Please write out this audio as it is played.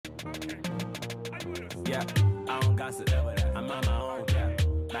Yeah, I don't gossip, I'm on my own. Yeah,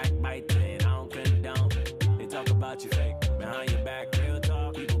 backbiting, I don't condone. They talk about you fake behind your back, real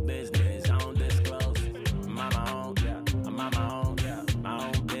talk, people business. I don't disclose. I'm on my own. Yeah, I'm on my own. Yeah, my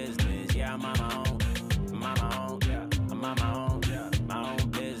own business. Yeah, I'm on my own. I'm on my own. Yeah, I'm on my own. Yeah, my own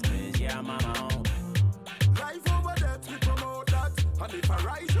business. Yeah, I'm on my own. Life over death, we promote that. And if a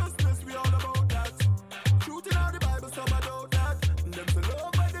righteousness, we all about that. Truth in all the Bible, some about that. Them to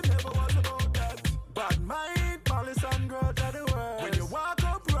love, but them never was about that. Bad mind, malice and grudge are the worst. When you walk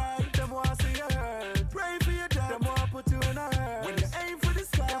upright, them want to see you hurt. Pray for your death, them want put you in a hurt. When you aim for the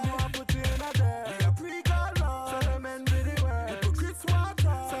sky, them want put you in a dirt. They a pre-call law, so them men be the worst. Hypocrites walk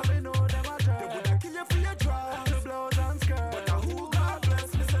out, so we know them a dirt. They woulda kill you for your drugs, your blows and skirts. But who God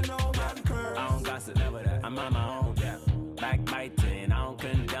bless, me say no man curse. I don't gossip, never that. I'm on my own. Yeah, backbiting, I don't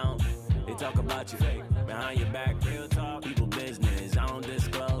condone. They talk about you fake behind your back, real talk, people business. I don't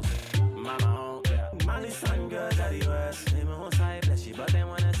disclose. I'm on my own. Yeah. Malice and girls are the worst. They most high bless you, but they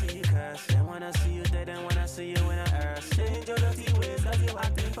wanna see you curse. They wanna see you dead and wanna see you in the earth. Change your dirty ways, cause you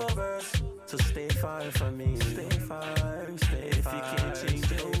acting perverse. So stay far from me. Stay far, stay if far. If you can't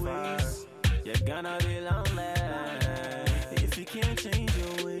change your ways, you're gonna be lonely. If you can't change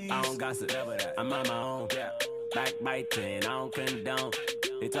your ways, I don't gossip, never that. I'm on my own. Yeah, backbiting, I don't condone.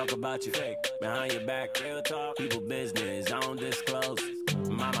 They talk about you fake behind your back, real talk, people business. I don't disclose.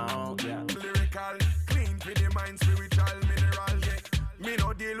 I'm on my own. Yeah. Lyrical, clean for the mind, spiritual, mineral. Yeah. Me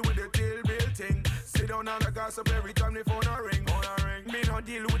no deal with the tail-bill thing. Sit down and a gossip every time the phone a ring. Me no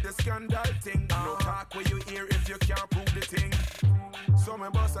deal with the scandal thing. No talk where you hear if you can't prove the thing. So me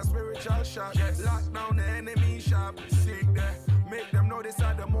bust a spiritual shot. Lock down the enemy shop. Sick there. Make them know this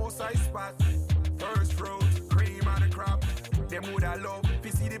are the most high spot. First fruit, cream of the crop. Them woulda love, if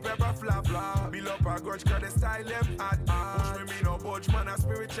you see the pepper flap, build up a grudge, cause the style them hot. Push me no budge, man, a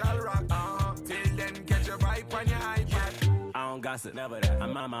spiritual rock. Till then, catch a vibe on your iPad. I don't gossip, never that.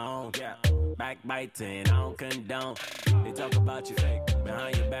 I'm on my own. Yeah, backbiting, I don't condone. They talk about you fake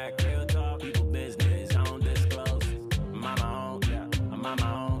behind your back, real talk, people business. I don't disclose. I'm on my own. Yeah, I'm on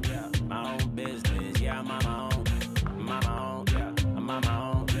my own. Yeah, my own business. Yeah, I'm on my own. I'm on my own. Yeah, I'm on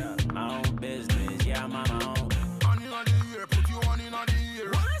my own. Yeah, my own business. Yeah, I'm on my own. Put you on in the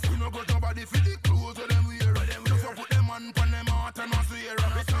ear. We no got nobody for the clothes of them wear. Just put them on them heart and not swear.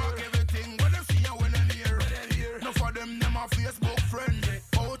 We talk everything, but them see you when them hear. No for them a Facebook friend.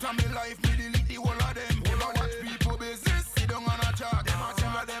 Out of me life, me delete the whole of them. Never watch people business, sit down on a chat. Them a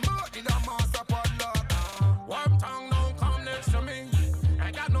tell them out in a master padlock. Warm tongue don't come next to me.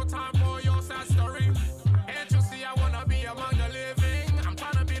 I got no time for your sad story. Can't you see I wanna be among the living? I'm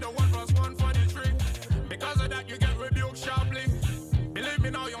trying to be the 1+1 for the tree. Because of that you get rebuked sharply. Believe me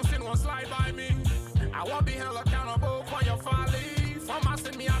now, your sin won't slide by me. I won't be held accountable for your folly. For my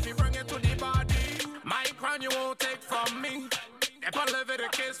sin, me have to bring it to the body. My crown you won't take from me. If I live it a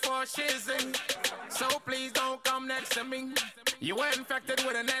kiss for shizzing. So please don't come next to me. You were infected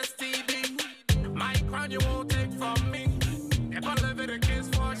with an STD. My crown you won't take from me. If I live it a kiss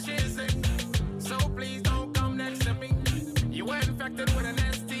for shizzing. So please don't come next to me. You were infected with an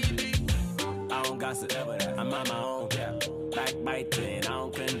STD. I don't gossip, never that. I'm on my own. Yeah, backbiting, I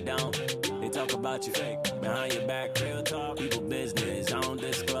don't condone. They talk about you fake behind your back, real talk, people business. I don't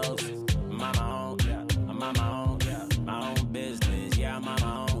disclose. I'm on my own. Yeah, I'm on my own. Yeah, my own business. Yeah, I'm on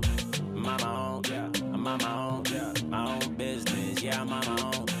my own. I'm on my own. Yeah, I'm on my own. Yeah, my own business. Yeah, I'm on my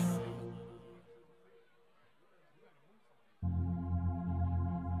own.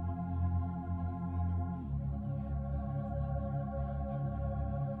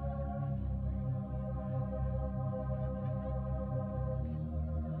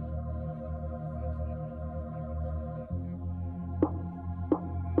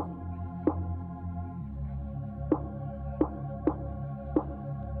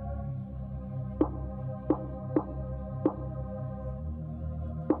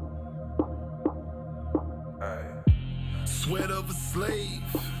 Sweat of a slave,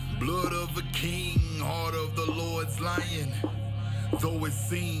 blood of a king, heart of the Lord's lion. Though it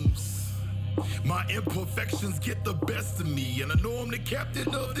seems my imperfections get the best of me, and I know I'm the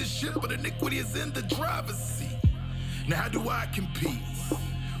captain of this ship, but iniquity is in the driver's seat. Now how do I compete?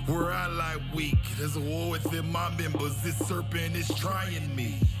 Where I lie weak, there's a war within my members. This serpent is trying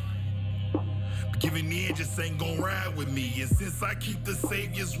me. Giving in just ain't gon' ride with me. And since I keep the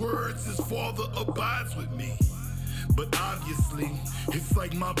Savior's words, his Father abides with me. But obviously, it's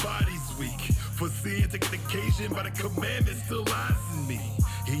like my body's weak. For sin take the occasion, but the commandment still lies in me.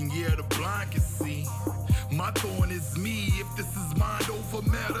 And yeah, the blind can see. My thorn is me. If this is mind over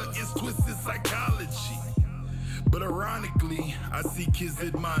matter, it's twisted psychology. But ironically, I seek his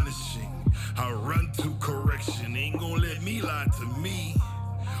admonishing. I run to correction, ain't gonna let me lie to me.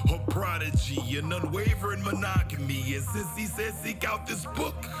 A prodigy, an unwavering monogamy. And since he said seek out this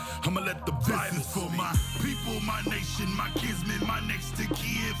book, I'ma let the Bible This is for my people, my nation, my kinsmen, my next to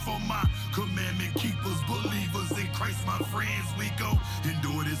kin. For my commandment keepers, believers in Christ, my friends. We go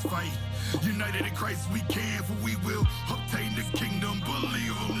endure this fight. United in Christ we can, for we will obtain the kingdom.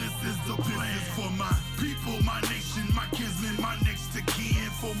 Believe them, this is the plan. This is for my people, my nation, my kinsmen, my next to kin.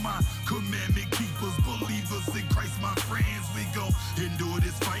 For my commandment keepers, believers in Christ, my friends. We go endure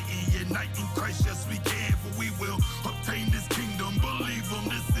this fight and unite in Christ, yes we can, for we will obtain this kingdom. Believe them,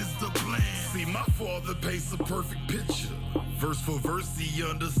 this is the plan. See, my father paints a perfect picture. Verse for verse, the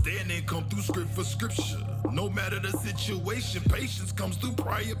understanding come through script for scripture. No matter the situation, patience comes through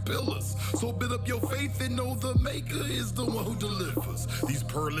prior pillars. So build up your faith and know the maker is the one who delivers. These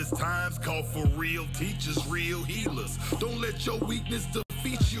perilous times call for real teachers, real healers. Don't let your weakness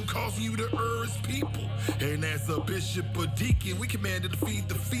defeat you, causing you to err as people. And as a bishop or deacon, we commanded to feed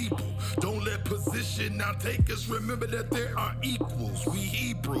the feeble. Don't let position now take us. Remember that there are equals. We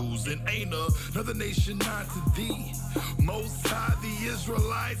Hebrews and ain't another nation not to thee. Most high, the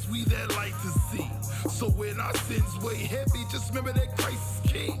Israelites, we that like to see. So when our sins weigh heavy, just remember that Christ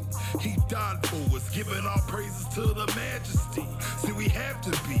is King. He died for us, giving our praises to the majesty. See, we have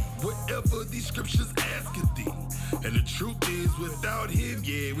to be whatever these scriptures ask of thee. And the truth is, without him,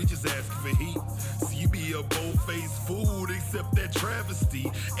 yeah, we just ask for heat. See, you be a bold-faced fool, except that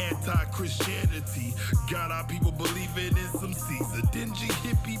travesty, anti-Christianity. Got our people believing in some Caesar, dingy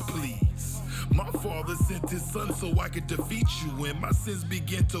hippie, please. My father sent his son so I could defeat you. When my sins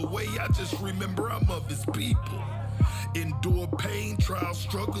begin to weigh, I just remember I'm of his people. Endure pain, trials,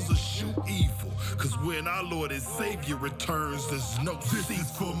 struggles, or shoot evil. Cause when our Lord and Savior returns, there's no This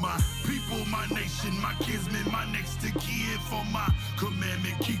is for my people, my nation, my kinsmen, my next to kin. For my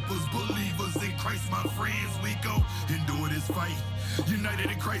commandment keepers, believers in Christ, my friends. We go endure this fight. United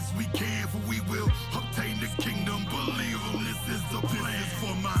in Christ we can, for we will obtain the kingdom. Believe them, this is the plan. This is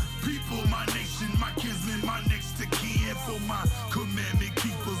for my people, my nation, my kinsmen, my next to kin. For my commandment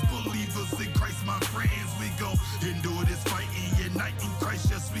keepers, believers in Christ, my friends. We go endure this fight and unite in Christ,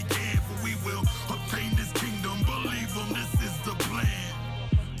 yes we can, for we will obtain this kingdom. Believe them, this is the plan.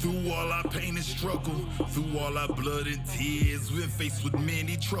 Through all our pain and struggle, through all our blood and tears, been faced with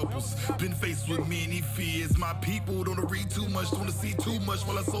many troubles, been faced with many fears. My people don't read too much, don't see too much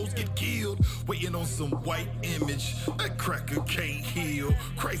while our souls get killed. Waiting on some white image, that cracker can't heal.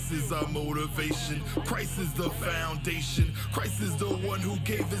 Christ is our motivation, Christ is the foundation. Christ is the one who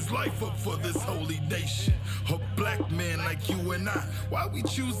gave his life up for this holy nation. A black man like you and I, why we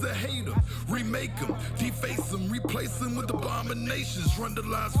choose to hate him, remake him, deface him, replace him with abominations, run the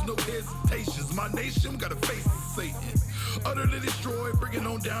lies with no hesitations. My nation gotta face Satan, utterly destroyed, bringing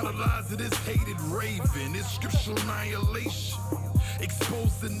on down the lies of this hated raven. It's scriptural annihilation,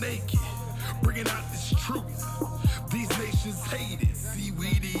 expose the naked, bringing out this truth. These nations hate it. See, we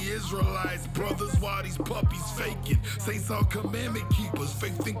the Israelites, brothers, why these puppies faking? Saints are commandment keepers,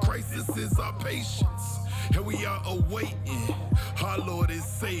 faith in Christ, this is our patience. And we are awaiting our Lord and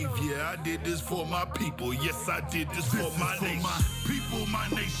Savior. I did this for my people. Yes, I did this for my nation. My people, my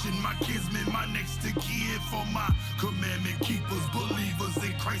nation, my kinsmen, my next to kin. For my commandment keepers, believers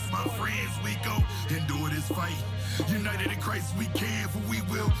in Christ, my friends. We go endure this fight. United in Christ we can, for we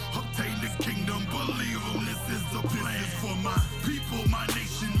will obtain the kingdom. Believe them, this is the plan. This is for my people, my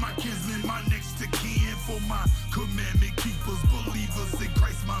nation, my kinsmen, my next to kin. For my commandment keepers, believers in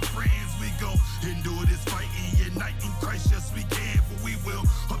Christ, my friends. We go endure this fight and unite in Christ, yes we can, for we will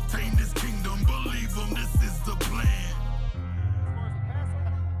obtain this kingdom. Believe them, this is the plan.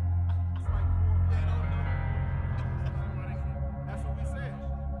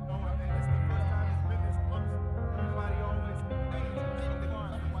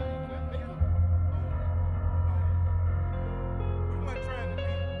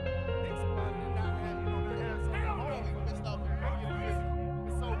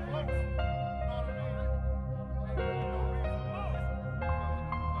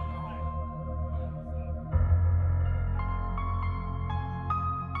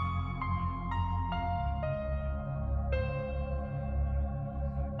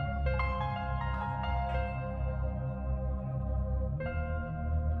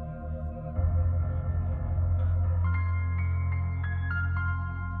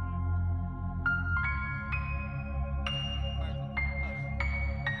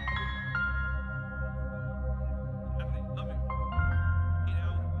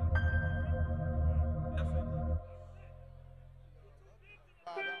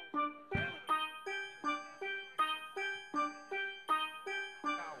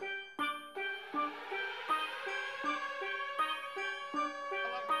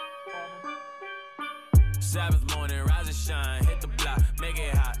 Sabbath morning, rise and shine, hit the block, make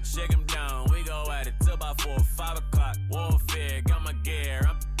it hot, shake him down. We go at it till about 4 or 5 o'clock. Warfare, got my gear,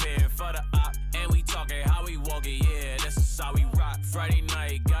 I'm prepared for the op. And we talking how we walk it, yeah, this is how we rock. Friday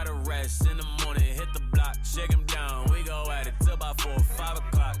night, gotta rest, in the morning, hit the block, shake him down. We go at it till about 4 or 5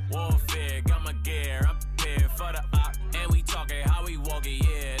 o'clock. Warfare, got my gear, I'm prepared for the op. And we talking how we walk it,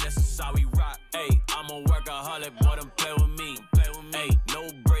 yeah, this is how we rock. Hey, I'm a workaholic, boy, don't play with me. Hey, no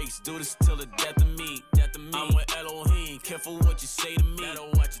breaks, do this till the death of me. I'm with Elohim, careful what you say to me.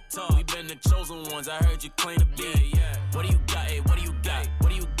 What you talk. We been the chosen ones, I heard you claim to be. Yeah. What do you got, hey, what do you got? What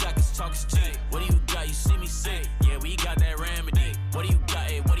do you got, cause talk is cheap. What do you got, you see me say? Yeah, we got that remedy. What do you got,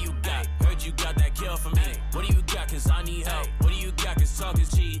 hey, what do you got? Heard you got that kill for me. What do you got, cause I need help? What do you got, cause talk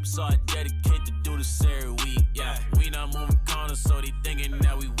is cheap. So I dedicate to do this every week, yeah. We not moving corners, so they thinking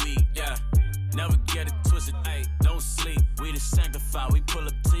that we weak, yeah. Never get it twisted, ayy, don't sleep. We the sanctified, we pull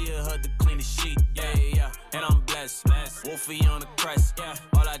up to your hood to clean the sheet, yeah, yeah. And I'm blessed, Wolfie on the crest, yeah.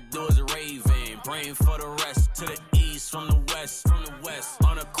 All I do is raving, praying for the rest. To the east, from the west,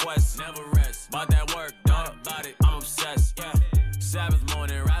 on a quest, never rest. About that work, dog, about it, I'm obsessed, yeah. Sabbath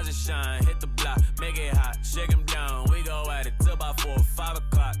morning, rise and shine, hit the block, make it hot, shake him down. We go at it till about 4 or 5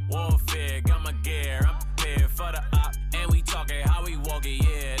 o'clock. Warfare, got my gear, I'm prepared for the op. And we talking how we walk it,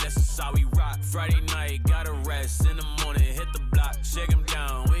 yeah, this is how we rock. Friday night, gotta rest, in the morning, hit the block, shake him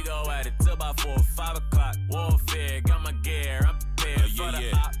down. We go at it till about 4 or 5 o'clock. Warfare, got my gear, I'm prepared for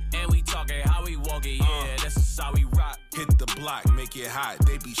the op. And we talking how we walk it, yeah, this is how we rock. Hit the block, make it hot,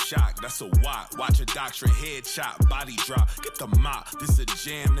 they be shocked, that's a wop. Watch a doctorate, head chop, body drop. Get the mop, this a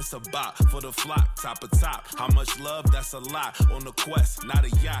jam, this a bop. For the flock, top of top. How much love, that's a lot. On the quest, not a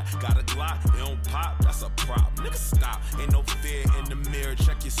yacht. Got a Glock, it don't pop, that's a prop. Nigga stop, ain't no fear in the mirror.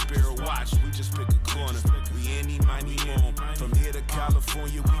 Check your spirit watch, we just pick a corner. We any money on. From here to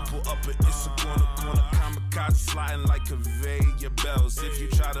California, we pull up at it's a corner. Kamikaze sliding like conveyor bells. If you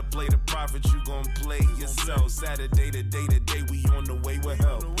try to play the prophet, you gon' play yourself. Saturday to day, we on the way with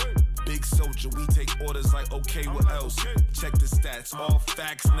help. Big soldier, we take orders like okay, what else? Check the stats, all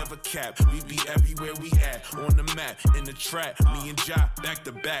facts, never cap. We be everywhere we at, on the map, in the trap. Me and Ja, back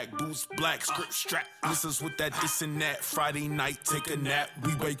to back, boots black, script strap. Listens with that, this and that. Friday night, take a nap.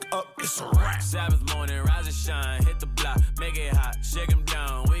 We wake up, it's a wrap. Sabbath morning, rise and shine, hit the block, make it hot, shake him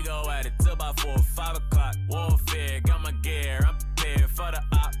down. We go at it till about 4 or 5 o'clock. Warfare, got my gear, I'm prepared for the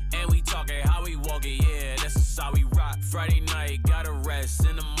op. And we talking how we walk it, yeah, this is how we rock. Friday night, gotta rest,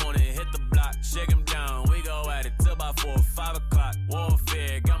 in the morning, hit the block, shake him down. We go at it till about 4 or 5 o'clock.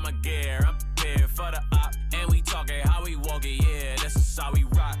 Warfare, got my gear, I'm prepared for the op. And we talking how we walk it, yeah, this is how we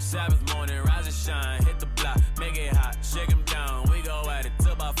rock. Sabbath morning, rise and shine, hit the block, make it hot, shake him down. We go at it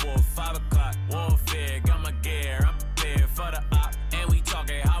till about 4 or 5 o'clock. Warfare, got my gear, I'm prepared for the op. And we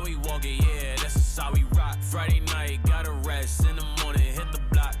talking how we walk it, yeah, this is how we rock. Friday night, gotta rest, in the morning, hit the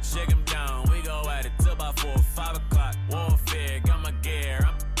block, shake him down. We go at it till about 4 or 5 o'clock. Warfare, got my gear,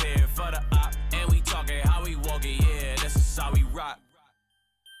 I'm prepared for the op. And we talking how we walk it, yeah, this is how we rock.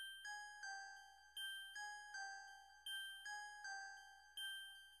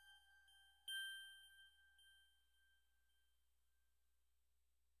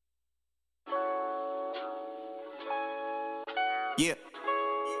 Yeah.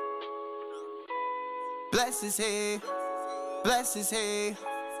 Bless his head, bless his head,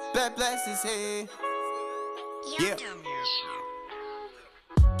 bless his head. Yeah.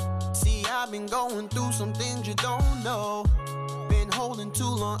 See, I've been going through some things you don't know. Been holding too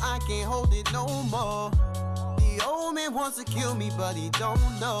long, I can't hold it no more. The old man wants to kill me, but he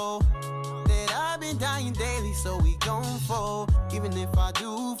don't know that I've been dying daily, so we gon' fall. Even if I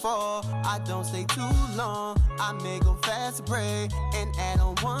do fall, I don't stay too long. I may go fast to pray and add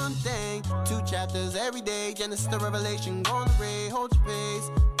on one thing. 2 chapters every day, Genesis to Revelation, gonna read, hold your pace.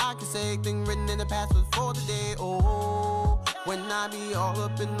 I can say things written in the past before today. Oh, when I be all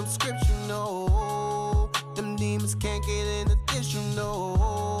up in them scripts, you know, them demons can't get in addition,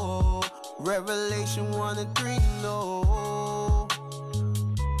 no. Revelation 1 and 3, no.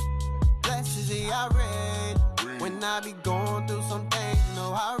 Blessed is he I read. When I be going through some things, you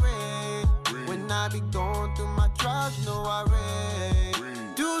know I read. When I be going through my trials, you know I read.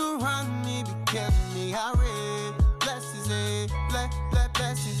 Deuteronomy be killing me, I read. Blessed is he,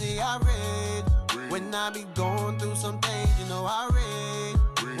 blessed is he I read. When I be going through some things, you know I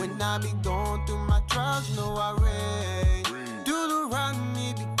read. When I be going through my trials, you know I read.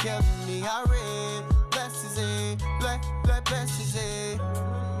 Deuteronomy be killing me, I read. Blessed is he, blessed is he.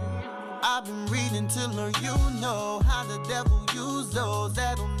 I've been reading to learn, you know, how the devil use those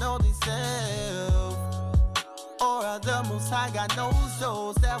that don't know themselves. Or but the Most High God knows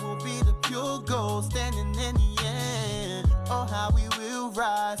those that will be the pure gold, standing in the end. Oh, how we will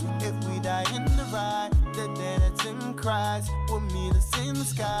rise if we die in the ride. The dead that's in Christ will meet us in the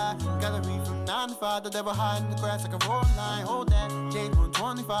sky. Gotta read from 9 to 5, the devil hide in the grass like a rolling line. Hold that, James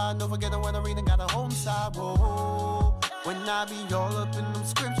 1:25. Don't forget when I read and gotta hold inside. Whoa, when I be all up in them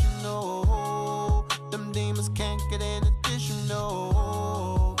scriptures, no, them demons can't get in addition,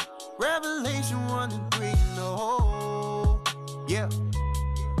 no. Revelation 1 and 3, no. Yeah,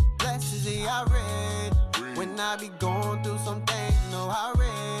 blessed is he I read. When I be going through some things, no, I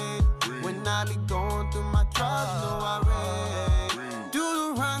read. When I be going through my trials, no, I read.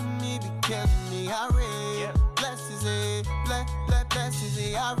 Deuteronomy be killing me, I read. Blessed is he, blessed is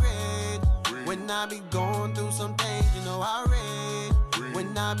he I read. When I be going through some things, you know, I read.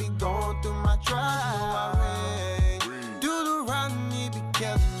 When I be going through my trials, no, I read. Deuteronomy be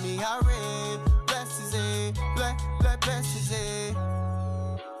killing me, I read. Blessed is he, blessed is he.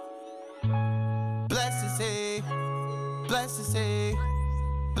 Blessed is he, blessed is he,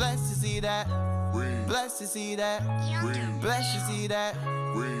 blessed is he that, blessed is he that, blessed is he that,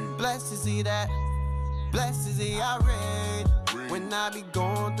 blessed is he that, blessed is he I read. When I be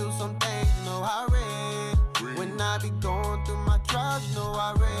going through some things, you know I read. When I be going through my trials, you know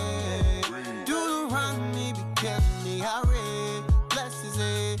I read. Deuteronomy be killing me, I read. Blessed is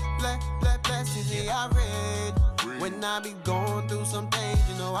he, blessed is he I read. When I be going through some things,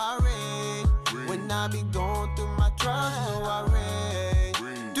 you know I read. When I be going through my trials, you know I read.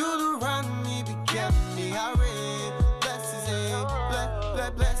 Deuteronomy be killing me, I read. Blessed is he,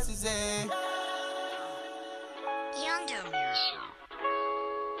 blessed is he.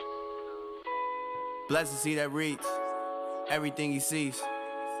 Blessed is he that reads everything he sees,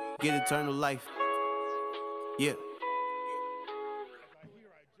 get eternal life. Yeah.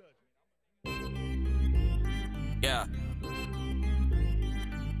 Yeah.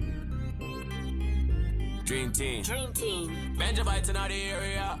 Dream team. Dream team. Benjabites in the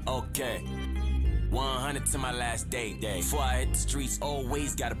area. Okay. 100 to my last day. Before I hit the streets,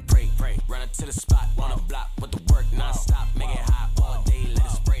 always gotta pray. Run up to the spot, on a block, with the work non-stop. Make it hot all day, let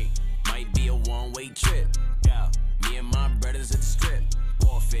it spray. Might be a one-way trip. Yeah. Me and my brothers at the strip.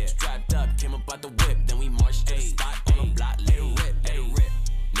 Warfare. Strapped up, came up out the whip. Then we marched to the spot, on the block, let it rip, let it rip.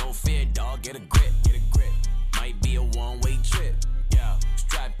 No fear, dog, get a grip, get a grip. Might be a one-way trip. Yeah.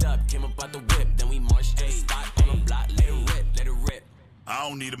 Strapped up, came up out the whip. Then we marched to the spot, on the block, let it rip, let it rip. I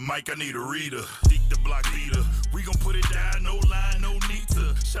don't need a mic, I need a reader. Deacon the block leader. We gon' put it down, no line, no need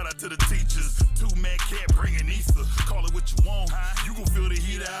to. Shout out to the teachers. 2-man can't bring an Easter. Call it what you want. You gon' feel the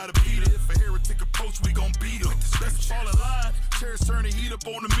heat out of Peter. If a heretic approach, we gon' beat him. Let's fall in line. Cherish turn the heat up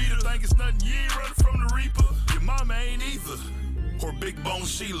on the meter. Think it's nothing, you ain't running from the reaper. Your mama ain't either. Or Big Bone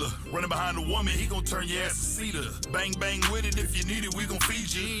Sheila. Running behind a woman, he gon' turn your ass to cedar. Bang, bang with it, if you need it, we gon'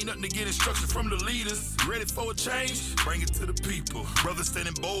 feed you. Ain't nothing to get instructions from the leaders. You ready for a change? Bring it to the people. Brothers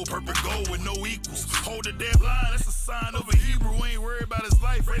standing bold, purple gold with no equals. Hold the damn line, that's a sign of a Hebrew. Ain't worried about his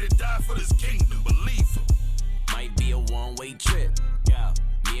life, ready to die for this kingdom. Believe him. Might be a one-way trip. Yeah.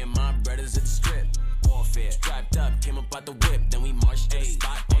 Me and my brothers at the strip. Warfare. Strapped up, came up out the whip. Then we marched to the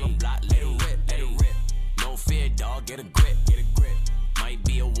spot, on the block, let it rip, let it rip. No fear, dog, get a grip, get a grip. Might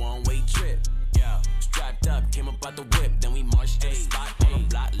be a one-way trip. Yeah. Strapped up, came up out the whip. Then we marched to the spot, on the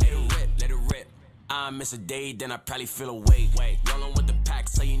block, let it rip, let it rip. I miss a day, then I probably feel away. Rolling with the pack,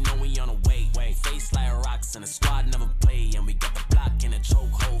 so you know we on the way. Face like rocks, and the squad never play. And we got the block in a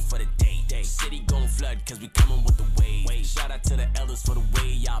chokehold for the day. City gon' flood, cause we coming with the wave. Shout out to the elders for the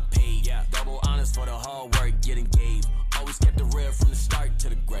way y'all paid. Double honors for the hard work getting gave. Always kept it real from the start to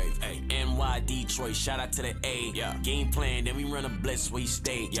the grave. NY, Detroit, shout out to the A. Game plan, then we run a blitz where you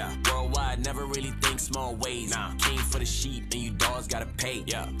stay. Worldwide, never really think small ways. Came for the sheep, and you dogs gotta pay.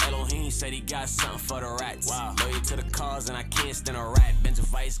 Elohim said he got something for the rats. Loyal to the cause, and I can't stand a rat.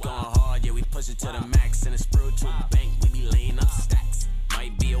 Benjabites going hard, yeah, we push it to the max. In a spiritual bank, we be laying up stacks.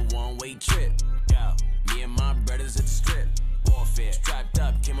 Might be a one-way trip. Me and my brothers at the strip. Warfare. Strapped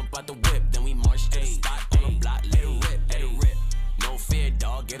up, came up out the whip. Then we marched to the spot, on the block, let it rip, let it rip. No fear,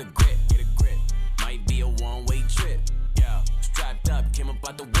 dog, get a grip, get a grip. Might be a one-way trip. Strapped up, came up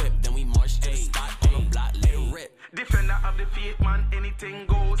out the whip. Then we marched to the spot, on the block, let it rip. Defender of the faith, man, anything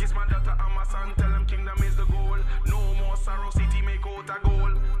goes. Kiss my daughter and my son, tell them kingdom is the goal. No more sorrow, city make out a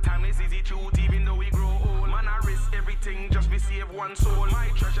goal. Timeless is the truth, even though we grow old. Man, I risk everything just to save one soul. My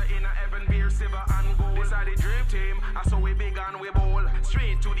treasure in a heaven bear silver and gold. This are the dream team, I saw we big and we bold.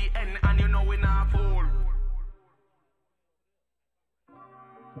 Straight to the end, and you know we not fall.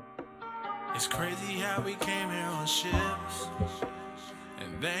 It's crazy how we came here on ships,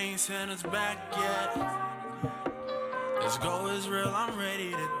 and they ain't sent us back yet. Let's go Israel, I'm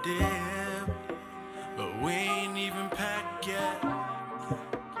ready to dip, but we ain't even packed yet.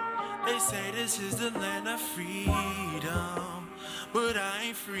 They say this is the land of freedom, but I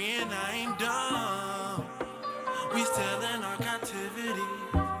ain't free and I ain't dumb. We still in our captivity,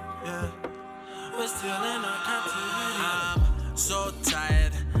 yeah. We're still in our captivity. I'm so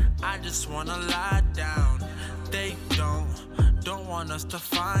tired, I just wanna lie down. They don't want us to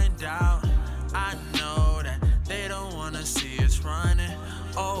find out. I know that they don't wanna see us running.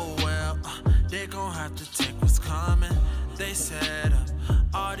 Oh well, they gon' have to take what's coming. They set up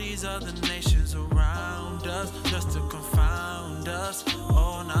all these other nations around us just to confound us.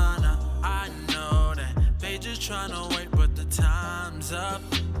 Oh nah nah, I know that they just tryna wait, but the time's up.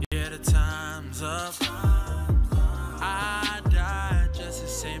 Yeah, the time's up. I died just to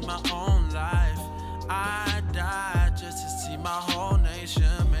save my own life. I died just to see my whole nation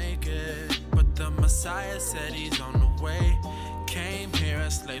make it. But the Messiah said he's on the way. Came here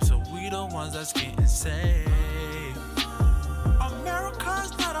as slaves, so we the ones that's getting saved.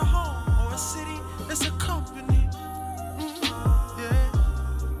 America's not a home or a city, it's a company. Yeah.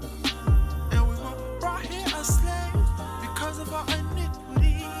 And we were brought here as slaves because of our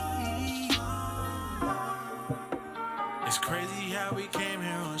iniquity. It's crazy how we came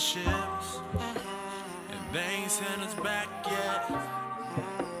here on ships, and they ain't sent us back yet.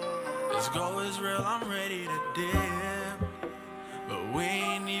 Let's go Israel, I'm ready to dip, but we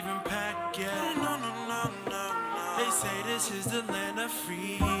ain't even packed yet. No. They say this is the land of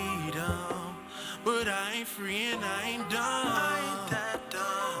freedom, but I ain't free and I ain't dumb. I ain't that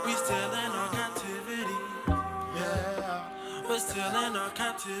dumb. We still in our captivity, yeah. We're still in our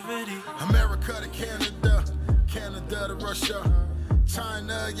captivity. America to Canada, Canada to Russia,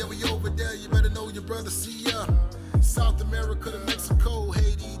 China, yeah, we over there. You better know your brother, see ya. South America to Mexico,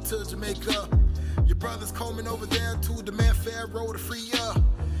 Haiti to Jamaica. Your brothers coming over there to demand Pharaoh to free ya.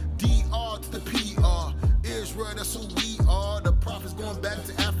 DR to the PR, Israel, that's who we are. The prophets going back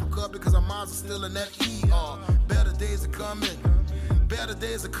to Africa because our minds are still in that ER. Better days are coming, better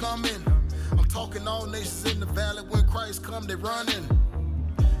days are coming. I'm talking all nations in the valley. When Christ come, they running.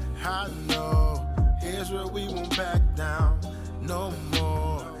 I know, Israel, we won't back down no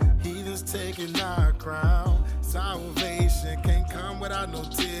more. Heathens taking our crown. Salvation can't come without no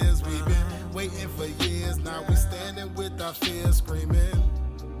tears. We've been waiting for years. Now we standing with our fears screaming.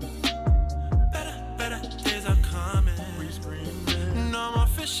 Better days are coming. We screaming. No more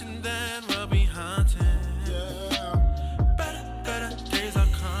fishing, then we'll be hunting. Yeah. Better days are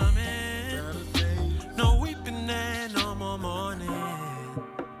coming. No weeping and no more mourning.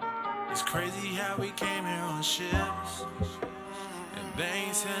 It's crazy how we came here on ships, and they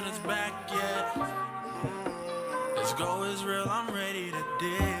ain't sent us back yet. Let's go Israel, I'm ready to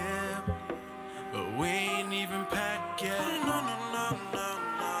dip, but we ain't even packed yet. No.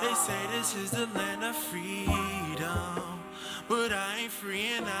 They say this is the land of freedom, but I ain't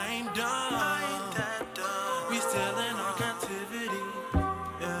free and I ain't dumb. I ain't that dumb. We still in our captivity,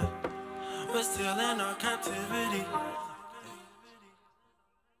 yeah. We're still in our captivity.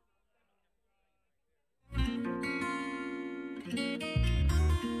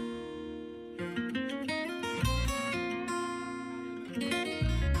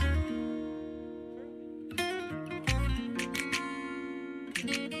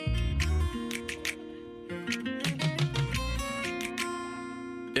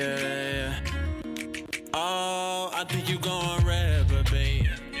 Yeah. Oh, I think you gon' reprobate.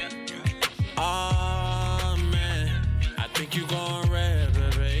 Oh man, I think you gon'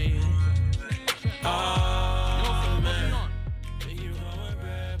 reprobate. Oh man, think you gon'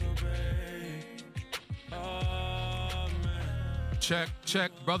 reprobate. Oh man.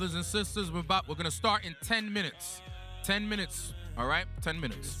 Check, brothers and sisters. We're gonna start in 10 minutes. 10 minutes. All right, 10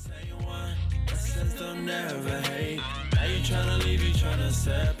 minutes. System never hate. Now you tryna leave, you tryna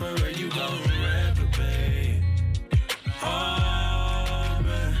separate. You gon' reprobate. Oh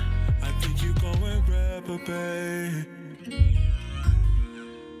man, I think you gon' reprobate.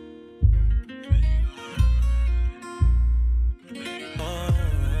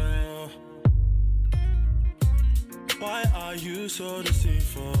 Oh, why are you so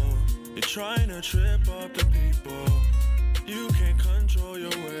deceitful? You're trying to trip up the people. You can't control your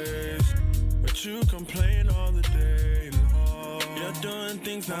ways, but you complain all the day long. You're doing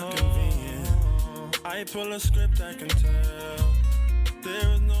things not convenient. I pull a script, I can tell.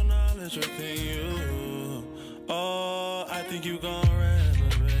 There is no knowledge within you. Oh, I think you gon'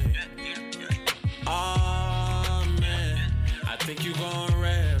 reprobate. Oh man, I think you gon'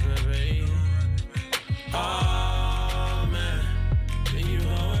 reprobate. Oh man, think you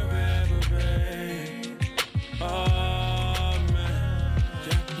gon' reprobate. Oh.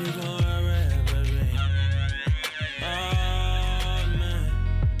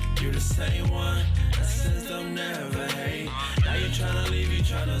 tryna leave, you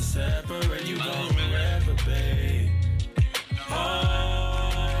tryna separate, you gon' reprobate.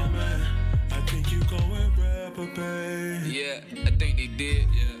 Oh man, I think you gon' reprobate. Yeah, I think they did.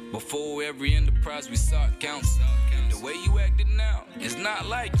 Before every enterprise we sought counsel. And the way you acted now, it's not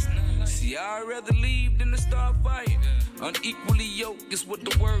like it. See, I'd rather leave than to start fighting. Unequally yoked is what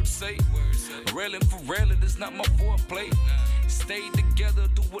the words say. Railing for railing, that's not my foreplay. Stay together,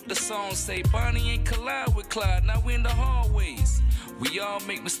 do what the songs say. Bonnie ain't collide with Clyde, now we in the hallways. We all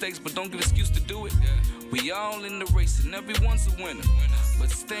make mistakes, but don't give excuse to do it. We all in the race, and everyone's a winner. But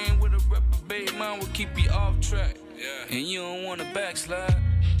staying with a reprobate mind will keep you off track. And you don't wanna backslide.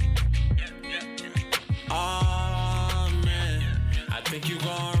 Oh man, I think you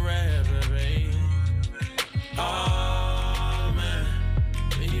gon' reprobate. Oh man, I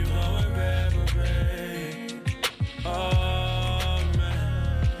think you gon' reprobate. Oh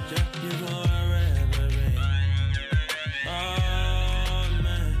man, yeah, you gon' reprobate. Oh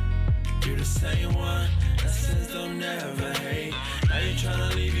man, you the same one that says don't never hate. Now you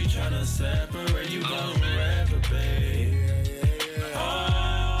tryna leave, you tryna separate, you gon' reprobate.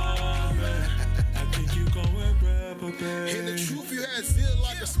 In the truth, you had zeal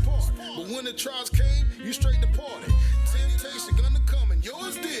like a spark, but when the trials came, you straight departed. Temptation gonna come and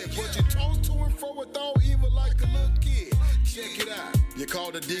yours did, but you tossed to and fro with all evil like a little kid. Check it out, you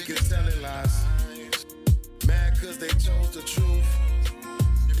called the deacons telling lies. Mad cause they chose the truth.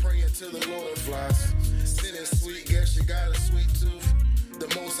 You praying to the Lord flies. Sitting sweet, guess you got a sweet tooth. The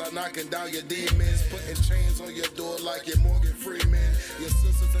most are knocking down your demons, putting chains on your door like your Morgan Freeman. Your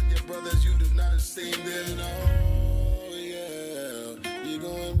sisters and your brothers, you do not esteem them. Oh yeah, you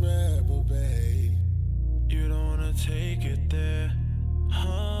going reprobate. You don't wanna take it there,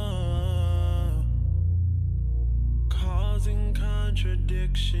 huh? Causing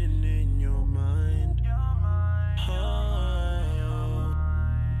contradiction in your mind, huh?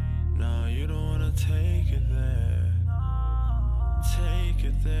 No, you don't wanna take it there. Take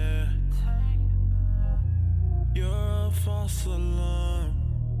it there. You're a false alarm.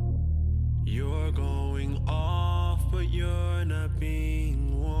 You're going off, but you're not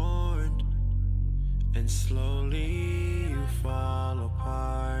being warned. And slowly you fall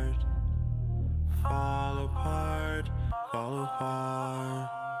apart. Fall apart. Fall apart.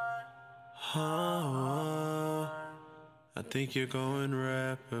 Oh, I think you're going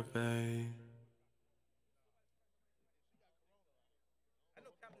reprobate.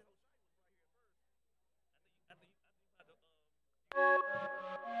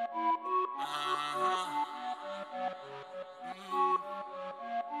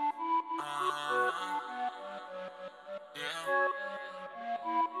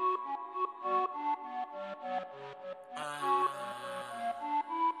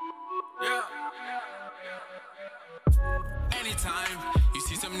 Anytime you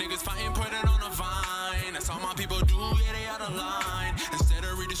see some niggas fighting, put it on a vine. That's all my people do, yeah, they out of line. Instead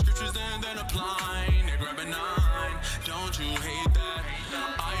of reading scriptures and then applying, they grab a 9. Don't you hate that?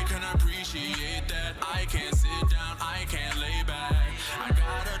 I can appreciate that. I can't sit down, I can't lay back. I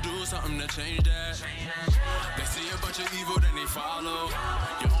gotta do something to change that. They see a bunch of evil, then they follow.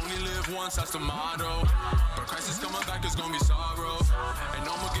 You only live once, that's the motto. But Christ is coming back, it's gonna be sorrow. And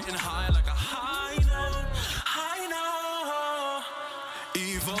no more getting high like a high note. High note.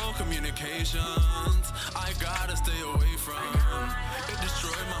 Evil communications, I gotta stay away from. It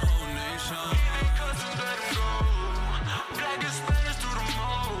destroyed my whole nation. Because you let them go. Black is Spanish to the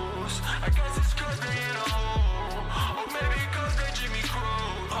most. I guess it's cause they in a hole. Or maybe cause they Jimmy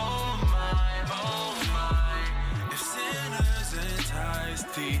Crow. Oh my. If sinners entice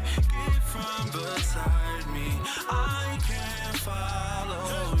thee, get from beside me. I can't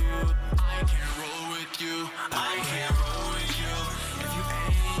follow you. I can't roll with you. I can't roll with you. If you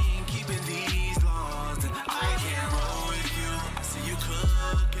ain't keeping these laws, then I can't roll with you. I see you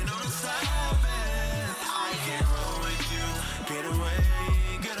cooking on the Sabbath. I can't roll with you. Get away,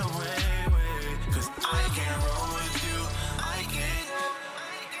 way. Cause I can't roll with you. I can't.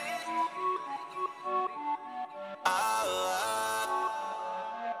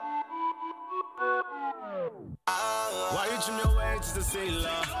 Why you trim your way just to see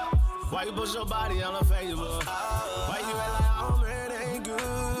love? Why you post your body on Facebook? Why you act like oh man ain't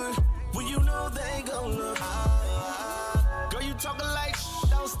good when you know they gon' look? Girl, you talking like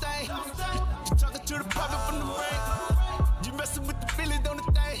don't stay. You talking to the prophet from the rain. You messing with the feelings on the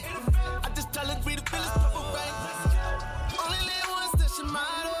thing. I just tell it we the feelings purple rain. Only live once, that's your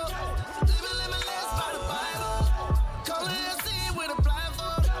motto. Living limitless by the Bible. Calling and seeing with a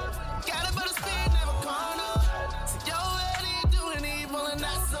blindfold. Got it, but the spirit never corner. So you're already doing evil and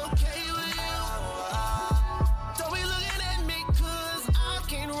that's okay with you. Don't be looking at me cause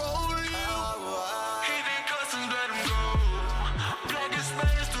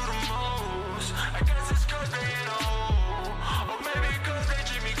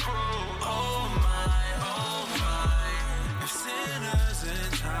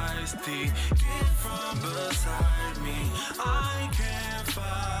honesty. Get from beside me. I can't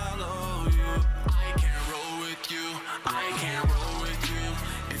follow you. I can't roll with you. I can't roll with you.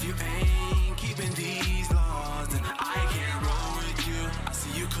 If you ain't keeping these laws, then I can't roll with you. I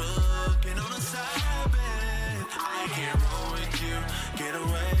see you cooking on the Sabbath. I can't roll with you. Get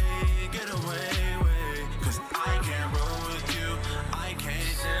away, way. Cause I can't roll with you. I can't.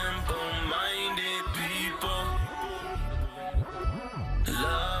 Simple-minded people,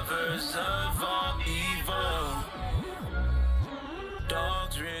 lovers of all evil,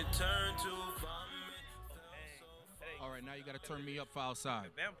 dogs return to vomit. All right, now you got to turn me up for outside.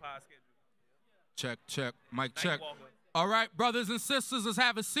 Vampire schedule. Check, check, mic check. All right, brothers and sisters, let's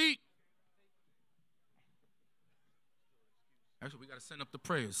have a seat. Actually, we got to send up the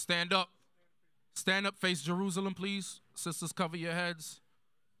prayers. Stand up. Stand up, face Jerusalem, please. Sisters, cover your heads.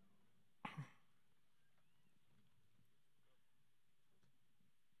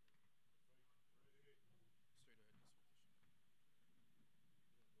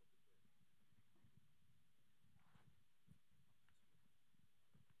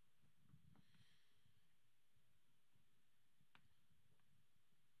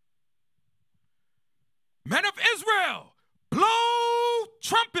 Men of Israel, blow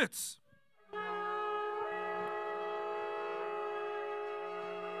trumpets.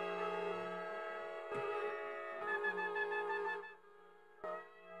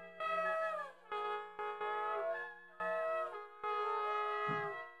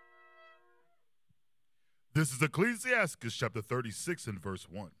 This is Ecclesiastes chapter 36 and verse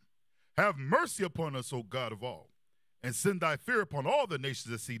 1. Have mercy upon us, O God of all, and send thy fear upon all the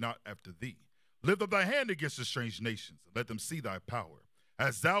nations that see not after thee. Lift up thy hand against the strange nations, and let them see thy power.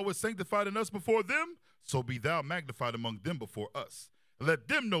 As thou wast sanctified in us before them, so be thou magnified among them before us. And let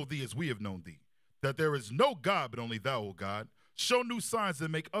them know thee as we have known thee, that there is no God but only thou, O God. Show new signs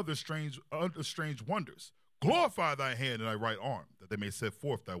and make other strange wonders. Glorify thy hand and thy right arm, that they may set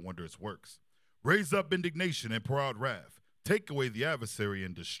forth thy wondrous works. Raise up indignation and pour out wrath. Take away the adversary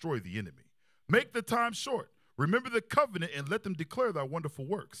and destroy the enemy. Make the time short. Remember the covenant and let them declare thy wonderful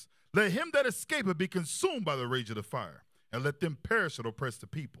works. Let him that escapeth be consumed by the rage of the fire, and let them perish that oppress the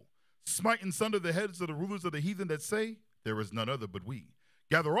people. Smite and sunder the heads of the rulers of the heathen that say, there is none other but we.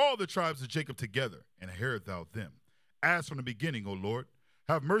 Gather all the tribes of Jacob together, and inherit thou them. As from the beginning, O Lord,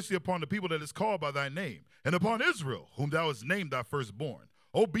 have mercy upon the people that is called by thy name, and upon Israel, whom thou hast named thy firstborn.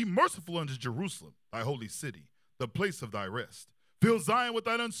 O be merciful unto Jerusalem, thy holy city, the place of thy rest. Fill Zion with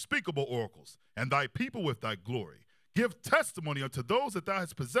thine unspeakable oracles, and thy people with thy glory. Give testimony unto those that thou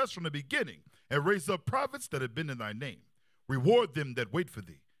hast possessed from the beginning, and raise up prophets that have been in thy name. Reward them that wait for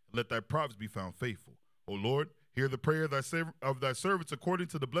thee, and let thy prophets be found faithful. O Lord, hear the prayer of thy servants according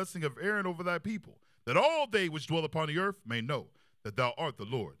to the blessing of Aaron over thy people, that all they which dwell upon the earth may know that thou art the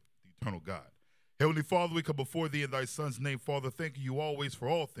Lord, the eternal God. Heavenly Father, we come before thee in thy Son's name, Father, thanking you always for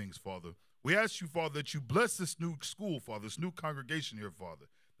all things, Father. We ask you, Father, that you bless this new school, Father, this new congregation here, Father,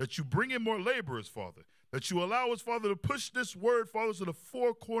 that you bring in more laborers, Father, that you allow us, Father, to push this word, Father, to the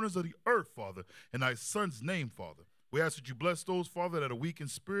four corners of the earth, Father, in thy Son's name, Father. We ask that you bless those, Father, that are weak in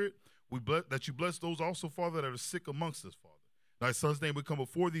spirit. That you bless those also, Father, that are sick amongst us, Father. In thy Son's name we come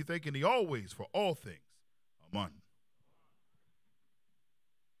before thee, thanking thee always for all things. Amen.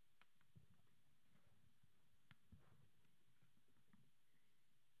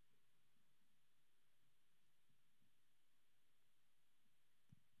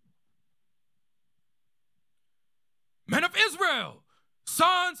 Men of Israel,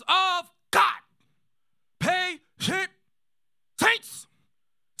 sons of God, patient saints,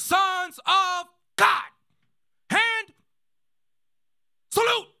 sons of God, hand,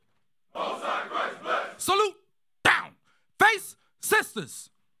 salute. Most High Christ bless. Salute down. Face sisters.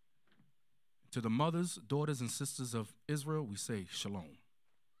 To the mothers, daughters, and sisters of Israel, we say shalom.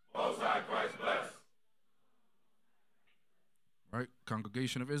 Most High Christ bless. Right,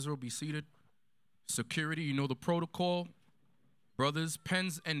 congregation of Israel, be seated. Security, you know the protocol. Brothers,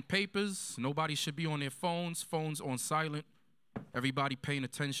 pens and papers. Nobody should be on their phones. Phones on silent. Everybody paying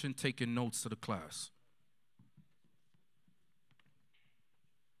attention, taking notes to the class.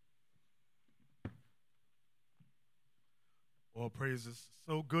 All praises.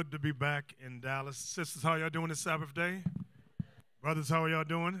 So good to be back in Dallas. Sisters, how y'all doing this Sabbath day? Brothers, how are y'all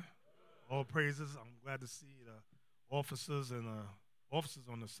doing? All praises. I'm glad to see the officers and officers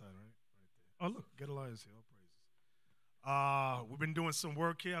on this side, right? Oh, look, Gedaliah's here. All praises. We've been doing some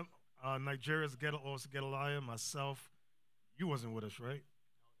work here. Nigeria's Gedaliah, myself. You wasn't with us, right?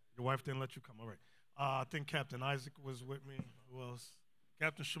 Your wife didn't let you come. All right. I think Captain Isaac was with me. Who else?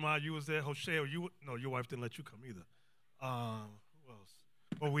 Captain Shema, you was there. Hosea, your wife didn't let you come either. Who else?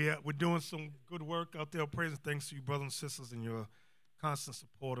 But we're doing some good work out there. Praise and thanks to you, brothers and sisters, and your constant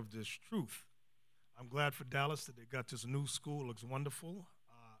support of this truth. I'm glad for Dallas that they got this new school. It looks wonderful.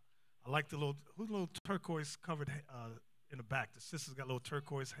 I like the little turquoise covered in the back. The sisters got little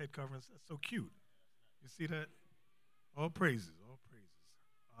turquoise head coverings. That's so cute. You see that? All praises, all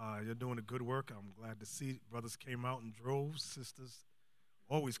praises. You're doing a good work. I'm glad to see brothers came out in droves. Sisters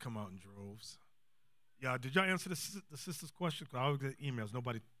always come out in droves. Yeah, did y'all answer the sister's question? Because I always get emails.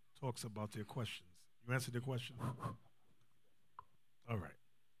 Nobody talks about their questions. You answered their question? All right.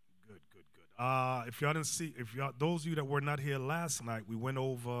 Good, good, good. If y'all didn't see, those of you that were not here last night, we went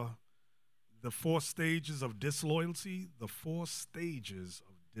over the 4 stages of disloyalty. The 4 stages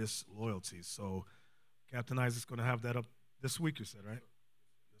of disloyalty. So Captain Isaac's going to have that up this week, you said, right?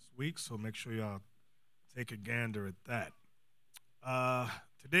 This week, so make sure y'all take a gander at that.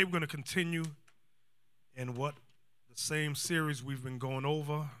 Today we're going to continue in the same series we've been going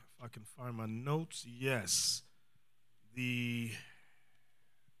over. If I can find my notes. Yes. The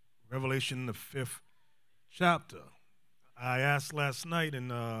Revelation, the 5th chapter. I asked last night in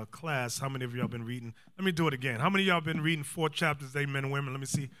class, how many of y'all been reading? Let me do it again. How many of y'all been reading 4 chapters, men and women? Let me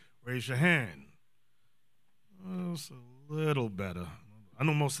see. Raise your hand. Oh, it's a little better. I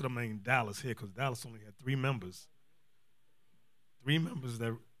know most of them ain't Dallas here because Dallas only had 3 members. 3 members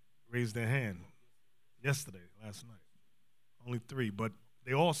that raised their hand yesterday, last night. Only 3, but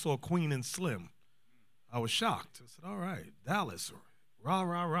they all saw Queen and Slim. I was shocked. I said, all right, Dallas, rah,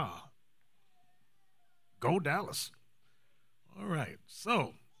 rah, rah. Go Dallas. All right,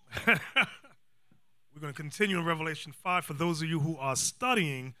 so we're going to continue in Revelation 5. For those of you who are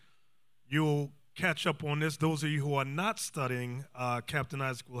studying, you'll catch up on this. Those of you who are not studying, Captain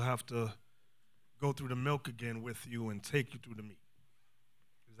Isaac will have to go through the milk again with you and take you through the meat.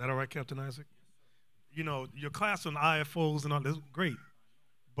 Is that all right, Captain Isaac? You know, your class on IFOs and all this, great.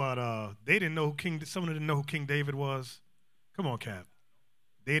 But they didn't know some of them didn't know who King David was. Come on, Cap.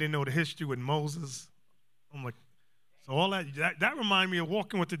 They didn't know the history with Moses. I'm like, so all that reminded me of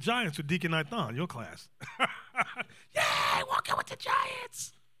Walking with the Giants with Deacon Nathan, your class. Yeah, Walking with the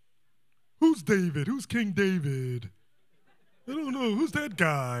Giants. Who's David? Who's King David? I don't know. Who's that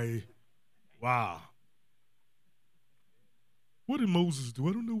guy? Wow. What did Moses do?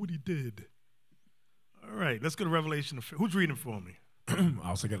 I don't know what he did. All right, let's go to Revelation. Who's reading for me?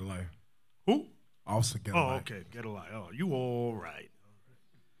 Also get a lie. Who? Also get a lie. Oh, okay, get a lie. Oh, you all right.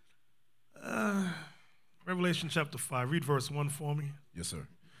 Revelation chapter 5. Read verse 1 for me. Yes, sir.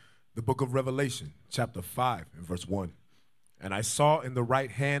 The book of Revelation, chapter 5, and verse 1. And I saw in the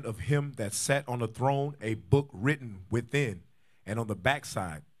right hand of him that sat on the throne a book written within, and on the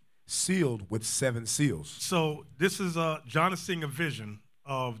backside, sealed with 7 seals. So this is John is seeing a vision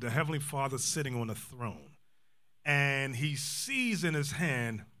of the Heavenly Father sitting on a throne. And he sees in his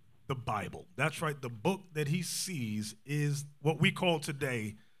hand the Bible. That's right. The book that he sees is what we call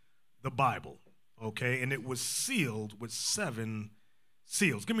today the Bible. Okay? And it was sealed with 7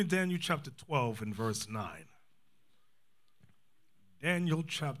 seals. Give me Daniel chapter 12 and verse 9. Daniel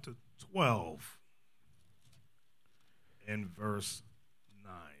chapter 12 and verse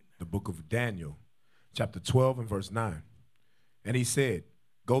 9. The book of Daniel, chapter 12 and verse 9. And he said,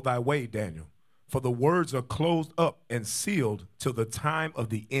 Go thy way, Daniel, for the words are closed up and sealed till the time of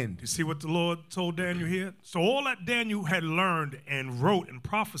the end. You see what the Lord told Daniel here? So all that Daniel had learned and wrote and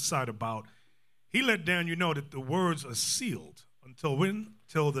prophesied about, he let Daniel know that the words are sealed until when?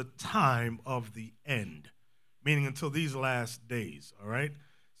 Till the time of the end. Meaning until these last days, all right?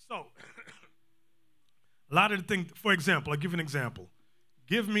 So, a lot of the things, for example, I'll give you an example.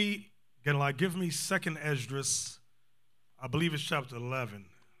 Give me 2nd Esdras, I believe it's chapter 11.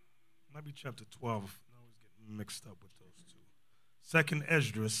 Might be chapter 12. I always get mixed up with those two. 2nd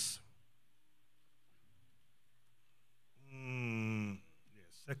Esdras.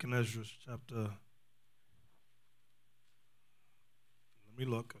 2nd Esdras chapter. Let me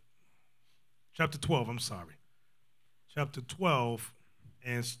look. Chapter 12, I'm sorry. Chapter 12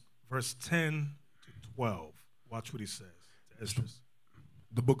 and verse 10 to 12. Watch what he says to Esdras.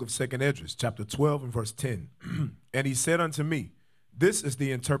 The book of 2nd Esdras, chapter 12 and verse 10. And he said unto me, This is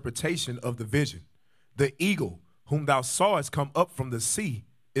the interpretation of the vision. The eagle whom thou sawest come up from the sea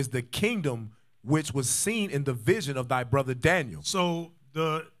is the kingdom which was seen in the vision of thy brother Daniel. So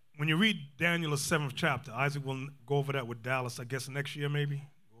when you read Daniel, the 7th chapter, Isaac will go over that with Dallas, I guess next year maybe.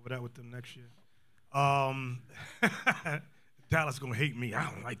 Go over that with them next year. Dallas gonna hate me. I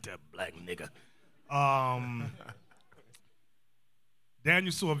don't like that black nigga.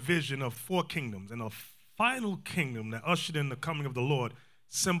 Daniel saw a vision of 4 kingdoms, and a final kingdom that ushered in the coming of the Lord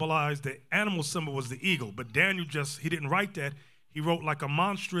symbolized the animal symbol was the eagle. But Daniel he didn't write that. he wrote like a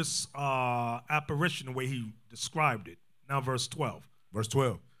monstrous apparition the way he described it. Now verse 12. Verse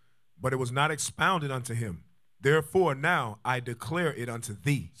 12. But it was not expounded unto him. Therefore now I declare it unto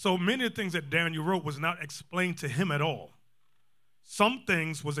thee. So many of the things that Daniel wrote was not explained to him at all. Some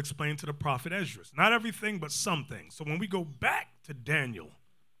things was explained to the prophet Esdras. Not everything, but some things. So when we go back to Daniel,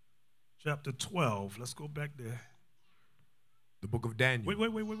 chapter 12, let's go back there. The book of Daniel. Wait.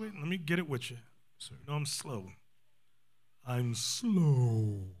 Let me get it with you. Sir. You know I'm slow. I'm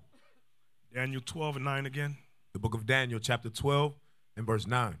slow. Daniel 12 and 9 again. The book of Daniel, chapter 12 and verse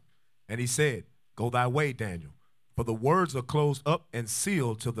 9. And he said, Go thy way, Daniel, for the words are closed up and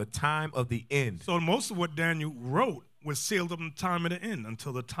sealed till the time of the end. So most of what Daniel wrote was sealed up in the time of the end,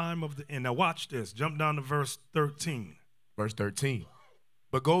 until the time of the end. Now watch this. Jump down to verse 13. Verse 13.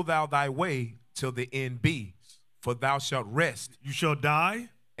 But go thou thy way till the end be, for thou shalt rest. You shall die.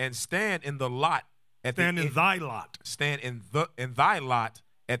 And stand in the lot. Stand in thy lot. Stand in thy lot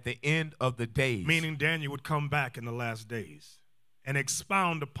at the end of the days. Meaning Daniel would come back in the last days and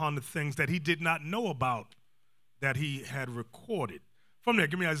expound upon the things that he did not know about that he had recorded. From there,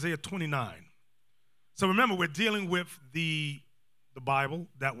 give me Isaiah 29. So remember, we're dealing with the Bible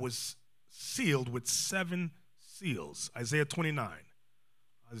that was sealed with 7 seals. Isaiah 29.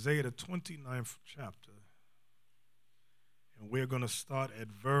 Isaiah the 29th chapter. And we're going to start at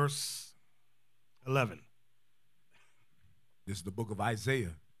verse 11. This is the book of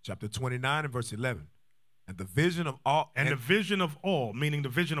Isaiah, chapter 29 and verse 11. And the vision of all. And the vision of all, meaning the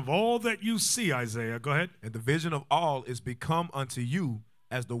vision of all that you see, Isaiah. Go ahead. And the vision of all is become unto you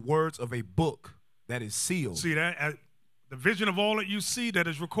as the words of a book that is sealed. See that? The vision of all that you see that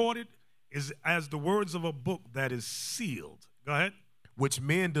is recorded is as the words of a book that is sealed. Go ahead. Which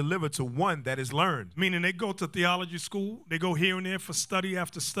men deliver to one that is learned. Meaning they go to theology school. They go here and there for study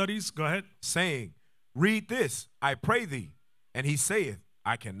after studies. Go ahead. Saying, read this, I pray thee. And he saith,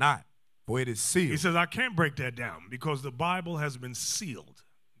 I cannot, for it is sealed. He says, I can't break that down because the Bible has been sealed.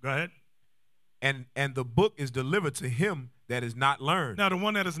 Go ahead. And the book is delivered to him that is not learned. Now, the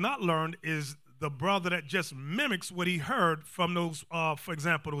one that is not learned is the brother that just mimics what he heard from those, for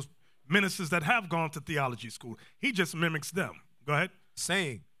example, those ministers that have gone to theology school. He just mimics them. Go ahead.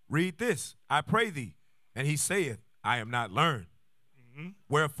 Saying, read this, I pray thee. And he saith, I am not learned. Mm-hmm.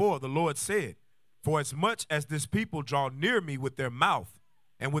 Wherefore the Lord said, for as much as this people draw near me with their mouth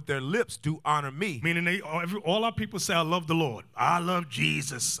and with their lips do honor me. Meaning all our people say, I love the Lord. I love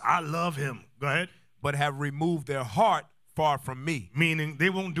Jesus. I love him. Go ahead. But have removed their heart far from me. Meaning they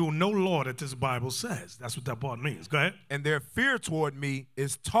won't do no law that this Bible says. That's what that part means. Go ahead. And their fear toward me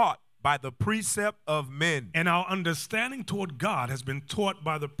is taught by the precept of men. And our understanding toward God has been taught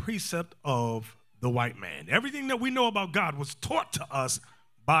by the precept of the white man. Everything that we know about God was taught to us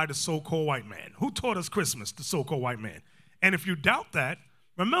by the so-called white man. Who taught us Christmas? The so-called white man. And if you doubt that,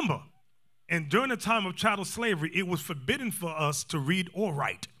 remember, and during the time of chattel slavery, it was forbidden for us to read or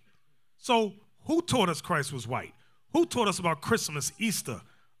write. So who taught us Christ was white? Who taught us about Christmas, Easter,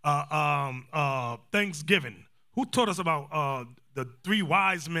 Thanksgiving? Who taught us about the 3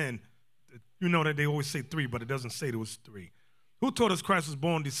 wise men? You know that they always say 3, but it doesn't say there was 3. Who taught us Christ was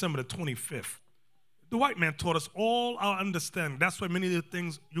born December the 25th? The white man taught us all our understanding. That's why many of the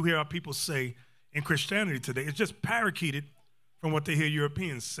things you hear our people say in Christianity today is just parakeeted from what they hear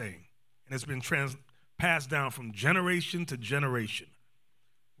Europeans saying. And it's been passed down from generation to generation.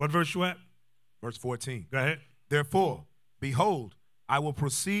 What verse you at? Verse 14. Go ahead. Therefore, behold, I will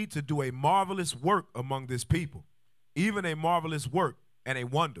proceed to do a marvelous work among this people, even a marvelous work and a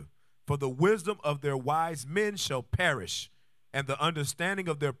wonder. For the wisdom of their wise men shall perish, and the understanding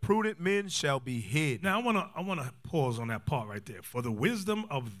of their prudent men shall be hid. Now, I wanna pause on that part right there. For the wisdom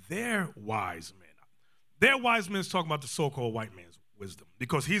of their wise men. Their wise men is talking about the so-called white man's wisdom,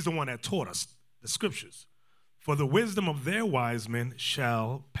 because he's the one that taught us the scriptures. For the wisdom of their wise men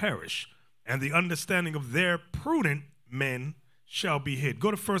shall perish, and the understanding of their prudent men shall be hid.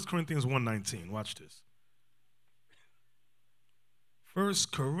 Go to 1 Corinthians 1:19. Watch this. 1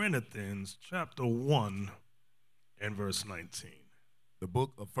 Corinthians chapter 1 and verse 19. The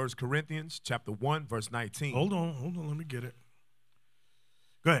book of 1 Corinthians chapter 1 verse 19. Hold on, let me get it.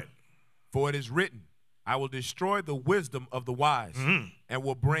 Go ahead. For it is written, I will destroy the wisdom of the wise and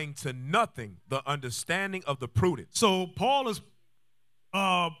will bring to nothing the understanding of the prudent. So Paul is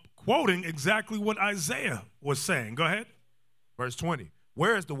quoting exactly what Isaiah was saying. Go ahead. Verse 20.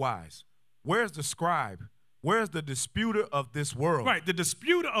 Where is the wise? Where is the scribe? Where is the disputer of this world? Right. The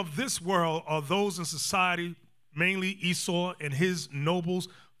disputer of this world are those in society, mainly Esau and his nobles,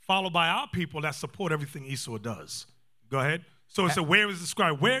 followed by our people that support everything Esau does. Go ahead. So it's where is the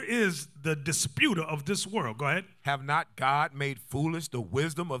scribe? Where is the disputer of this world? Go ahead. Have not God made foolish the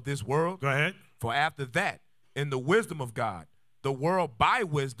wisdom of this world? Go ahead. For after that, in the wisdom of God, the world by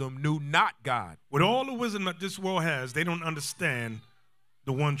wisdom knew not God. With all the wisdom that this world has, they don't understand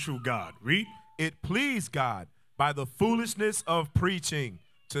the one true God. Read. It pleased God by the foolishness of preaching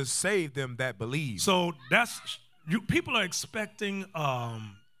to save them that believe. So people are expecting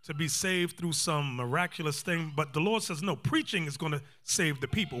to be saved through some miraculous thing, but the Lord says, no, preaching is going to save the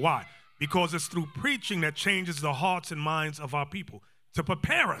people. Why? Because it's through preaching that changes the hearts and minds of our people to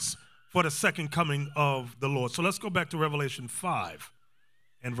prepare us for the second coming of the Lord. So let's go back to Revelation 5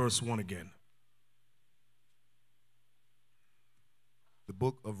 and verse 1 again. The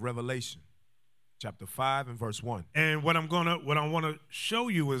book of Revelation, chapter 5 and verse 1. And what I want to show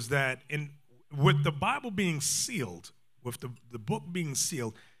you is that with the Bible being sealed, with the book being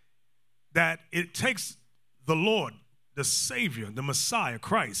sealed, that it takes the Lord, the Savior, the Messiah,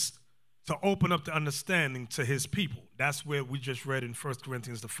 Christ, to open up the understanding to his people. That's where we just read in 1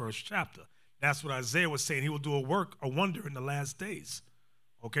 Corinthians, the 1st chapter. That's what Isaiah was saying. He will do a wonder in the last days.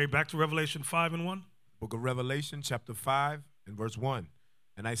 Okay, back to Revelation 5 and 1. Book of Revelation, chapter 5 and verse 1.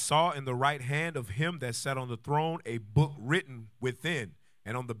 And I saw in the right hand of him that sat on the throne a book written within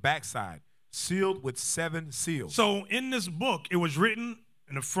and on the backside, sealed with 7 seals. So in this book, it was written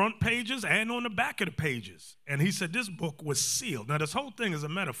in the front pages and on the back of the pages. And he said this book was sealed. Now, this whole thing is a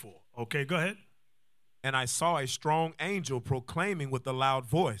metaphor. Okay, go ahead. And I saw a strong angel proclaiming with a loud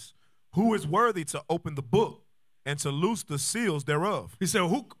voice, who is worthy to open the book and to loose the seals thereof? He said,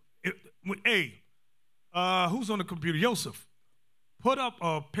 who's on the computer? Joseph, put up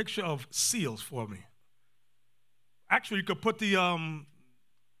a picture of seals for me. Actually, you could put the,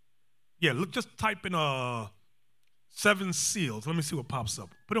 just type in 7 seals. Let me see what pops up.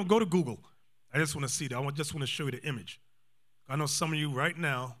 Go to Google. I just want to see that. I just want to show you the image. I know some of you right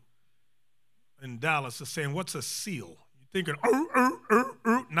now in Dallas are saying, what's a seal? You're thinking,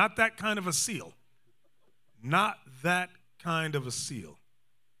 not that kind of a seal. Not that kind of a seal.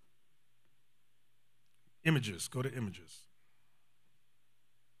 Images. Go to images.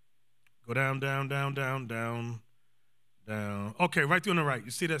 Go down, down, down, down, down, down. Okay, right there on the right.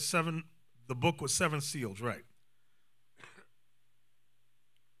 You see that 7, the book with 7 seals, right?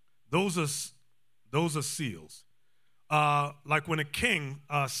 Those are seals. Like when a king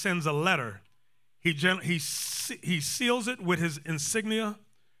sends a letter, he seals it with his insignia,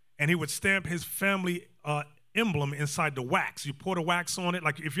 and he would stamp his family emblem inside the wax. You pour the wax on it.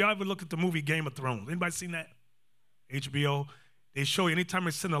 Like if you ever looked at the movie Game of Thrones, anybody seen that? HBO. They show you anytime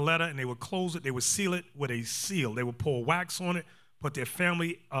they send a letter and they would close it, they would seal it with a seal. They would pour wax on it, put their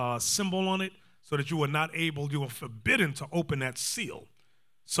family symbol on it, so that you were forbidden to open that seal.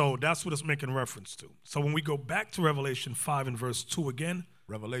 So that's what it's making reference to. So when we go back to Revelation 5 and verse 2 again.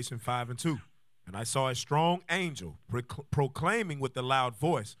 Revelation 5 and 2. And I saw a strong angel proclaiming with a loud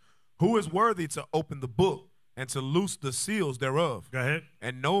voice, who is worthy to open the book and to loose the seals thereof? Go ahead.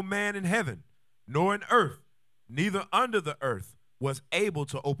 And no man in heaven, nor in earth, neither under the earth, was able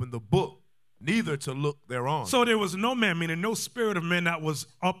to open the book, neither to look thereon. So there was no man, meaning no spirit of man that was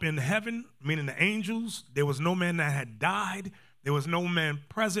up in heaven, meaning the angels. There was no man that had died. There was no man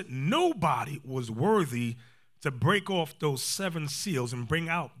present. Nobody was worthy to break off those 7 seals and bring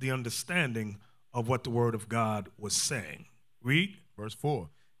out the understanding of what the word of God was saying. Read. Verse 4.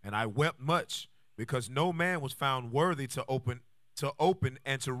 And I wept much, because no man was found worthy to open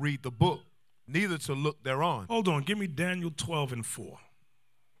and to read the book, neither to look thereon. Hold on. Give me Daniel 12 and 4.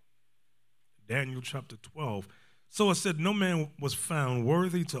 Daniel chapter 12. So it said, no man was found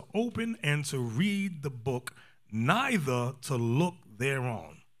worthy to open and to read the book, neither to look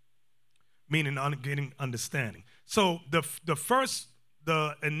thereon. Meaning getting understanding. So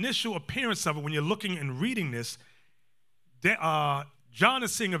the initial appearance of it, when you're looking and reading this, John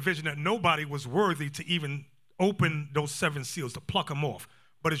is seeing a vision that nobody was worthy to even open those 7 seals, to pluck them off.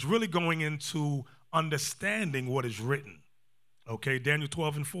 But it's really going into understanding what is written. Okay, Daniel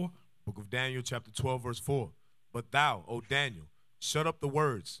 12 and 4. Book of Daniel, chapter 12, verse 4. But thou, O Daniel, shut up the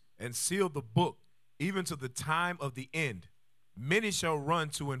words and seal the book, even to the time of the end. Many shall run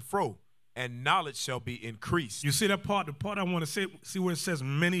to and fro, and knowledge shall be increased. You see that part? The part I want to say, see where it says,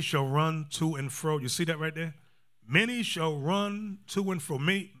 many shall run to and fro. You see that right there? Many shall run to and fro.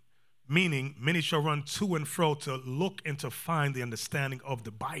 Meaning, many shall run to and fro to look and to find the understanding of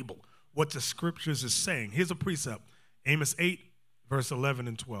the Bible, what the scriptures is saying. Here's a precept. Amos 8, verse 11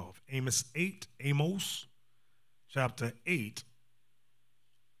 and 12. Amos, chapter 8,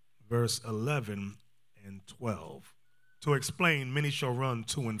 verse 11 and 12. To explain, many shall run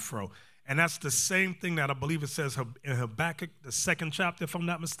to and fro. And that's the same thing that I believe it says in Habakkuk, the 2nd chapter, if I'm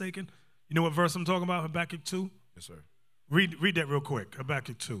not mistaken. You know what verse I'm talking about, Habakkuk 2? Yes, sir. Read that real quick,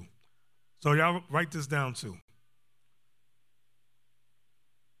 Habakkuk 2. So y'all write this down too.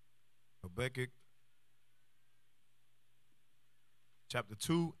 Habakkuk chapter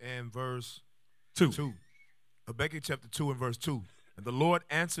 2 and verse 2. Habakkuk chapter 2 and verse 2. And the Lord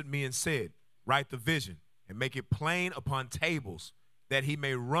answered me and said, write the vision and make it plain upon tables, that he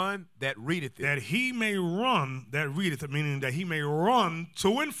may run that readeth it. That he may run that readeth it, meaning that he may run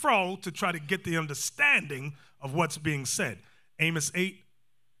to and fro to try to get the understanding of what's being said. Amos 8,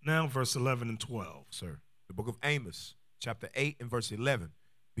 now verse 11 and 12. Sir, the book of Amos, chapter 8 and verse 11.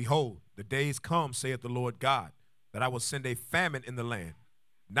 Behold, the days come, saith the Lord God, that I will send a famine in the land,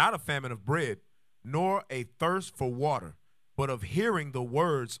 not a famine of bread, nor a thirst for water, but of hearing the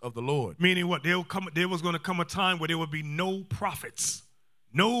words of the Lord. Meaning what? There was going to come a time where there would be no prophets,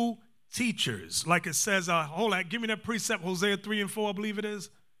 no teachers. Like it says, hold on, give me that precept, Hosea 3 and 4, I believe it is.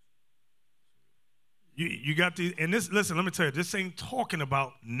 You got the, and this, listen, let me tell you, this ain't talking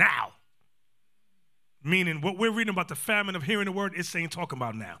about now. Meaning what we're reading about the famine of hearing the word, it's ain't talking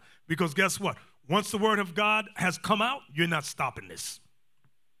about now. Because guess what? Once the word of God has come out, you're not stopping this.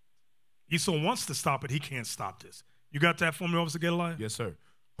 Esau wants to stop it. He can't stop this. You got that for me, Officer Gedaliah? Yes, sir.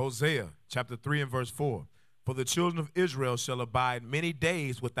 Hosea chapter 3 and verse 4. For the children of Israel shall abide many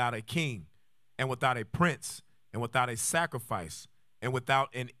days without a king, and without a prince, and without a sacrifice, and without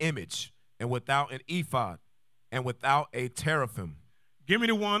an image, and without an ephod, and without a teraphim. Give me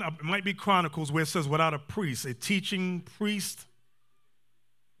the one, it might be Chronicles, where it says without a priest, a teaching priest.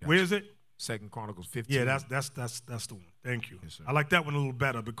 Gotcha. Where is it? 2 Chronicles 15. Yeah, that's the one. Thank you. Yes, sir. I like that one a little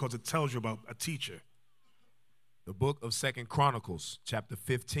better because it tells you about a teacher. The book of 2 Chronicles, chapter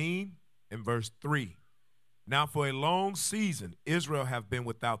 15 and verse 3. Now for a long season, Israel have been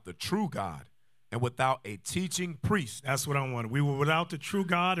without the true God and without a teaching priest. That's what I wanted. We were without the true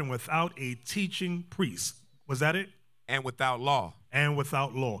God and without a teaching priest. Was that it? And without law. And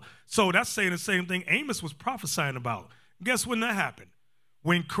without law. So that's saying the same thing Amos was prophesying about. Guess when that happened?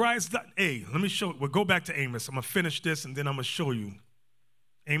 When Christ died. Hey, let me show. We'll go back to Amos. I'm going to finish this and then I'm going to show you.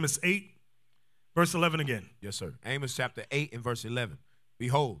 Amos 8, verse 11 again. Yes, sir. Amos chapter 8 and verse 11.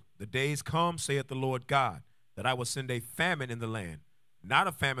 Behold, the days come, saith the Lord God, that I will send a famine in the land, not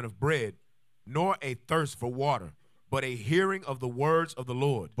a famine of bread, nor a thirst for water, but a hearing of the words of the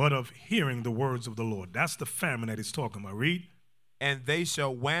Lord. But of hearing the words of the Lord. That's the famine that he's talking about. Read. And they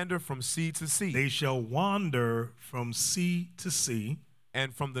shall wander from sea to sea. They shall wander from sea to sea.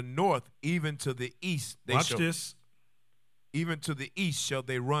 And from the north even to the east. Watch this. Even to the east shall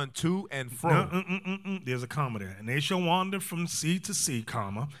they run to and fro. There's a comma there. And they shall wander from sea to sea,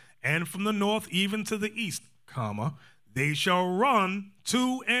 comma, and from the north even to the east, comma, they shall run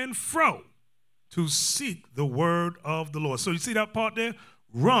to and fro to seek the word of the Lord. So you see that part there?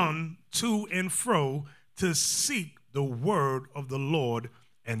 Run to and fro to seek the word of the Lord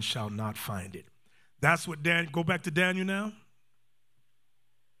and shall not find it. That's what go back to Daniel now.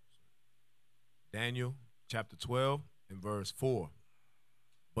 Daniel chapter 12 and verse 4.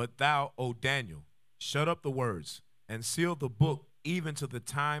 But thou, O Daniel, shut up the words and seal the book even to the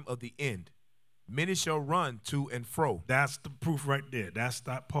time of the end. Many shall run to and fro. That's the proof right there. That's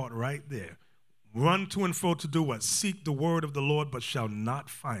that part right there. Run to and fro to do what? Seek the word of the Lord, but shall not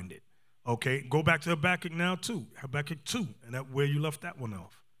find it. Okay, go back to Habakkuk now too. Habakkuk 2, and that where you left that one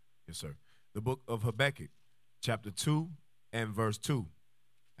off. Yes, sir. The book of Habakkuk, chapter 2 and verse 2.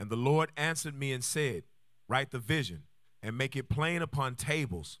 And the Lord answered me and said, write the vision and make it plain upon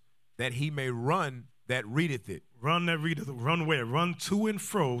tables, that he may run that readeth it. Run that readeth it. Run where? Run to and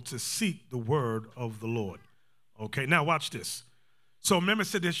fro to seek the word of the Lord. Okay, now watch this. So remember, it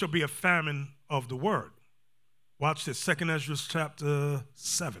said there shall be a famine of the word. Watch this, 2 Ezra chapter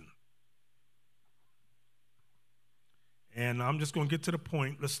 7. And I'm just going to get to the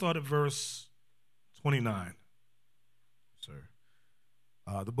point. Let's start at verse 29. Sir.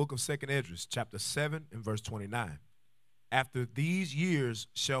 The book of 2 Ezra, chapter 7 and verse 29. After these years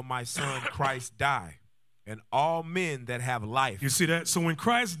shall my son Christ die, and all men that have life. You see that? So when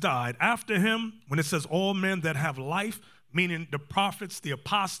Christ died, after him, when it says all men that have life, meaning the prophets, the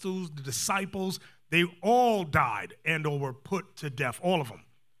apostles, the disciples, they all died and or were put to death, all of them,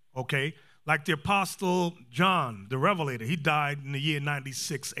 okay? Like the apostle John, the Revelator, he died in the year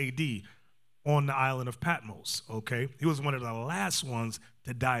 96 AD on the island of Patmos, okay? He was one of the last ones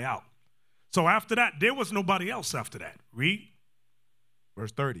to die out. So after that, there was nobody else after that. Read.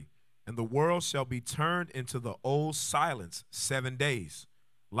 Verse 30. And the world shall be turned into the old silence 7 days,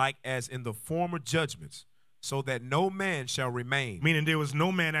 like as in the former judgments. so that no man shall remain. Meaning there was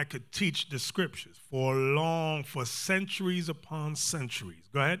no man that could teach the scriptures for centuries upon centuries.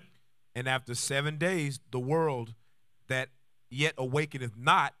 Go ahead. And after 7 days, the world that yet awakeneth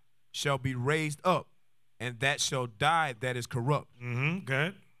not shall be raised up, and that shall die that is corrupt. Go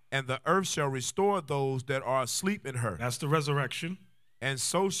ahead. And the earth shall restore those that are asleep in her. That's the resurrection. And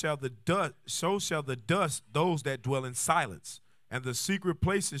so shall the dust those that dwell in silence. And the secret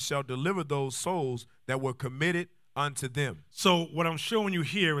places shall deliver those souls that were committed unto them. So what I'm showing you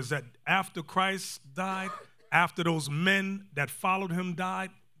here is that after Christ died, after those men that followed him died,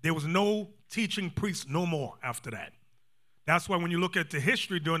 there was no teaching priests no more after that. That's why when you look at the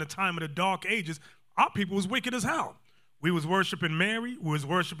history during the time of the Dark Ages, our people was wicked as hell. We was worshiping Mary. We was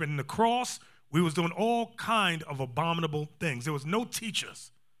worshiping the cross. We was doing all kind of abominable things. There was no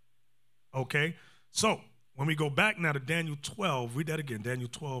teachers. Okay? So when we go back now to Daniel 12, read that again, Daniel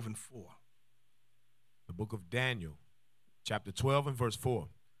 12 and 4. The book of Daniel, chapter 12 and verse 4.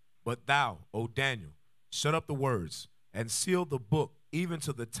 But thou, O Daniel, shut up the words and seal the book even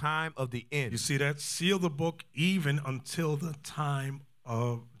to the time of the end. You see that? Seal the book even until the time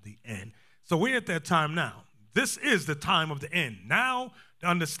of the end. So we're at that time now. This is the time of the end. Now the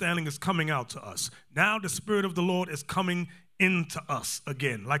understanding is coming out to us. Now the Spirit of the Lord is coming into us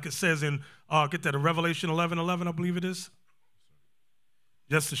again. Like it says in, get that, in Revelation 11:11, I believe it is.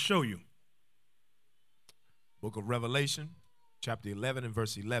 Just to show you. Book of Revelation, chapter 11 and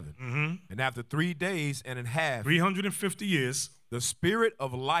verse 11. And after 3 days and a half, 350 years, the Spirit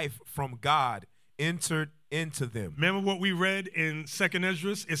of life from God entered into them. Remember what we read in 2nd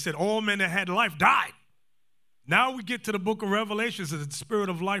Esdras? It said all men that had life died. Now we get to the book of Revelation, that the Spirit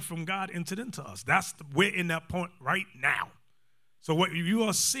of life from God entered into us. We're in that point right now. So what you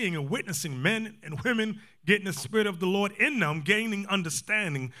are seeing and witnessing, men and women getting the Spirit of the Lord in them, gaining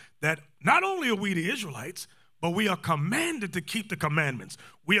understanding that not only are we the Israelites, but we are commanded to keep the commandments.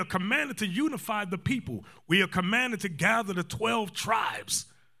 We are commanded to unify the people. We are commanded to gather the 12 tribes.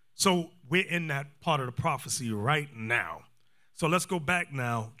 So we're in that part of the prophecy right now. So let's go back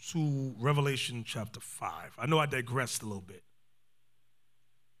now to Revelation chapter 5. I know I digressed a little bit.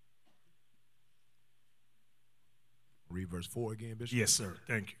 Read verse 4 again, Bishop. Yes, sir.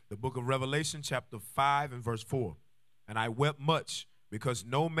 Thank you. The book of Revelation chapter 5 and verse 4. And I wept much because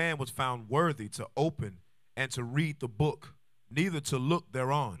no man was found worthy to open and to read the book, neither to look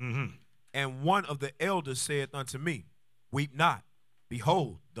thereon. And one of the elders said unto me, weep not.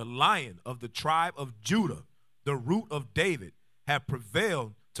 Behold, the Lion of the tribe of Judah, the root of David, hath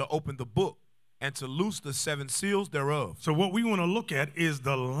prevailed to open the book and to loose the 7 seals thereof. So what we want to look at is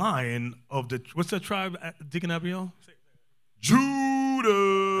the Lion of the, what's that tribe, Deacon Abiel?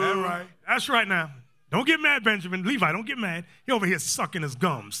 Judah. That's right. That's right now. Don't get mad, Benjamin. Levi, don't get mad. He over here sucking his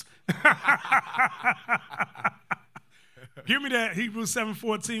gums. Give me that, Hebrews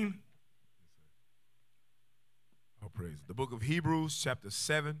 7:14. Oh, praise. The book of Hebrews chapter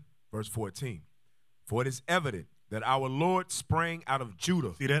 7, verse 14. For it is evident that our Lord sprang out of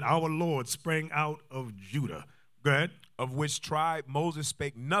Judah. See that? Our Lord sprang out of Judah. Go ahead. Of which tribe Moses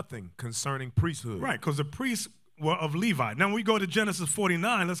spake nothing concerning priesthood. Right, because the priests were of Levi. Now when we go to Genesis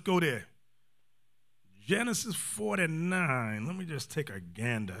 49, let's go there. Genesis 49. Let me just take a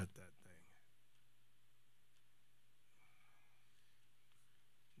gander at that thing.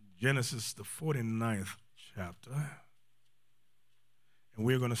 Genesis, the 49th chapter. And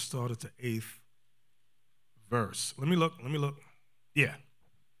we're going to start at the 8th verse. Let me look. Yeah.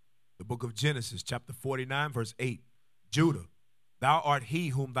 The book of Genesis, chapter 49, verse 8. Judah, thou art he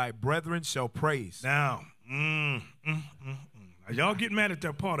whom thy brethren shall praise. Now, y'all get mad at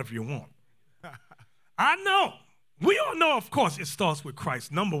that part if you want. I know. We all know, of course, it starts with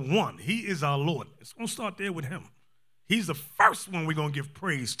Christ. Number one, he is our Lord. It's going to start there with him. He's the first one we're going to give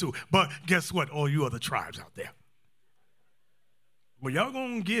praise to. But guess what? All you other tribes out there. Well, y'all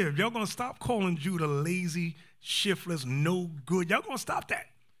going to stop calling Judah lazy, shiftless, no good. Y'all going to stop that.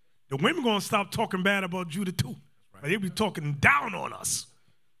 The women going to stop talking bad about Judah too. Right. They'll be talking down on us.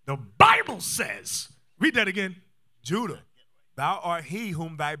 The Bible says, read that again. Judah, thou art he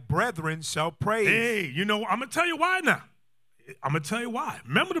whom thy brethren shall praise. Hey, you know, I'm going to tell you why now. I'm going to tell you why.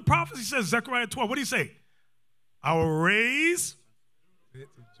 Remember the prophecy says, Zechariah 12, what do he say? I will raise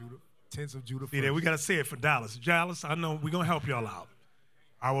tents of Judah. See there, we got to say it for Dallas. Dallas, I know we're going to help y'all out.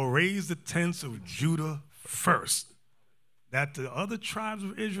 I will raise the tents of Judah first, that the other tribes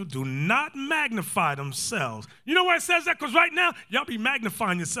of Israel do not magnify themselves. You know why it says that? Because right now, y'all be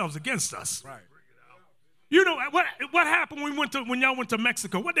magnifying yourselves against us. Right. You know, what happened when y'all went to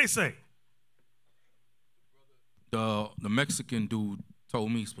Mexico? What'd they say? The Mexican dude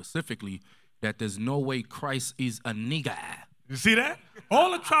told me specifically that there's no way Christ is a nigger. You see that?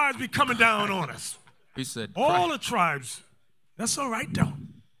 All the tribes be coming down on us. He said, all the tribes. That's all right, though.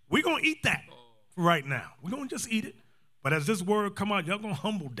 We're going to eat that right now. We're going to just eat it. But as this word come out, y'all going to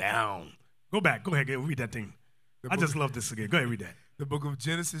humble down. Go back. Go ahead. Read that thing. I just love this again. Go ahead, read that. The book of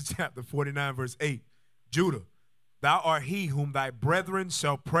Genesis, chapter 49, verse 8. Judah, thou art he whom thy brethren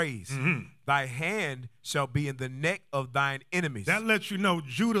shall praise. Mm-hmm. Thy hand shall be in the neck of thine enemies. That lets you know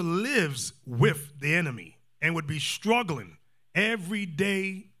Judah lives with the enemy and would be struggling every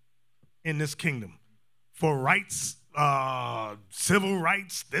day in this kingdom for rights, civil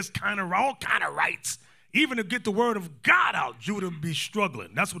rights, all kind of rights. Even to get the word of God out, Judah would be struggling.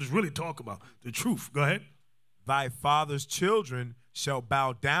 That's what it's really talking about, the truth. Go ahead. Thy father's children shall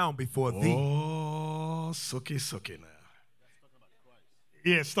bow down before thee. Oh, suki now.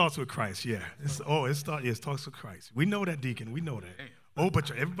 Yeah, it starts with Christ, yeah. It starts with Christ. We know that, Deacon. We know that. Oh,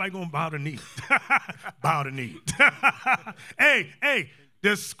 but everybody going to bow the knee. Bow the knee. Hey,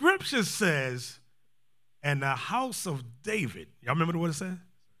 the scripture says, and the house of David. Y'all remember what it said?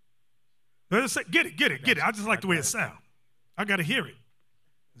 Get it. I just like the way it sounds. I got to hear it.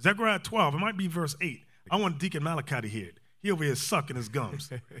 Zechariah 12, it might be verse 8. I want Deacon Malachi to hear it. He over here sucking his gums.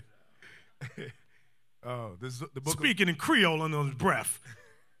 The book Speaking in Creole under his breath.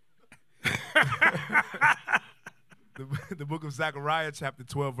 The book of Zechariah, chapter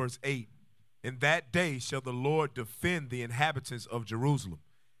 12, verse 8. In that day shall the Lord defend the inhabitants of Jerusalem,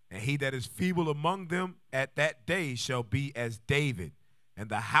 and he that is feeble among them at that day shall be as David, and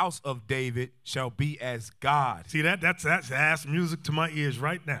the house of David shall be as God. See, that's ass music to my ears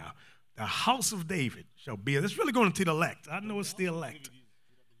right now. The house of David shall be. It's really going to the elect. I know it's the elect.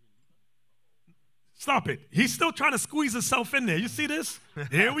 Stop it. He's still trying to squeeze himself in there. You see this?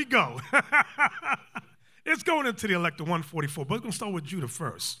 Here we go. It's going into the elect of 144, but we're going to start with Judah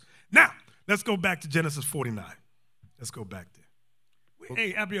first. Now, let's go back to Genesis 49. Let's go back there.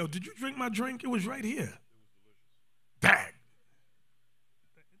 Hey, Abiel, did you drink my drink? It was right here. Dang.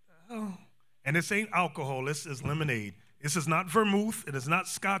 And this ain't alcohol. This is lemonade. This is not vermouth. It is not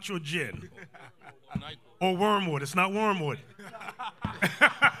scotch or gin. Or wormwood. It's not wormwood.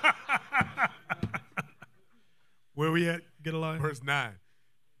 Where we at? Get a line. Verse 9.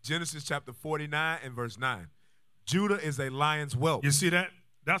 Genesis chapter 49 and verse 9. Judah is a lion's whelp. You see that?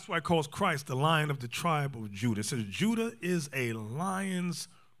 That's why it calls Christ the Lion of the tribe of Judah. It says Judah is a lion's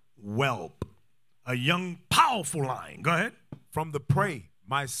whelp. A young, powerful lion. Go ahead. From the prey,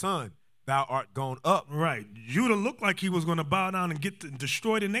 my son, thou art gone up. Right. Judah looked like he was going to bow down and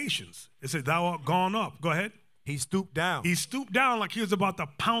destroy the nations. It said, thou art gone up. Go ahead. He stooped down. He stooped down like he was about to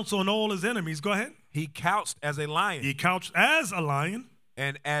pounce on all his enemies. Go ahead. He couched as a lion. He couched as a lion.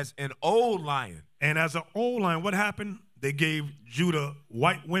 And as an old lion. And as an old lion, what happened? They gave Judah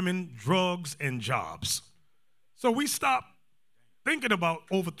white women, drugs, and jobs. So we stopped thinking about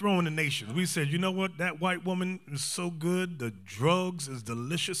overthrowing the nation. We said, you know what? That white woman is so good. The drugs is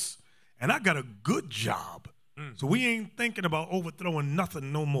delicious. And I got a good job. So we ain't thinking about overthrowing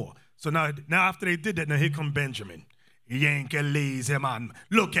nothing no more. So now after they did that, now here come Benjamin. Yankee lazy man.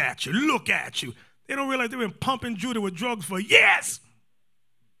 Look at you. Look at you. They don't realize they've been pumping Judah with drugs for years.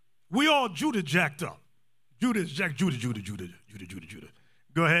 We all Judah jacked up. Judah is jacked. Judah.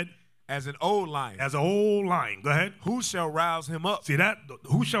 Go ahead. As an old lion. As an old lion. Go ahead. Who shall rouse him up? See that?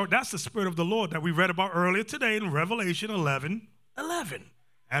 That's the spirit of the Lord that we read about earlier today in Revelation 11:11.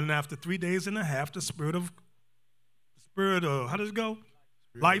 And after 3 days and a half, the spirit of how does it go?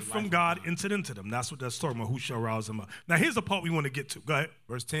 Life from God entered into them. That's what that's talking about. Who shall rouse him up? Now here's the part we want to get to. Go ahead.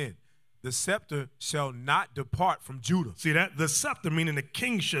 Verse 10. The scepter shall not depart from Judah. See that? The scepter, meaning the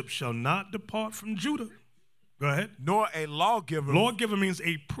kingship, shall not depart from Judah. Go ahead. Nor a lawgiver. Lawgiver means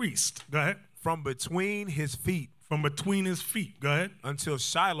a priest. Go ahead. From between his feet. From between his feet. Go ahead. Until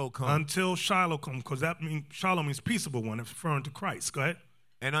Shiloh comes. Until Shiloh comes, because Shiloh means peaceable one. It's referring to Christ. Go ahead.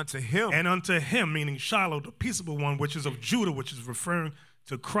 And unto him. And unto him, meaning Shiloh, the peaceable one, which is of Judah, which is referring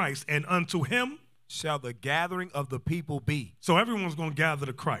to Christ. And unto him shall the gathering of the people be. So everyone's going to gather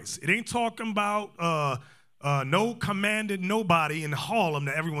to Christ. It ain't talking about no commanded nobody in Harlem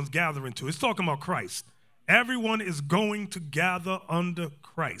that everyone's gathering to. It's talking about Christ. Everyone is going to gather under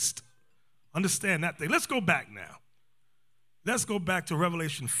Christ. Understand that thing. Let's go back now. Let's go back to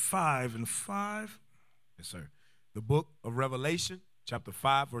Revelation 5:5. Yes, sir. The book of Revelation, chapter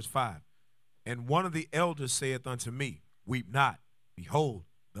 5, verse 5. And one of the elders saith unto me, weep not. Behold,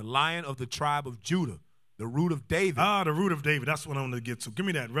 the Lion of the tribe of Judah, the root of David. The root of David. That's what I want to get to. Give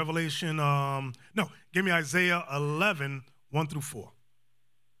me that. Revelation, give me Isaiah 11:1-4.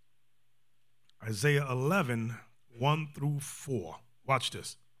 Isaiah 11:1-4. Watch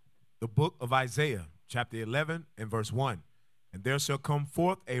this. The book of Isaiah, chapter 11 and verse 1. And there shall come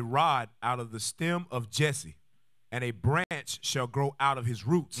forth a rod out of the stem of Jesse, and a branch shall grow out of his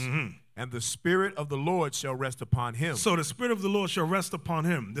roots. And the Spirit of the Lord shall rest upon him. So the Spirit of the Lord shall rest upon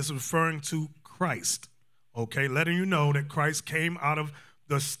him. This is referring to Christ, okay? Letting you know that Christ came out of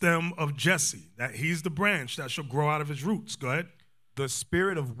the stem of Jesse, that he's the branch that shall grow out of his roots. Go ahead. The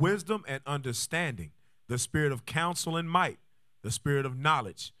Spirit of wisdom and understanding, the Spirit of counsel and might, the Spirit of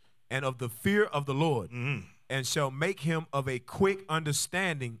knowledge, and of the fear of the Lord, and shall make him of a quick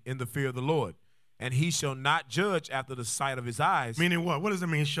understanding in the fear of the Lord. And he shall not judge after the sight of his eyes. Meaning what? What does it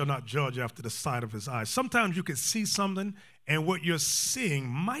mean, shall not judge after the sight of his eyes? Sometimes you can see something, and what you're seeing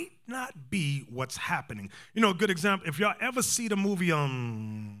might not be what's happening. You know, a good example, if y'all ever see the movie,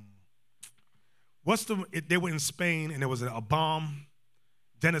 they were in Spain, and there was a bomb.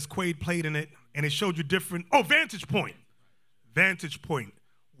 Dennis Quaid played in it, and it showed you different, Vantage Point. Vantage Point.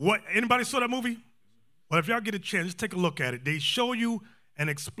 What, anybody saw that movie? Well, if y'all get a chance, just take a look at it. They show you an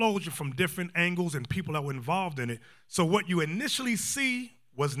explosion from different angles and people that were involved in it. So what you initially see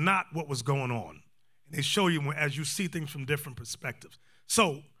was not what was going on. And they show you as you see things from different perspectives.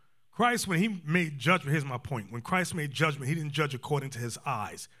 So Christ, when he made judgment, here's my point. When Christ made judgment, he didn't judge according to his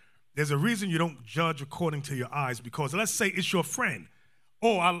eyes. There's a reason you don't judge according to your eyes, because let's say it's your friend.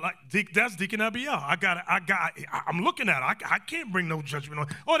 Oh, that's Deacon Abiel. I'm looking at it. I can't bring no judgment on.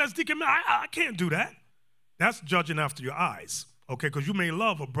 Oh, that's Deacon. I can't do that. That's judging after your eyes. Okay, because you may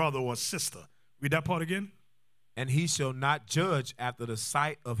love a brother or a sister. Read that part again. And he shall not judge after the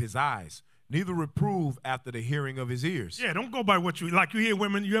sight of his eyes, neither reprove after the hearing of his ears. Yeah, don't go by what you, like you hear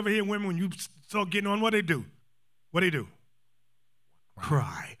women, you ever hear women when you start getting on, what they do? What they do?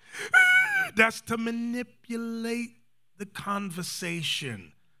 Cry. That's to manipulate the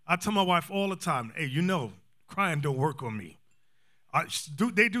conversation. I tell my wife all the time, hey, you know, crying don't work on me.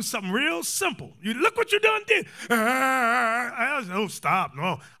 They do something real simple. You look what you done did. Oh, stop.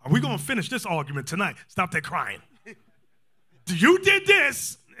 No. Are we going to finish this argument tonight? Stop that crying. You did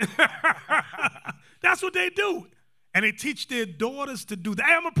this. That's what they do. And they teach their daughters to do that.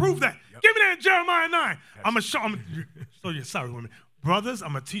 Hey, I'm going to prove that. Yep. Give me that in Jeremiah 9. I'm going to show you. Sorry, women. Brothers,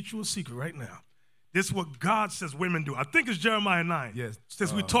 I'm going to teach you a secret right now. This is what God says women do. I think it's Jeremiah 9. Yes.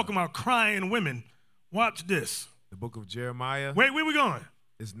 Since we're talking about crying women, watch this. The book of Jeremiah. Wait, where we going?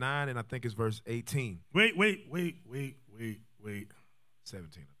 It's 9, and I think it's verse 18. Wait.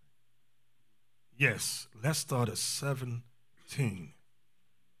 17. Yes, let's start at 17.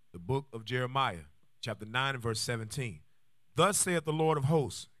 The book of Jeremiah, chapter 9 and verse 17. Thus saith the Lord of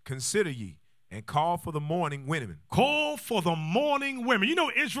hosts, consider ye, and call for the mourning women. Call for the mourning women. You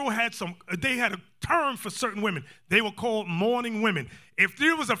know, Israel had they had a term for certain women. They were called mourning women. If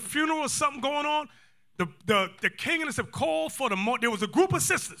there was a funeral or something going on, the king and said, call for there was a group of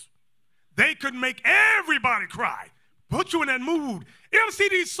sisters. They could make everybody cry. Put you in that mood. You ever see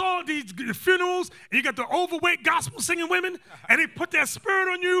these funerals, and you got the overweight gospel singing women, and they put that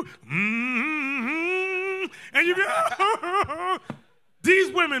spirit on you, and you go,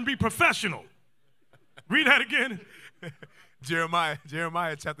 these women be professional. Read that again. Jeremiah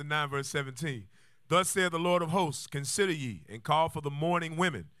chapter 9, verse 17. Thus saith the Lord of hosts, consider ye, and call for the mourning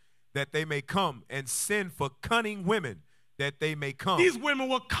women, that they may come, and send for cunning women, that they may come. These women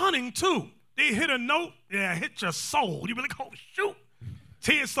were cunning too. They hit a note, hit your soul. You be like, oh, shoot.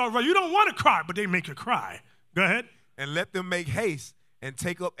 Tears start running. You don't want to cry, but they make you cry. Go ahead. And let them make haste and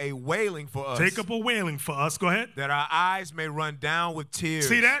take up a wailing for us. Take up a wailing for us. Go ahead. That our eyes may run down with tears.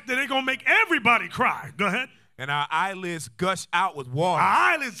 See that? Then they're going to make everybody cry. Go ahead. And our eyelids gush out with water.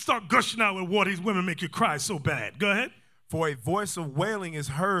 Our eyelids start gushing out with water. These women make you cry so bad. Go ahead. For a voice of wailing is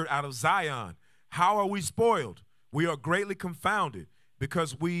heard out of Zion. How are we spoiled? We are greatly confounded,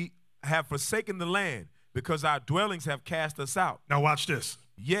 because we have forsaken the land, because our dwellings have cast us out. Now watch this.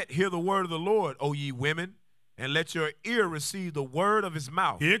 Yet hear the word of the Lord, O ye women, and let your ear receive the word of his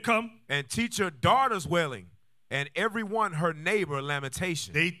mouth. Here it come. And teach your daughters wailing, and every one her neighbor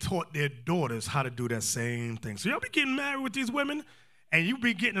lamentation. They taught their daughters how to do that same thing. So y'all be getting married with these women, and you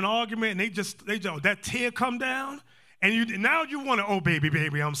be getting an argument, and they just that tear come down, and now you want to, oh, baby,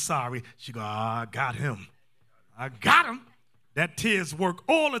 I'm sorry. She go, I got him. That tears work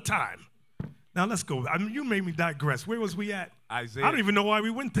all the time. Now let's go. I mean, you made me digress. Where was we at? Isaiah. I don't even know why we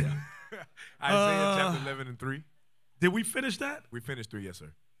went there. Isaiah chapter 11 and 3. Did we finish that? We finished 3, yes,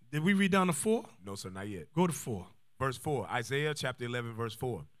 sir. Did we read down to 4? No, sir, not yet. Go to 4. Verse 4, Isaiah chapter 11, verse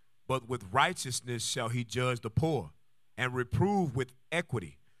 4. But with righteousness shall he judge the poor, and reprove with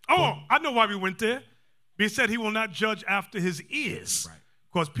equity. Oh, I know why we went there. He said he will not judge after his ears.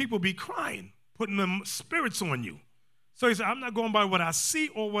 Because people be crying, putting them spirits on you. So he said, I'm not going by what I see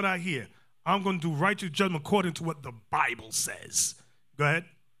or what I hear. I'm going to do righteous judgment according to what the Bible says. Go ahead.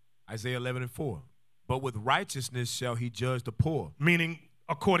 Isaiah 11:4. But with righteousness shall he judge the poor. Meaning,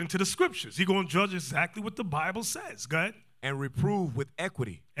 according to the scriptures. He's going to judge exactly what the Bible says. Go ahead. And reprove with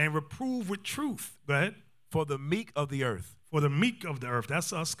equity. And reprove with truth. Go ahead. For the meek of the earth. For the meek of the earth.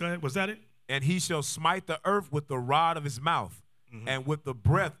 That's us. Go ahead. Was that it? And he shall smite the earth with the rod of his mouth. And with the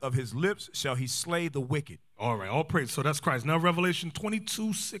breath of his lips shall he slay the wicked. All right. All praise. So that's Christ. Now Revelation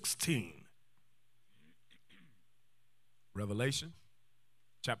 22:16. Revelation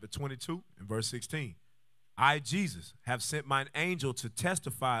chapter 22 and verse 16. I, Jesus, have sent mine angel to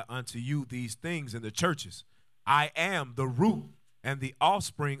testify unto you these things in the churches. I am the root and the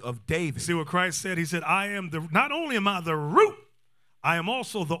offspring of David. See what Christ said? He said, not only am I the root, I am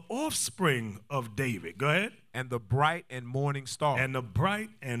also the offspring of David. Go ahead. And the bright and morning star. And the bright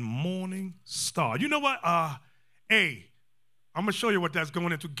and morning star. You know what? I'm going to show you what that's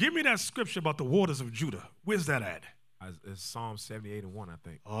going into. Give me that scripture about the waters of Judah. Where's that at? It's Psalm 78:1, I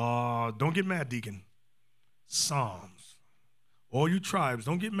think. Don't get mad, Deacon. Psalms. All you tribes,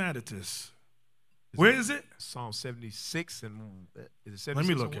 don't get mad at this. Where is it? Psalm 76 and is it 76? Let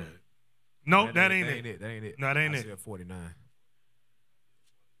me look at it. No, that ain't it. That ain't it. No, that ain't Isaiah it. 49.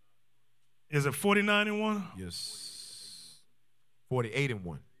 Is it 49:1? Yes.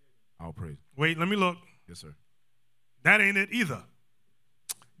 48:1. All praise. Wait, let me look. Yes, sir. That ain't it either.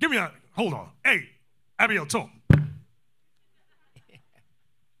 Give me a, hold on. Hey, Abiel, talk.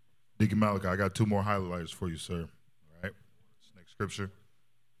 Deacon Malachi, I got 2 more highlighters for you, sir. All right. Next scripture.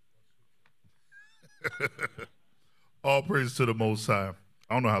 All praise to the Most High.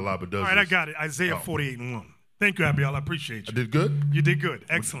 I don't know how Laba does All right, this. I got it. Isaiah 48:1. Thank you, Abiel. I appreciate you. I did good? You did good.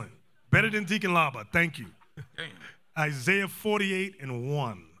 Excellent. Better than Deacon Laba. Thank you. Isaiah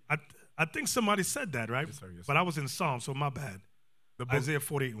 48:1. I think somebody said that, right? Yes, sir. Yes, sir. But I was in Psalm, so my bad. Isaiah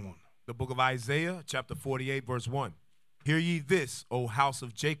 48:1. The book of Isaiah, chapter 48, verse 1. Hear ye this, O house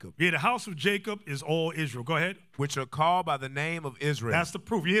of Jacob. Yeah, the house of Jacob is all Israel. Go ahead. Which are called by the name of Israel. That's the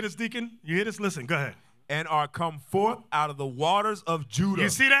proof. You hear this, Deacon? You hear this? Listen, go ahead. And are come forth out of the waters of Judah. You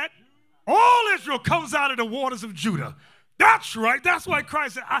see that? All Israel comes out of the waters of Judah. That's right. That's why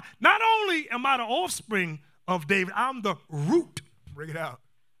Christ said, not only am I the offspring of David, I'm the root. Bring it out.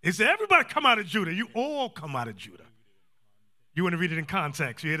 He said, everybody come out of Judah. You all come out of Judah. You want to read it in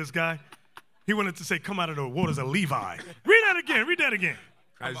context. You hear this guy? He wanted to say, come out of the waters of Levi. Read that again. Read that again.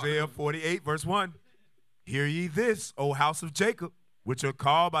 Isaiah 48, verse 1. Hear ye this, O house of Jacob, which are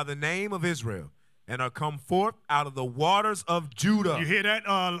called by the name of Israel, and are come forth out of the waters of Judah. You hear that,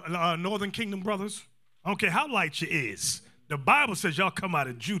 Northern Kingdom brothers? I don't care how light you is. The Bible says y'all come out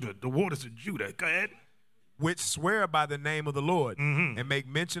of Judah, the waters of Judah. Go ahead. Which swear by the name of the Lord, and make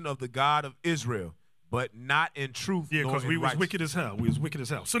mention of the God of Israel, but not in truth. Yeah, because we was wicked as hell. We was wicked as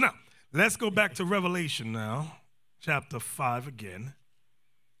hell. So now, let's go back to Revelation now, chapter 5 again.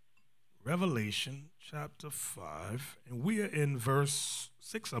 Revelation chapter 5, and we are in verse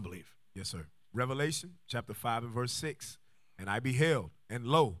 6, I believe. Yes, sir. Revelation chapter 5 and verse 6. And I beheld, and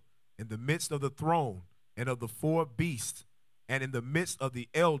lo, in the midst of the throne and of the 4 beasts, and in the midst of the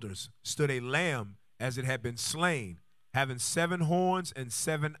elders, stood a lamb as it had been slain, having 7 horns and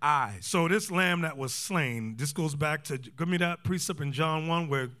 7 eyes. So this lamb that was slain, this goes back to, give me that precept in John 1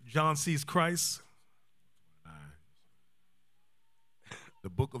 where John sees Christ. The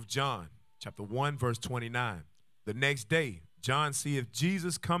book of John, chapter 1, verse 29. The next day, John seeth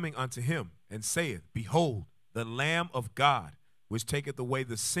Jesus coming unto him, and saith, Behold, the Lamb of God, which taketh away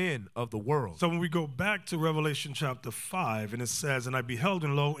the sin of the world. So when we go back to Revelation chapter 5, and it says, And I beheld,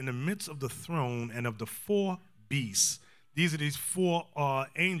 and lo, in the midst of the throne and of the 4 beasts. These are these 4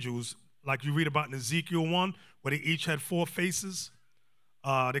 angels, like you read about in Ezekiel 1, where they each had 4 faces.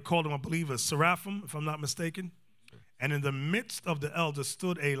 They called them, I believe, a seraphim, if I'm not mistaken. And in the midst of the elders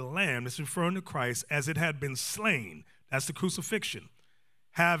stood a lamb, this is referring to Christ, as it had been slain. That's the crucifixion.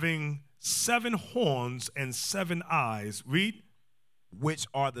 Having 7 horns and 7 eyes. Read. Which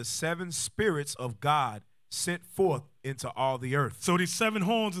are the 7 spirits of God sent forth into all the earth. So these 7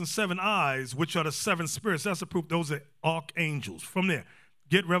 horns and 7 eyes, which are the 7 spirits, that's the proof. Those are archangels. From there,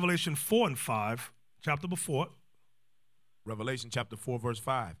 get Revelation 4 and 5, chapter before. Revelation chapter 4, verse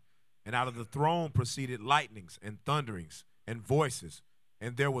 5. And out of the throne proceeded lightnings and thunderings and voices.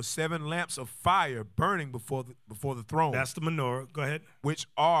 And there were 7 lamps of fire burning before the throne. That's the menorah. Go ahead. Which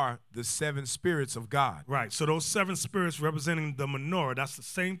are the 7 spirits of God. Right. So those 7 spirits representing the menorah, that's the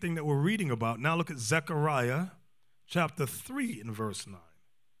same thing that we're reading about. Now look at Zechariah chapter 3 and verse 9.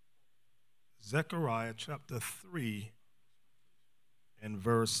 Zechariah chapter 3 and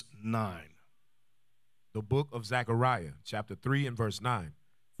verse 9. The book of Zechariah, chapter 3 and verse 9.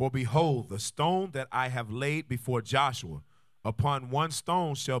 For behold, the stone that I have laid before Joshua, upon one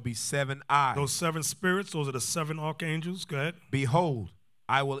stone shall be 7 eyes. Those 7 spirits, those are the 7 archangels. Go ahead. Behold,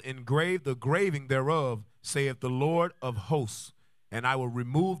 I will engrave the graving thereof, saith the Lord of hosts, and I will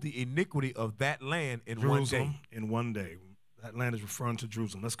remove the iniquity of that land in Jerusalem, 1 day. In 1 day. That land is referring to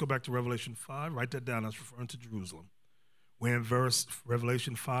Jerusalem. Let's go back to Revelation 5. Write that down. That's referring to Jerusalem. We're in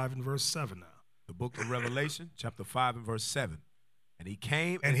Revelation 5 and verse 7 now. The book of Revelation, chapter 5 and verse 7. And he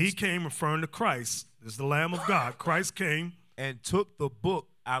came. And he came referring to Christ. This is the Lamb of God. Christ came. And took the book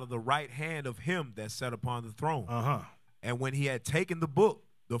out of the right hand of him that sat upon the throne. And when he had taken the book,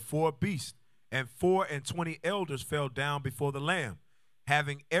 the 4 beasts and 24 elders fell down before the Lamb,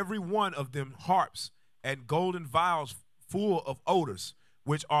 having every one of them harps and golden vials full of odors,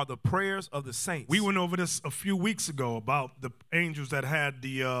 which are the prayers of the saints. We went over this a few weeks ago about the angels that had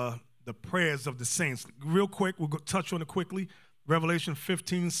the prayers of the saints. Real quick, we'll touch on it quickly. Revelation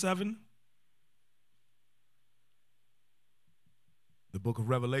 15:7. The book of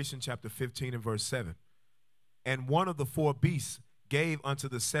Revelation, chapter 15 and verse 7. And one of the 4 beasts gave unto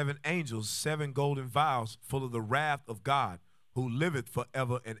the 7 angels 7 golden vials full of the wrath of God, who liveth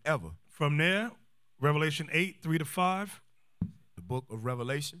forever and ever. From there, Revelation 8:3-5. The book of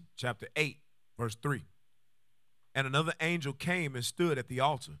Revelation, chapter 8, verse 3. And another angel came and stood at the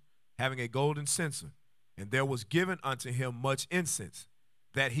altar, having a golden censer, and there was given unto him much incense,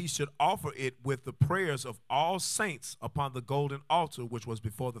 that he should offer it with the prayers of all saints upon the golden altar which was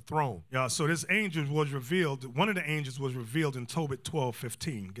before the throne. Yeah, so this angel was revealed. One of the angels was revealed in Tobit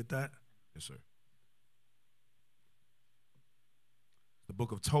 12:15. Get that? Yes, sir. The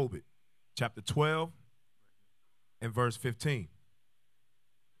book of Tobit, chapter 12 and verse 15.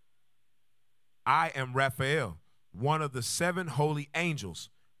 I am Raphael, one of the 7 holy angels,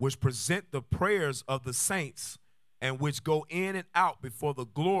 which present the prayers of the saints, and which go in and out before the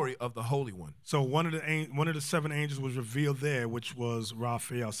glory of the Holy One. So one of the 7 angels was revealed there, which was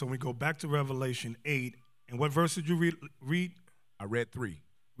Raphael. So when we go back to Revelation 8, and what verse did you read? I read 3.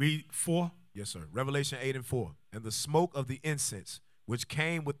 Read 4? Yes, sir. Revelation 8 and 4. And the smoke of the incense, which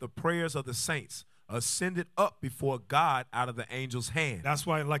came with the prayers of the saints, ascended up before God out of the angel's hand. That's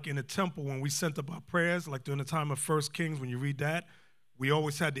why, like in the temple, when we sent up our prayers, like during the time of 1 Kings, when you read that, we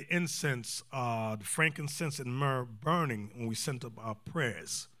always had the incense, the frankincense and myrrh burning when we sent up our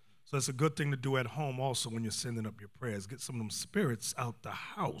prayers. So it's a good thing to do at home also when you're sending up your prayers. Get some of them spirits out the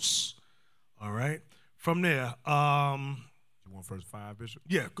house. All right? From there. You want verse 5, Bishop?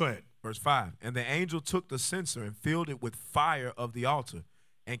 Yeah, go ahead. Verse 5. And the angel took the censer and filled it with fire of the altar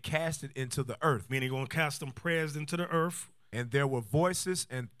and cast it into the earth. Meaning you're going to cast them prayers into the earth. And there were voices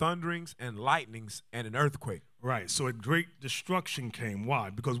and thunderings and lightnings and an earthquake. Right, so a great destruction came.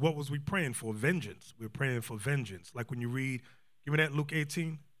 Why? Because what was we praying for? Vengeance. We were praying for vengeance. Like when you read, give me that Luke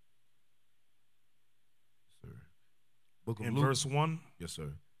 18. Sir. Book of in Luke. Verse 1. Yes,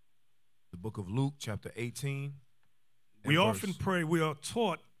 sir. The book of Luke, chapter 18. We often pray, we are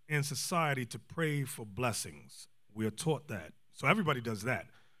taught in society to pray for blessings. We are taught that. So everybody does that.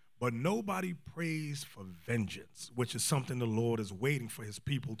 But nobody prays for vengeance, which is something the Lord is waiting for his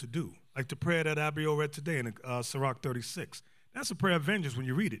people to do. Like the prayer that Abiel read today in Sirach 36. That's a prayer of vengeance when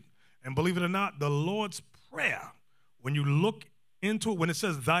you read it. And believe it or not, the Lord's Prayer, when you look into it, when it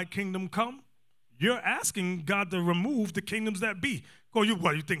says, thy kingdom come, you're asking God to remove the kingdoms that be. What,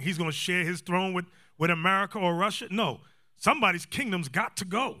 you think he's going to share his throne with America or Russia? No. Somebody's kingdom's got to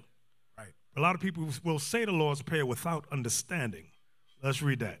go. Right. A lot of people will say the Lord's Prayer without understanding. Let's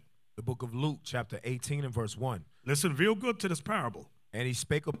read that. The book of Luke, chapter 18 and verse 1. Listen real good to this parable. And he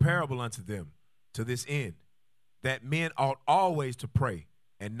spake a parable unto them to this end, that men ought always to pray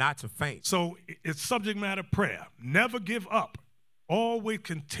and not to faint. So it's subject matter prayer. Never give up. Always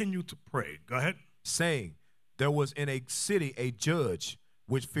continue to pray. Go ahead. Saying, there was in a city a judge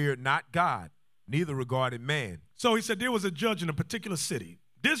which feared not God, neither regarded man. So he said there was a judge in a particular city.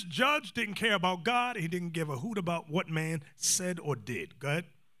 This judge didn't care about God. He didn't give a hoot about what man said or did. Go ahead.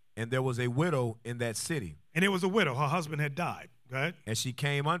 And there was a widow in that city. And there was a widow. Her husband had died. Go ahead. And she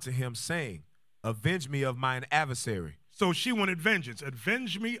came unto him, saying, avenge me of mine adversary. So she wanted vengeance.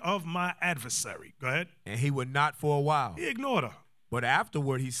 Avenge me of my adversary. Go ahead. And he would not for a while. He ignored her. But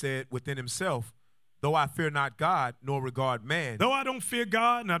afterward he said within himself, though I fear not God, nor regard man. Though I don't fear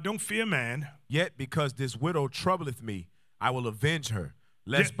God, and I don't fear man. Yet because this widow troubleth me, I will avenge her.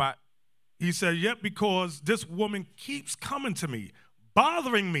 He said, yet because this woman keeps coming to me,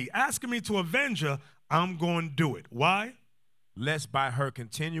 bothering me, asking me to avenge her, I'm going to do it. Why? Lest by her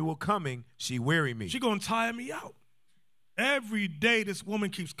continual coming she weary me. She's going to tire me out. Every day this woman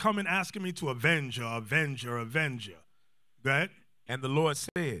keeps coming asking me to avenge her, avenge her, avenge her. Go ahead. And the Lord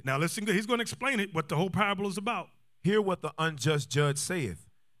said, now listen, he's going to explain it, what the whole parable is about. Hear what the unjust judge saith.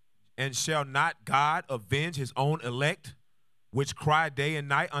 And shall not God avenge his own elect, which cry day and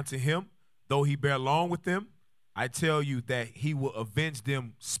night unto him, though he bear long with them? I tell you that he will avenge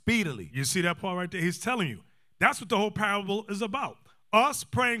them speedily. You see that part right there? He's telling you. That's what the whole parable is about. Us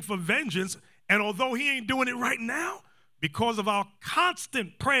praying for vengeance, and although he ain't doing it right now, because of our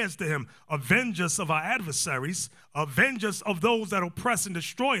constant prayers to him, avenge us of our adversaries, avenge us of those that oppress and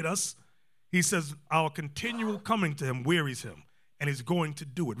destroy us, he says our continual coming to him wearies him, and he's going to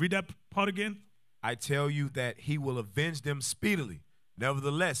do it. Read that part again. I tell you that he will avenge them speedily.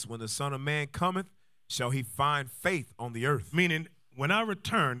 Nevertheless, when the Son of Man cometh, shall he find faith on the earth? Meaning, when I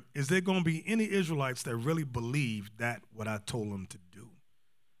return, is there going to be any Israelites that really believe that what I told them to do?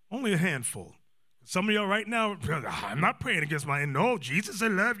 Only a handful. Some of y'all right now, I'm not praying against my enemy. No, Jesus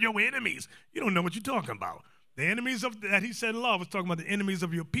said, love your enemies. You don't know what you're talking about. The enemies of that he said love was talking about the enemies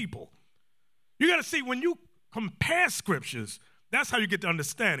of your people. You got to see, when you compare scriptures, that's how you get the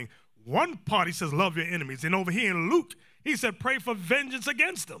understanding. One party says love your enemies, and over here in Luke, he said pray for vengeance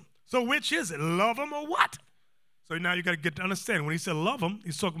against them. So which is it, love them or what? So now you got to get to understand. When he said love them,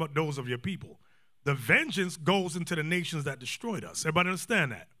 he's talking about those of your people. The vengeance goes into the nations that destroyed us. Everybody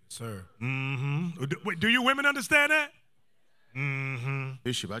understand that? Sir. Mm-hmm. Wait, do you women understand that? Mm-hmm.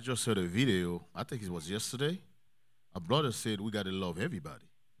 Bishop, I just saw the video. I think it was yesterday. A brother said we got to love everybody.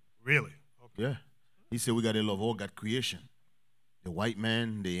 Really? Okay. Yeah. He said we got to love all God creation. The white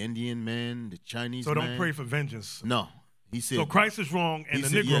man, the Indian man, the Chinese man. So don't pray for vengeance. No. He said, so Christ is wrong and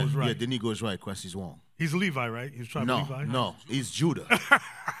the Negro is right. Yeah, the Negro is right. Christ is wrong. He's Levi, right? He's trying to Levi? No, he's Judah.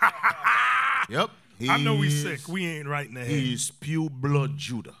 Yep. I know we sick. We ain't right in the head. He's pure blood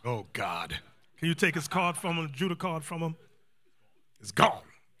Judah. Oh, God. Can you take his card from him, Judah card from him? It's gone.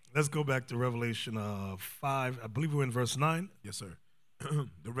 Let's go back to Revelation 5. I believe we're in verse 9. Yes, sir.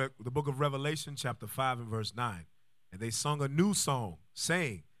 The book of Revelation, chapter 5 and verse 9. And they sung a new song,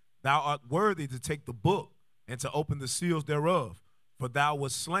 saying, Thou art worthy to take the book and to open the seals thereof, for thou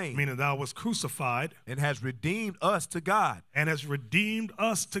wast slain. Meaning thou wast crucified. And hast redeemed us to God. And has redeemed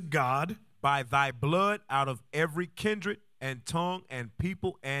us to God. By thy blood out of every kindred and tongue and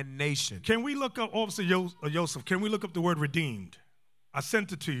people and nation. Can we look up, Officer Joseph, can we look up the word redeemed? I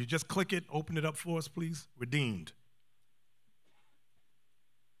sent it to you. Just click it. Open it up for us, please. Redeemed.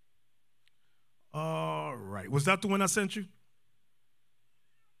 All right. Was that the one I sent you?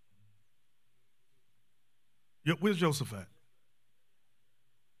 Where's Joseph at?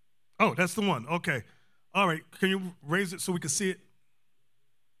 Oh, that's the one. Okay. All right. Can you raise it so we can see it?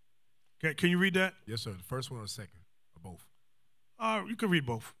 Okay. Can you read that? Yes, sir. The first one or the second? Or both? You can read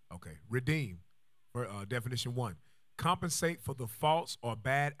both. Okay. Redeem. For definition 1. Compensate for the faults or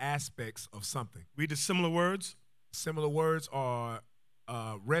bad aspects of something. Read the similar words. Similar words are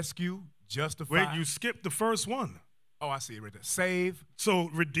rescue, justify. Wait, you skipped the first one. Oh, I see it right there. Save. So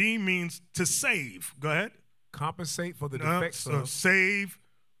redeem means to save. Go ahead. Compensate for the defects so save,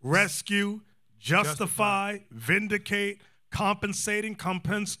 rescue, justify, vindicate, compensating,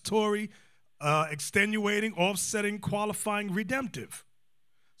 compensatory, extenuating, offsetting, qualifying, redemptive.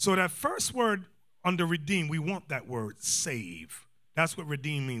 So that first word under redeem, we want that word save. That's what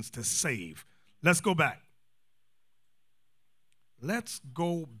redeem means, to save. Let's go back. Let's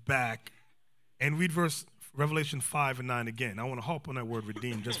go back and read Revelation 5 and 9 again. I want to harp on that word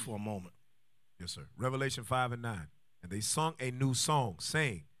redeem just for a moment. Yes, sir. Revelation 5 and 9. And they sung a new song,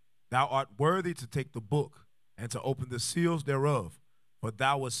 saying, Thou art worthy to take the book and to open the seals thereof, for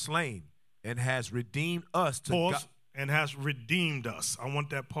thou wast slain and hast redeemed us to God. And has redeemed us. I want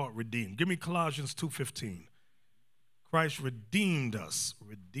that part redeemed. Give me Colossians 2:15. Christ redeemed us.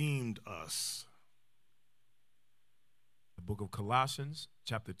 Redeemed us. The book of Colossians,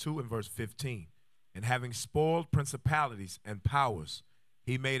 chapter 2 and verse 15. And having spoiled principalities and powers,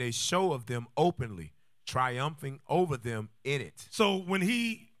 he made a show of them openly, triumphing over them in it. So when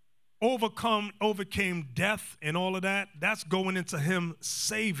he overcame death and all of that, that's going into him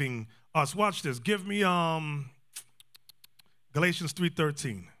saving us. Watch this. Give me Galatians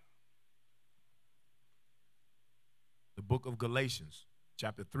 3:13. The book of Galatians,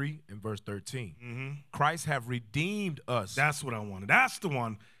 chapter 3 and verse 13. Mm-hmm. Christ have redeemed us. That's what I wanted. That's the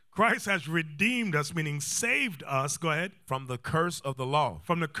one. Christ has redeemed us, meaning saved us. Go ahead. From the curse of the law.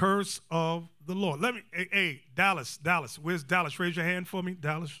 From the curse of the law. Let me, hey, Dallas. Where's Dallas? Raise your hand for me,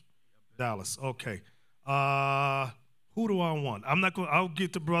 Dallas. Dallas. Okay. Who do I want? I'm not going. I'll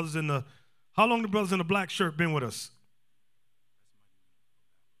get the brothers in the. How long the brothers in the black shirt been with us?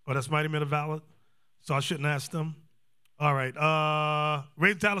 Oh, that's Mighty Men of Valor. So I shouldn't ask them. All right.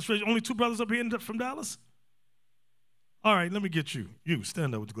 Raise Dallas. Only 2 brothers up here from Dallas? All right, let me get you. You,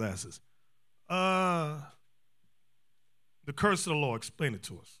 stand up with the glasses. The curse of the law. Explain it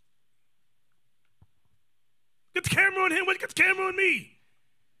to us. Get the camera on him. Get the camera on me.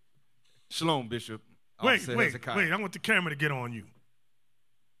 Shalom, Bishop. Wait. I want the camera to get on you.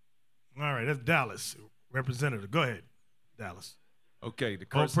 All right, that's Dallas, representative. Go ahead, Dallas. Okay, the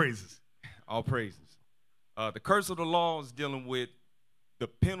curse. All praises. All praises. The curse of the law is dealing with the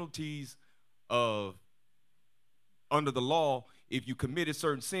penalties of under the law. If you committed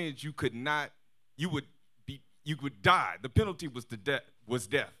certain sins, you would die. The penalty was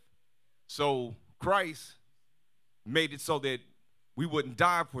death. So Christ made it so that we wouldn't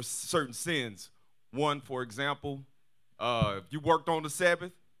die for certain sins. One, for example, if you worked on the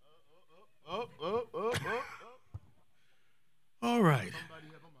Sabbath. All right.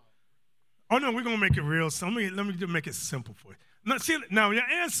 Oh, no, we're going to make it real. So let me just make it simple for you. Now, your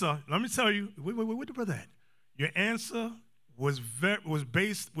answer, let me tell you, where the brother at? Your answer was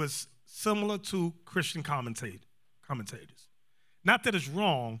similar to Christian commentators. Not that it's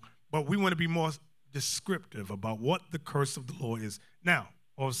wrong, but we want to be more descriptive about what the curse of the law is. Now,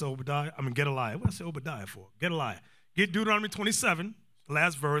 also Gedaliah. What did I say Obadiah for? Gedaliah. Get Deuteronomy 27, the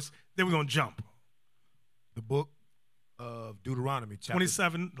last verse, then we're going to jump. The book of Deuteronomy, chapter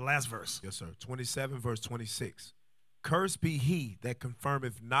 27, the last verse. Yes, sir. 27, verse 26. Cursed be he that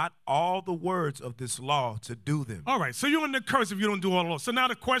confirmeth not all the words of this law to do them. All right, so you're in the curse if you don't do all the law. So now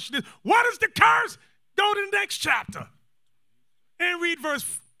the question is, what is the curse? Go to the next chapter and read verse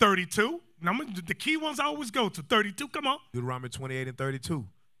 32. Now, the key ones I always go to. 32, come on. Deuteronomy 28 and 32.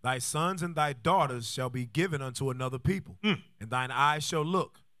 Thy sons and thy daughters shall be given unto another people, and thine eyes shall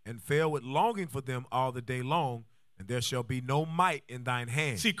look, and fail with longing for them all the day long, and there shall be no might in thine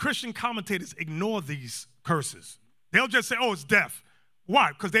hand. See, Christian commentators ignore these curses. They'll just say, oh, it's death. Why?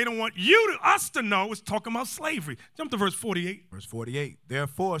 Because they don't want us to know it's talking about slavery. Jump to verse 48. Verse 48.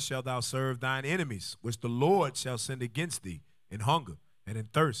 Therefore shalt thou serve thine enemies, which the Lord shall send against thee in hunger, and in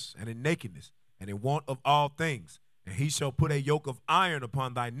thirst, and in nakedness, and in want of all things. And he shall put a yoke of iron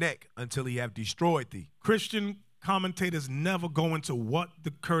upon thy neck until he have destroyed thee. Christian commentators never go into what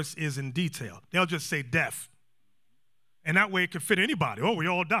the curse is in detail. They'll just say death. And that way it can fit anybody. Oh, we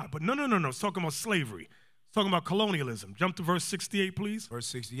all die. But no. It's talking about slavery. It's talking about colonialism. Jump to verse 68, please. Verse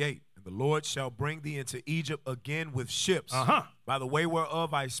 68. And the Lord shall bring thee into Egypt again with ships. By the way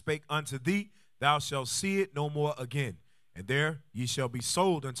whereof I spake unto thee, thou shalt see it no more again. And there ye shall be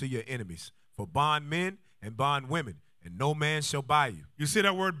sold unto your enemies, for bondmen and bondwomen, and no man shall buy you. You see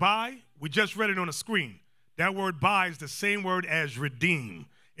that word buy? We just read it on the screen. That word buy is the same word as redeem.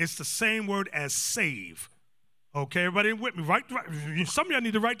 It's the same word as save. Okay, everybody with me? Right? Some of y'all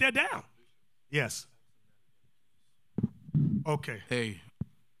need to write that down. Yes. Okay. Hey,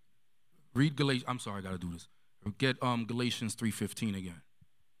 read Galatians. I'm sorry, I got to do this. Get Galatians 3:15 again.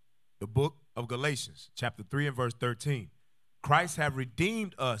 The book of Galatians, chapter 3 and verse 13. Christ have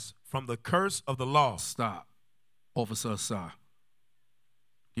redeemed us from the curse of the law. Stop. Officer Asaph.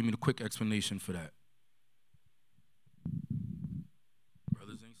 Give me the quick explanation for that.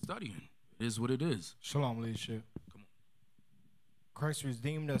 Brothers ain't studying. It is what it is. Shalom, leadership. Come on. Christ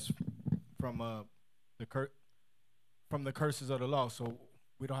redeemed us from the curses of the law, so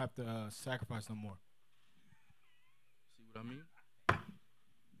we don't have to sacrifice no more. See what I mean?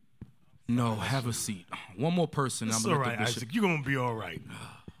 No, have a seat. One more person. It's all right, Isaac. You're going to be all right.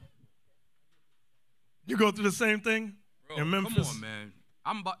 You go through the same thing in Memphis? Come on, man.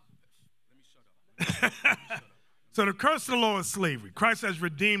 Let me shut up. So the curse of the law is slavery. Christ has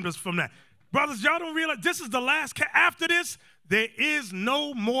redeemed us from that. Brothers, y'all don't realize this is the last. After this, there is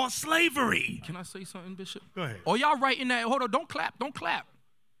no more slavery. Can I say something, Bishop? Go ahead. Oh, y'all writing that. Hold on. Don't clap. Don't clap.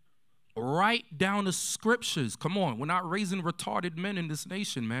 Write down the scriptures. Come on. We're not raising retarded men in this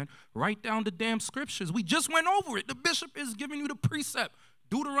nation, man. Write down the damn scriptures. We just went over it. The bishop is giving you the precept.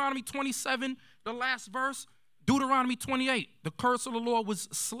 Deuteronomy 27, the last verse. Deuteronomy 28, the curse of the law was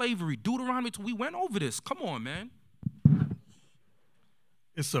slavery. Deuteronomy, we went over this. Come on, man.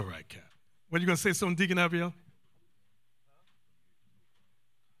 It's all right, Cap. What, you going to say something, Deacon Abiel?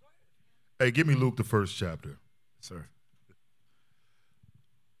 Hey, give me Luke, the first chapter. Sir.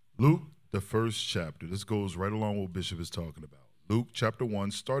 Luke, the first chapter. This goes right along with what Bishop is talking about. Luke, chapter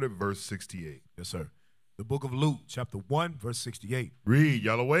 1, start at verse 68. Yes, sir. The book of Luke, chapter 1, verse 68. Read.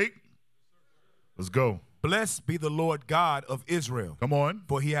 Y'all awake? Let's go. Blessed be the Lord God of Israel. Come on.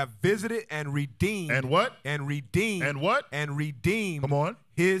 For he hath visited and redeemed. And what? And redeemed. And what? And redeemed. Come on.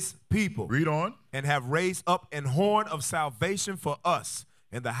 His people. Read on. And have raised up an horn of salvation for us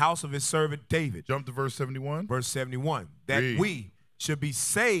in the house of his servant David. Jump to verse 71. Verse 71. That Read. we should be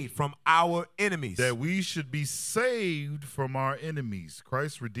saved from our enemies. That we should be saved from our enemies.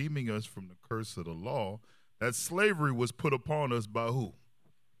 Christ redeeming us from the curse of the law. That slavery was put upon us by who?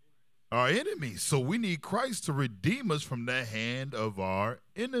 Our enemies. So we need Christ to redeem us from the hand of our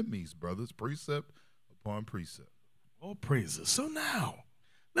enemies, brothers. Precept upon precept. All praises. So now,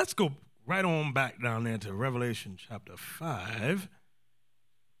 let's go right on back down there to Revelation chapter 5.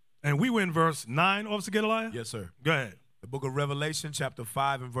 And we were in verse 9, Officer Gedaliah? Yes, sir. Go ahead. The book of Revelation, chapter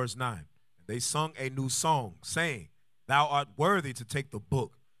 5 and verse 9. They sung a new song, saying, Thou art worthy to take the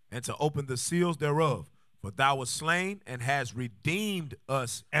book and to open the seals thereof. For thou wast slain and hast redeemed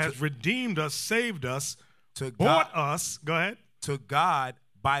us. Redeemed us, saved us, to bought God, us. Go ahead. To God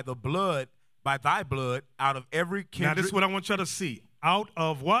by the blood, by thy blood, out of every kindred. Now, this is what I want y'all to see. Out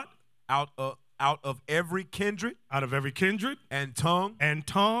of what? Out of every kindred. Out of every kindred. And tongue. And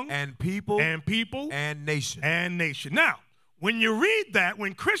tongue. And people. And people. And nation. And nation. Now, when you read that,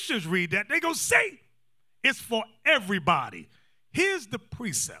 when Christians read that, they go, say, it's for everybody. Here's the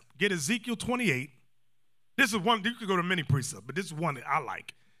precept. Get Ezekiel 28. This is one, you could go to many precepts, but this is one that I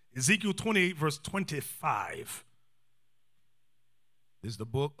like. Ezekiel 28, verse 25. This is the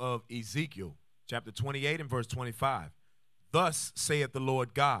book of Ezekiel, chapter 28 and verse 25. Thus saith the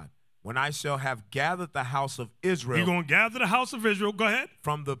Lord God, when I shall have gathered the house of Israel. You're going to gather the house of Israel. Go ahead.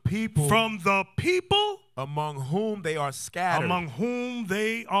 From the people. From the people. Among whom they are scattered. Among whom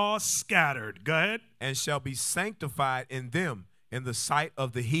they are scattered. Go ahead. And shall be sanctified in them in the sight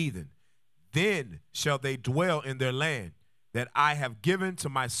of the heathen. Then shall they dwell in their land that I have given to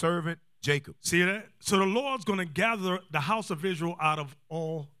my servant Jacob. See that? So the Lord's going to gather the house of Israel out of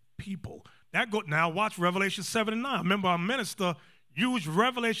all people. Now watch Revelation 7 and 9. Remember, our minister used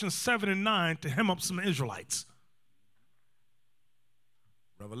Revelation 7 and 9 to hem up some Israelites.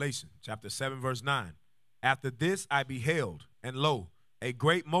 Revelation chapter 7 verse 9. After this I beheld, and lo, a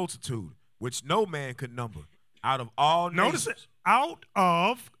great multitude, which no man could number, out of all nations. Notice it. Out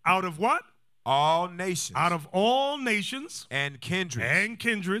of what? All nations. Out of all nations. And kindreds. And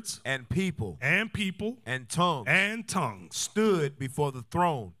kindreds. And people. And people. And tongues. And tongues. Stood before the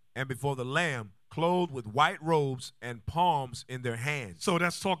throne and before the Lamb, clothed with white robes and palms in their hands. So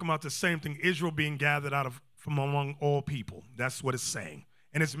that's talking about the same thing, Israel being gathered from among all people. That's what it's saying.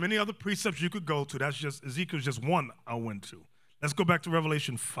 And there's many other precepts you could go to. That's just, Ezekiel's just one I went to. Let's go back to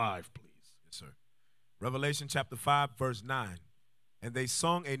Revelation 5, please. Yes, sir. Revelation chapter 5, verse 9. And they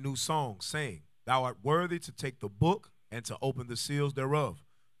sung a new song, saying, Thou art worthy to take the book and to open the seals thereof.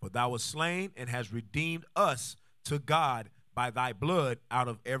 For thou wast slain and hast redeemed us to God by thy blood out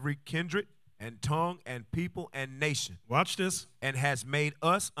of every kindred and tongue and people and nation. Watch this. And hast made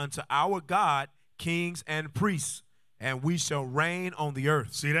us unto our God kings and priests, and we shall reign on the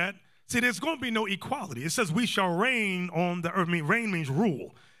earth. See that? See, there's going to be no equality. It says we shall reign on the earth. Reign means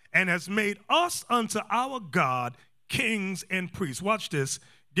rule. And has made us unto our God kings and priests. Watch this.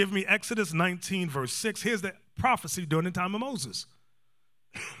 Give me Exodus 19, verse 6. Here's the prophecy during the time of Moses.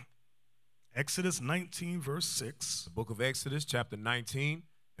 Exodus 19, verse 6. The book of Exodus, chapter 19,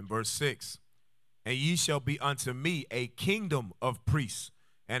 and verse 6. And ye shall be unto me a kingdom of priests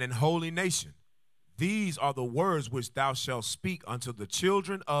and an holy nation. These are the words which thou shalt speak unto the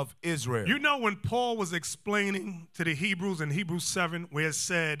children of Israel. You know when Paul was explaining to the Hebrews in Hebrews 7, where it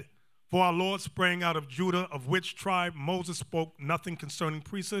said, For our Lord sprang out of Judah, of which tribe Moses spoke nothing concerning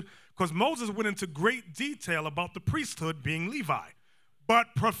priesthood, because Moses went into great detail about the priesthood being Levi. But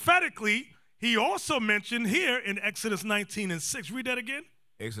prophetically, he also mentioned here in Exodus 19 and 6. Read that again.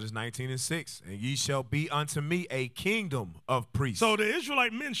 Exodus 19 and 6. And ye shall be unto me a kingdom of priests. So the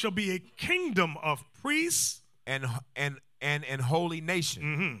Israelite men shall be a kingdom of priests. And holy nation.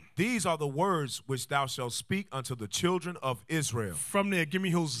 Mm-hmm. These are the words which thou shalt speak unto the children of Israel. From there, give me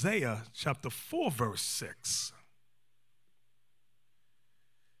Hosea chapter 4, verse 6.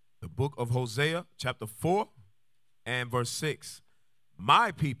 The book of Hosea chapter 4 and verse 6.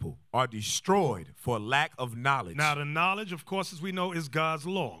 My people are destroyed for lack of knowledge. Now the knowledge, of course, as we know, is God's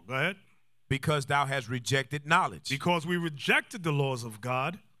law. Go ahead. Because thou hast rejected knowledge. Because we rejected the laws of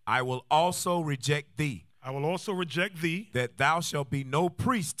God. I will also reject thee. I will also reject thee. That thou shalt be no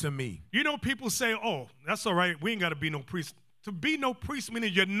priest to me. You know, people say, oh, that's all right. We ain't got to be no priest. To be no priest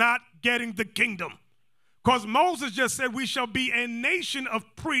meaning you're not getting the kingdom. Because Moses just said we shall be a nation of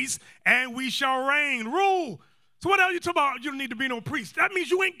priests and we shall reign, rule. So what else you talking about? You don't need to be no priest. That means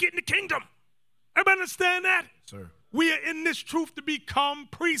you ain't getting the kingdom. Everybody understand that? Sir. We are in this truth to become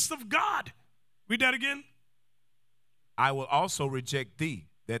priests of God. Read that again. I will also reject thee,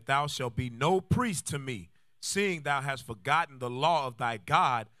 that thou shalt be no priest to me, seeing thou hast forgotten the law of thy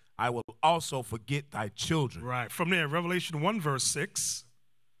God, I will also forget thy children. Right. From there, Revelation 1, verse 6.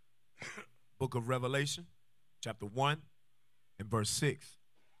 Book of Revelation, chapter 1 and verse 6.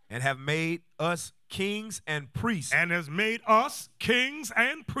 And have made us kings and priests. And has made us kings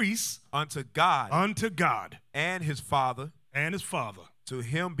and priests. Unto God. Unto God. And his Father. And his Father. To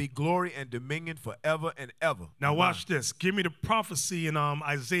him be glory and dominion forever and ever. Now watch this. Give me the prophecy in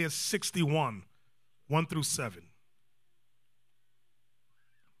Isaiah 61, 1 through 7.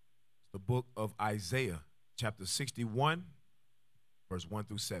 The book of Isaiah, chapter 61, verse 1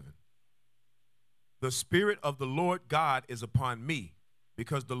 through 7. The Spirit of the Lord God is upon me,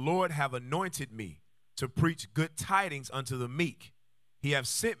 because the Lord have anointed me to preach good tidings unto the meek. He hath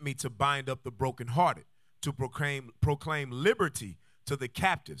sent me to bind up the brokenhearted, to proclaim liberty to the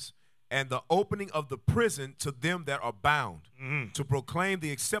captives, and the opening of the prison to them that are bound, to proclaim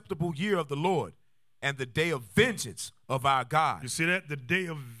the acceptable year of the Lord, and the day of vengeance of our God. You see that? The day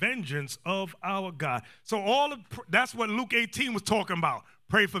of vengeance of our God. So that's what Luke 18 was talking about.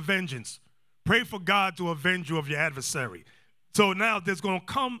 Pray for vengeance. Pray for God to avenge you of your adversary. So now there's going to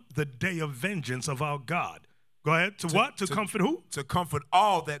come the day of vengeance of our God. Go ahead. To what? To comfort who? To comfort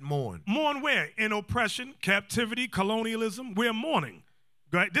all that mourn. Mourn where? In oppression, captivity, colonialism. We're mourning.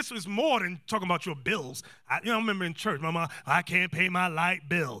 Go ahead. This is more than talking about your bills. I remember in church, Mama, I can't pay my light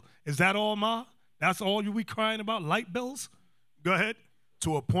bill. Is that all, Ma? That's all you be crying about, light bills? Go ahead.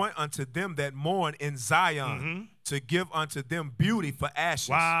 To appoint unto them that mourn in Zion, to give unto them beauty for ashes.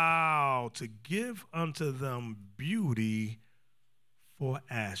 Wow, to give unto them beauty for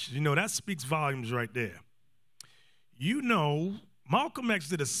ashes. You know, that speaks volumes right there. You know, Malcolm X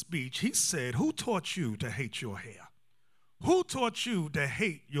did a speech. He said, who taught you to hate your hair? Who taught you to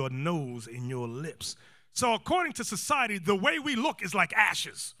hate your nose and your lips? So according to society, the way we look is like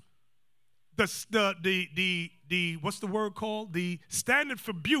ashes. What's the word called? The standard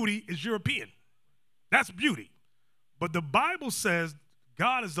for beauty is European. That's beauty. But the Bible says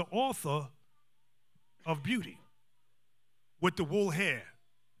God is the author of beauty with the wool hair,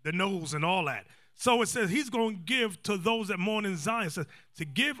 the nose, and all that. So it says he's going to give to those that mourn in Zion. It says to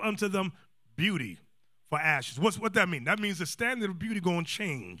give unto them beauty for ashes. What that mean? That means the standard of beauty going to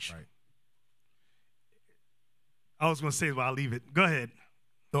change. Right. I was going to say, but I'll leave it. Go ahead.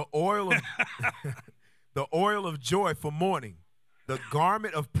 The oil of joy for mourning, the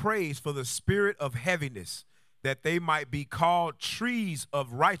garment of praise for the spirit of heaviness, that they might be called trees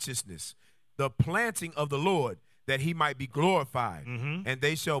of righteousness, the planting of the Lord, that he might be glorified. And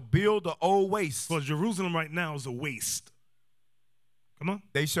they shall build the old waste. Because Jerusalem right now is a waste. Come on.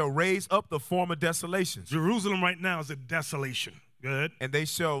 They shall raise up the former desolations. Jerusalem right now is a desolation. Good. And they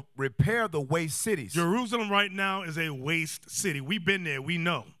shall repair the waste cities. Jerusalem right now is a waste city. We've been there. We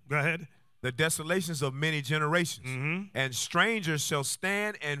know. Go ahead. The desolations of many generations. And strangers shall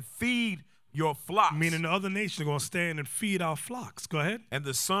stand and feed your flocks. Meaning the other nations are going to stand and feed our flocks. Go ahead. And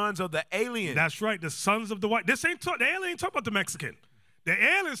the sons of the alien. That's right. The sons of the white. The alien ain't talking about the Mexican. The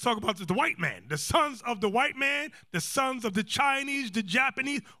aliens talk about the white man. The sons of the white man, the sons of the Chinese, the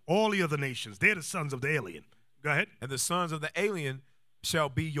Japanese, all the other nations. They're the sons of the alien. Go ahead. And the sons of the alien shall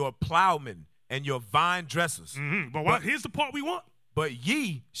be your plowmen and your vine dressers. But here's the part we want. But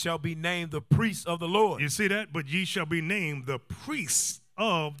ye shall be named the priests of the Lord. You see that? But ye shall be named the priests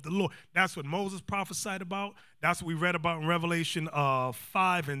of the Lord. That's what Moses prophesied about. That's what we read about in Revelation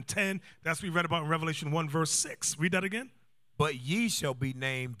 5 and 10. That's what we read about in Revelation 1 verse 6. Read that again. But ye shall be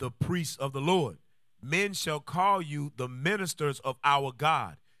named the priests of the Lord. Men shall call you the ministers of our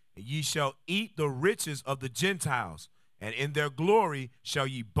God. And ye shall eat the riches of the Gentiles, and in their glory shall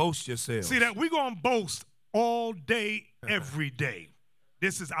ye boast yourselves. See that? We're going to boast all day, every day.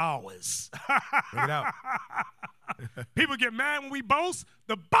 This is ours. Bring it out. People get mad when we boast.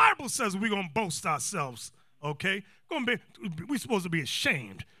 The Bible says we're going to boast ourselves, okay? We're supposed to be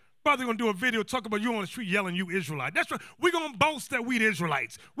ashamed. Brother going to do a video talk about you on the street yelling, you Israelite. That's right. We're going to boast that we the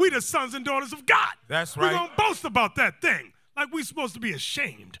Israelites. We the sons and daughters of God. That's right. We're going to boast about that thing. Like we're supposed to be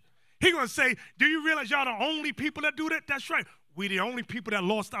ashamed. He going to say, do you realize y'all the only people that do that? That's right. We the only people that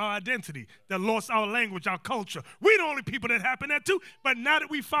lost our identity, that lost our language, our culture. We the only people that happened that too. But now that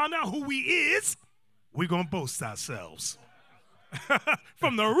we found out who we is, we're going to boast ourselves.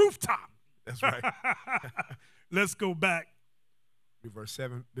 From the rooftop. That's right. Let's go back. Verse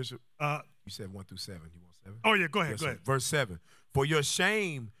 7, Bishop. You said 1 through 7. You want 7? Oh, yeah, go ahead, Yes, go ahead. Verse 7. For your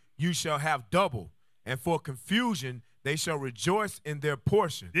shame you shall have double, and for confusion they shall rejoice in their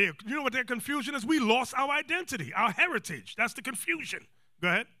portion. Yeah, you know what that confusion is? We lost our identity, our heritage. That's the confusion. Go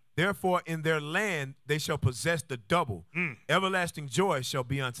ahead. Therefore, in their land they shall possess the double. Everlasting joy shall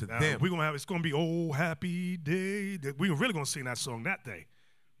be unto them. We're gonna have, it's gonna be "Oh Happy Day." We're really gonna sing that song that day.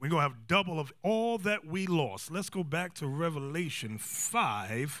 We're gonna have double of all that we lost. Let's go back to Revelation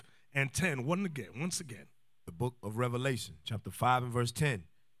 5 and 10. Once again. The book of Revelation, chapter 5 and verse 10.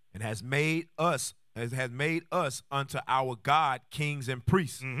 And has made us unto our God kings and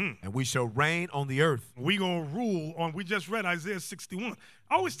priests, and we shall reign on the earth. We gonna rule on. We just read Isaiah 61.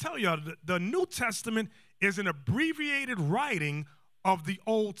 I always tell y'all the New Testament is an abbreviated writing of the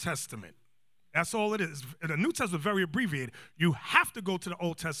Old Testament. That's all it is. The New Testament is very abbreviated. You have to go to the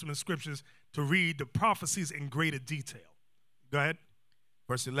Old Testament scriptures to read the prophecies in greater detail. Go ahead.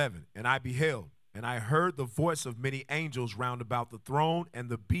 Verse 11. And I beheld, and I heard the voice of many angels round about the throne, and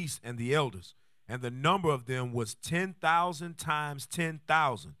the beast and the elders. And the number of them was 10,000 times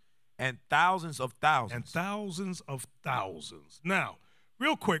 10,000, and thousands of thousands. And thousands of thousands. Now,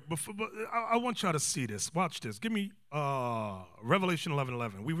 real quick, I want y'all to see this. Watch this. Give me Revelation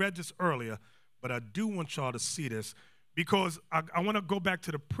 11:11. We read this earlier, but I do want y'all to see this because I want to go back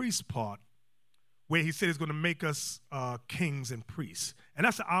to the priest part where he said he's going to make us kings and priests. And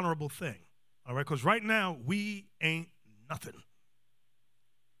that's an honorable thing, all right? Because right now, we ain't nothing.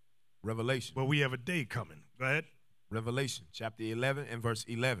 Revelation. But we have a day coming. Go ahead. Revelation chapter 11 and verse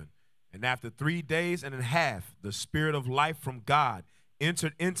 11. And after 3 days and a half, the spirit of life from God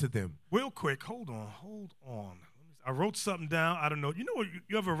entered into them. Real quick, hold on. I wrote something down. I don't know. You know,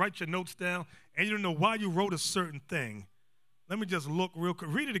 you ever write your notes down and you don't know why you wrote a certain thing? Let me just look real quick.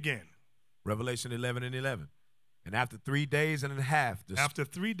 Read it again. Revelation 11 and 11. And after 3 days and a half. After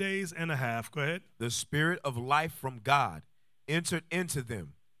 3 days and a half. Go ahead. The spirit of life from God entered into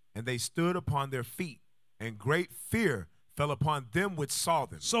them. And they stood upon their feet, and great fear fell upon them which saw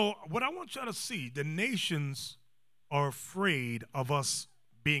them. So what I want y'all to see, the nations are afraid of us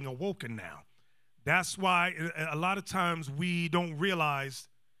being awoken now. That's why a lot of times we don't realize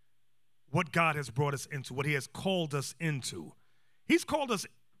what God has brought us into, what he has called us into. He's called us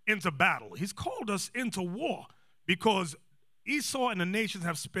into battle. He's called us into war because Esau and the nations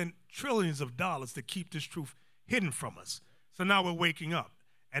have spent trillions of dollars to keep this truth hidden from us. So now we're waking up.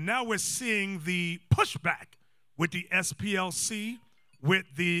 And now we're seeing the pushback with the SPLC, with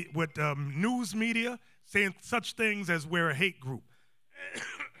news media saying such things as we're a hate group.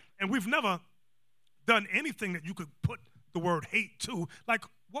 And we've never done anything that you could put the word hate to. Like,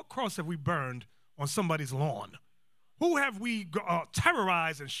 what cross have we burned on somebody's lawn? Who have we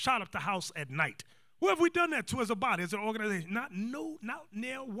terrorized and shot up the house at night? Who have we done that to as a body, as an organization? Not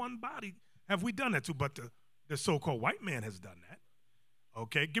near one body have we done that to, but the so-called white man has done that.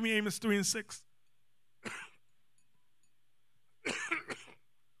 Okay, give me Amos 3 and 6.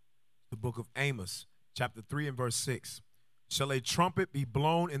 The book of Amos, chapter 3 and verse 6. Shall a trumpet be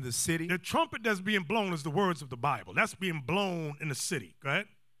blown in the city? The trumpet that's being blown is the words of the Bible. That's being blown in the city. Go ahead.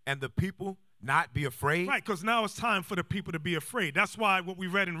 And the people not be afraid? Right, because now it's time for the people to be afraid. That's why what we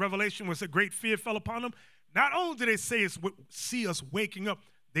read in Revelation was a great fear fell upon them. Not only do they see us waking up,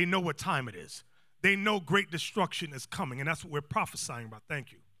 they know what time it is. They know great destruction is coming, and that's what we're prophesying about.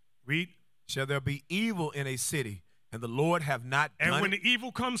 Thank you. Read. Shall there be evil in a city, and the Lord have not done it? And when the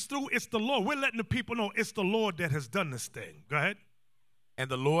evil comes through, it's the Lord. We're letting the people know it's the Lord that has done this thing. Go ahead. And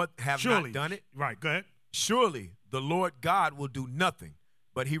the Lord have not done it? Right, go ahead. Surely the Lord God will do nothing,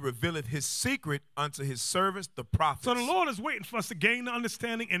 but he revealeth his secret unto his servants, the prophets. So the Lord is waiting for us to gain the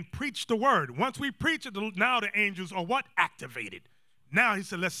understanding and preach the word. Once we preach it, now the angels are what? Activated. Now he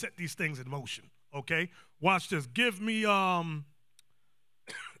said, let's set these things in motion. Okay, watch this. Give me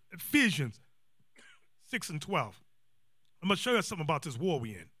Ephesians 6 and 12. I'm going to show you something about this war we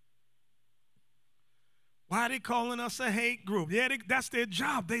in. Why are they calling us a hate group? Yeah, that's their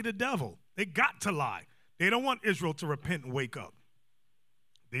job. They the devil. They got to lie. They don't want Israel to repent and wake up.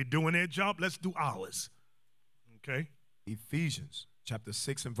 They doing their job. Let's do ours. Okay? Ephesians chapter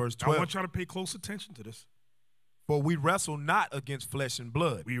 6 and verse 12. I want y'all to pay close attention to this. For we wrestle not against flesh and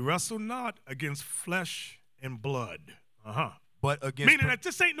blood. We wrestle not against flesh and blood. But against... Meaning that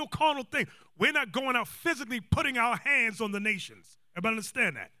this ain't no carnal thing. We're not going out physically putting our hands on the nations. Everybody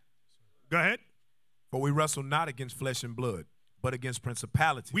understand that? Go ahead. For we wrestle not against flesh and blood, but against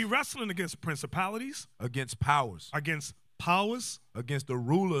principalities. We wrestling against principalities. Against powers. Against powers. Against the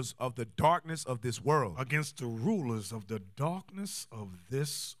rulers of the darkness of this world. Against the rulers of the darkness of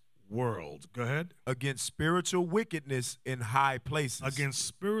this world. Go ahead. Against spiritual wickedness in high places. Against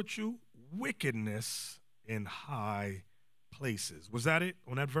spiritual wickedness in high places. Was that it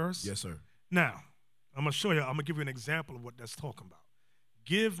on that verse? Yes, sir. Now, I'm going to show you. I'm going to give you an example of what that's talking about.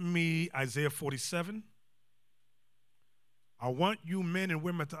 Give me Isaiah 47. I want you men and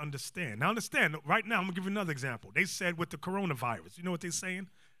women to understand. Now understand, right now, I'm going to give you another example. They said with the coronavirus, you know what they're saying?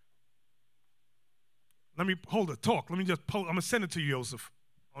 Let me hold a talk. Let me just post. I'm going to send it to you, Joseph,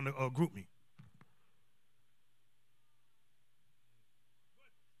 on the group me.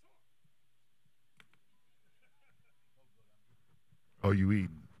 Are you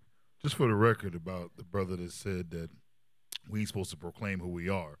eating? Just for the record about the brother that said that we ain't supposed to proclaim who we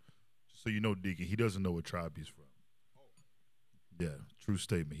are. So you know, Deacon, he doesn't know what tribe he's from. Yeah, true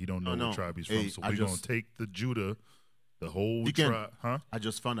statement. He don't know what tribe he's from. So we're going to take the Judah, the whole tribe. Huh? I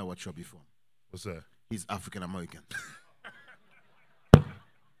just found out what tribe he's from. What's that? He's African American.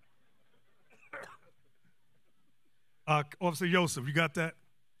 Officer Joseph, you got that?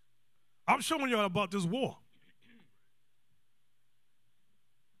 I'm showing y'all about this war.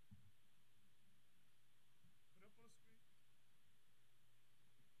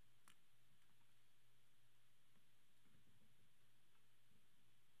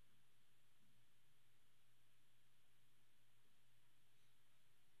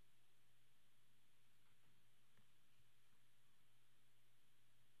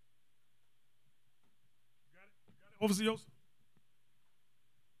 Officer Joseph?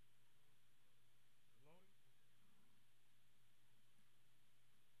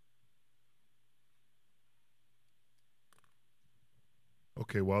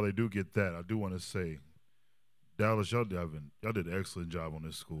 Okay, while they do get that, I do want to say, Dallas, y'all did an excellent job on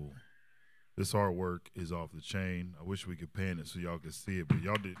this school. This artwork is off the chain. I wish we could pan it so y'all could see it, but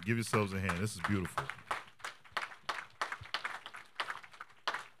y'all did give yourselves a hand. This is beautiful.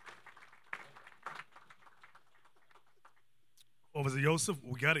 Officer Joseph,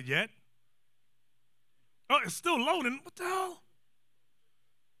 we got it yet? Oh, it's still loading. What the hell?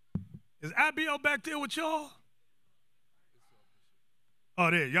 Is Abiel back there with y'all?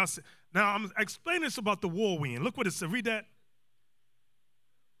 Oh, there. Y'all see. Now, I'm explaining this about the war we in. Look what it said. Read that.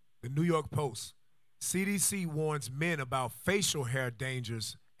 The New York Post. CDC warns men about facial hair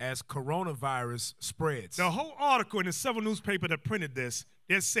dangers as coronavirus spreads. The whole article in the several newspaper that printed this,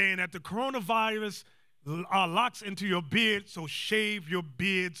 they're saying that the coronavirus locks into your beard, so shave your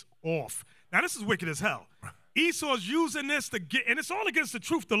beards off. Now, this is wicked as hell. Esau's using this to get, and it's all against the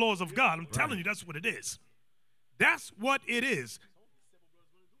truth, the laws of God. I'm telling you, that's what it is. That's what it is.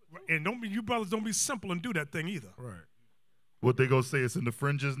 And you brothers don't be simple and do that thing either. Right. What they gonna say? It's in the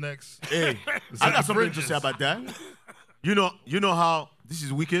fringes next. Hey, I got something to say about that. You know how this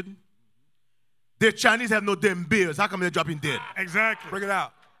is wicked. The Chinese have no damn beards. How come they're dropping dead? Exactly. Bring it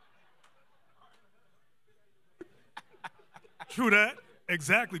out. True that.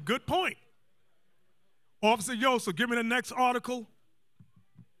 Exactly. Good point. Officer Joseph, give me the next article.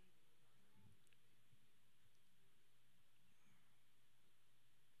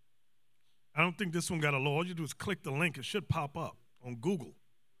 I don't think this one got a law. All you do is click the link. It should pop up on Google.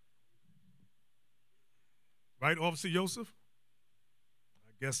 Right, Officer Joseph?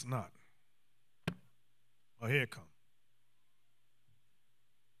 I guess not. Oh, here it comes.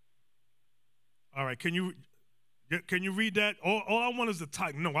 All right, can you read that? All I want is the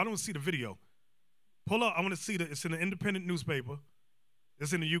title. No, I don't see the video. Pull up. I want to see it's in an independent newspaper.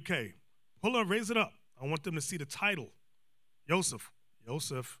 It's in the UK. Pull up, raise it up. I want them to see the title. Joseph.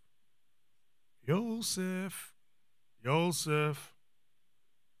 Joseph. Joseph. Joseph.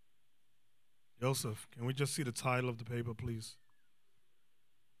 Joseph. Can we just see the title of the paper, please?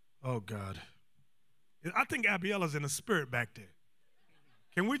 Oh, God. I think Abiella's in the spirit back there.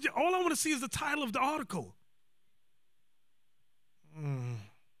 Can we all I want to see is the title of the article.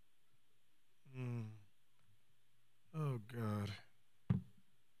 Oh, God.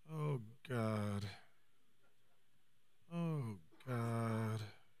 Oh, God. Oh, God.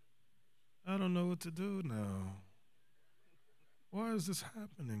 I don't know what to do now. Why is this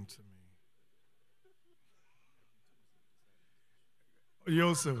happening to me?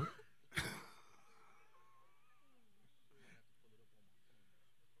 Joseph.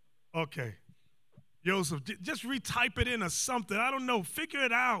 Okay. Joseph, just retype it in or something. I don't know. Figure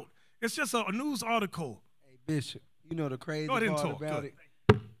it out. It's just a news article. Hey, Bishop, you know the crazy part about it?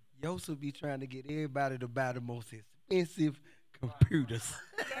 Joseph be trying to get everybody to buy the most expensive computers.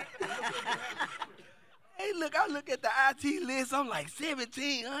 Hey, look, I look at the IT list. I'm like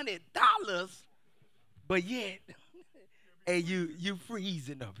 $1,700. But yet, hey, you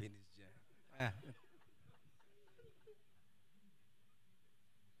freezing up in this job.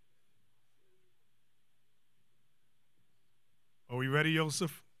 Are we ready,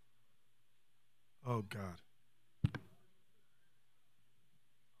 Joseph? Oh, God.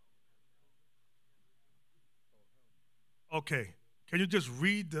 Okay. Can you just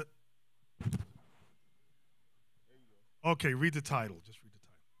read the... Okay, read the title. Just read the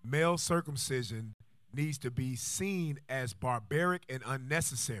title. Male circumcision needs to be seen as barbaric and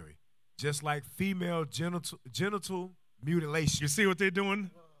unnecessary, just like female genital mutilation. You see what they're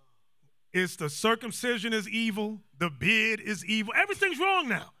doing? It's the circumcision is evil. The beard is evil. Everything's wrong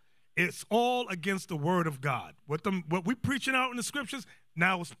now. It's all against the word of God. What we preaching out in the scriptures,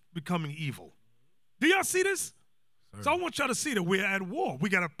 now it's becoming evil. Do y'all see this? Sir. So I want y'all to see that we're at war. We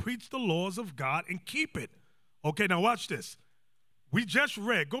got to preach the laws of God and keep it. Okay, now watch this. We just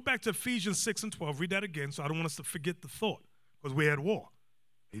read, go back to Ephesians 6 and 12. Read that again, so I don't want us to forget the thought, because we're at war.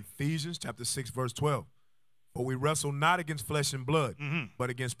 Ephesians chapter 6, verse 12. For we wrestle not against flesh and blood, but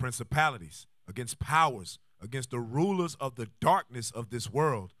against principalities, against powers, against the rulers of the darkness of this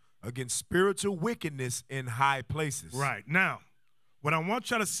world, against spiritual wickedness in high places. Right. Now, what I want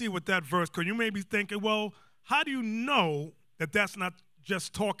y'all to see with that verse, because you may be thinking, well, how do you know that that's not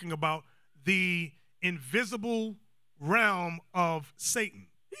just talking about the invisible realm of Satan?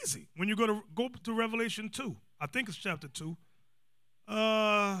 Easy. When you go to Revelation 2, I think it's chapter 2.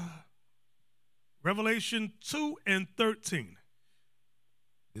 Revelation 2 and 13.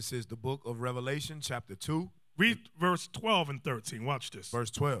 This is the book of Revelation, chapter 2. Read verse 12 and 13. Watch this.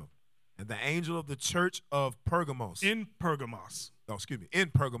 Verse 12. And the angel of the church of Pergamos. In Pergamos. Oh, excuse me. In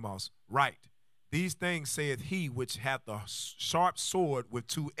Pergamos, write. These things saith he which hath the sharp sword with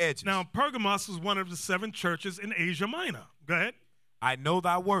two edges. Now, Pergamos is one of the 7 churches in Asia Minor. Go ahead. I know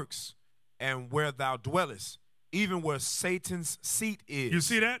thy works, and where thou dwellest, even where Satan's seat is. You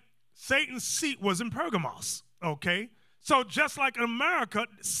see that? Satan's seat was in Pergamos, okay? So just like in America,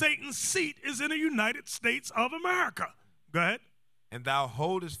 Satan's seat is in the United States of America. Go ahead. And thou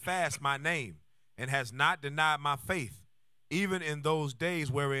holdest fast my name, and hast not denied my faith, even in those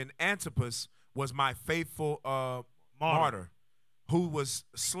days wherein Antipas was my faithful martyr, who was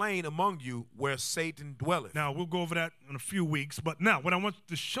slain among you where Satan dwelleth. Now, we'll go over that in a few weeks, but now what I want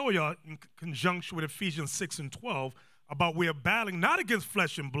to show y'all in conjunction with Ephesians 6 and 12 about we are battling not against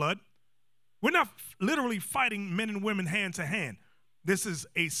flesh and blood. We're not literally fighting men and women hand to hand. This is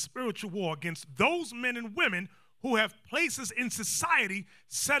a spiritual war against those men and women who have places in society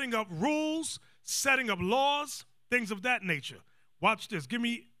setting up rules, setting up laws, things of that nature. Watch this. Give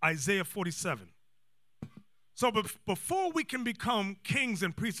me Isaiah 47. So before we can become kings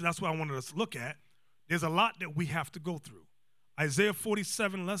and priests, that's what I wanted us to look at, there's a lot that we have to go through. Isaiah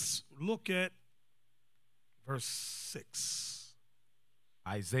 47, let's look at verse 6.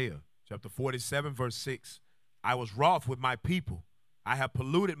 Isaiah chapter 47, verse 6. I was wroth with my people. I have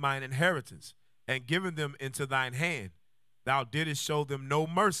polluted mine inheritance and given them into thine hand. Thou didst show them no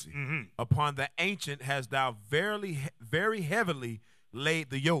mercy. Upon the ancient hast thou very heavily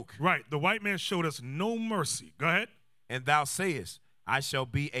laid the yoke. Right. The white man showed us no mercy. Go ahead. And thou sayest, I shall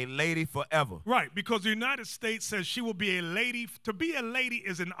be a lady forever. Right, because the United States says she will be a lady. To be a lady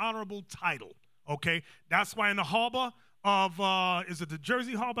is an honorable title, okay? That's why in the harbor of, is it the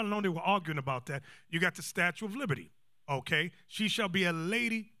Jersey Harbor? I know they were arguing about that. You got the Statue of Liberty, okay? She shall be a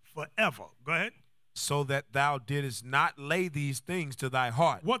lady forever. Go ahead. So that thou didst not lay these things to thy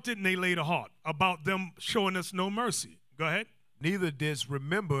heart. What didn't they lay to heart? About them showing us no mercy. Go ahead. Neither didst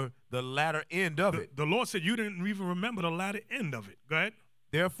remember the latter end of it. The Lord said you didn't even remember the latter end of it. Go ahead.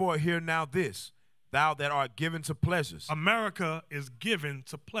 Therefore hear now this, thou that art given to pleasures. America is given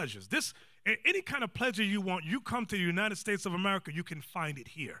to pleasures. This, any kind of pleasure you want, you come to the United States of America, you can find it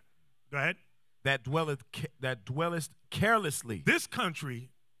here. Go ahead. That dwellest carelessly. This country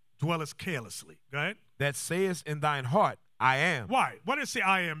dwellest carelessly. Go ahead. That sayest in thine heart, I am. Why? Why do they say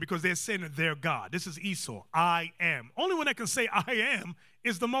I am? Because they're saying that they're God. This is Esau. I am. Only one that can say I am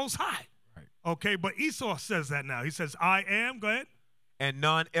is the Most High. Right. Okay, but Esau says that now. He says, I am. Go ahead. And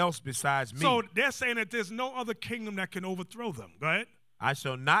none else besides me. So they're saying that there's no other kingdom that can overthrow them. Go ahead. I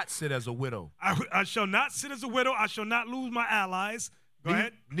shall not sit as a widow. I shall not sit as a widow. I shall not lose my allies. Go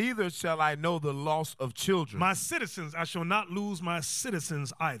ahead. Neither shall I know the loss of children. My citizens, I shall not lose my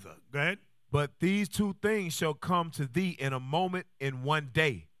citizens either. Go ahead. But these two things shall come to thee in a moment, in one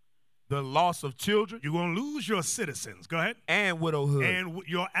day. The loss of children. You're going to lose your citizens. Go ahead. And widowhood. And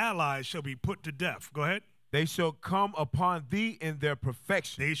your allies shall be put to death. Go ahead. They shall come upon thee in their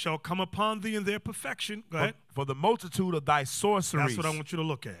perfection. They shall come upon thee in their perfection. Go ahead. For the multitude of thy sorceries. That's what I want you to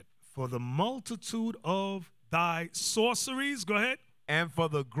look at. For the multitude of thy sorceries. Go ahead. And for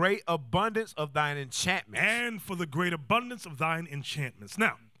the great abundance of thine enchantments. And for the great abundance of thine enchantments.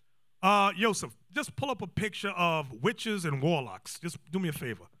 Now, Joseph, just pull up a picture of witches and warlocks. Just do me a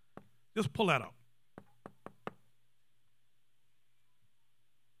favor. Just pull that up.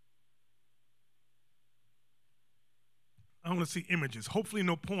 I want to see images. Hopefully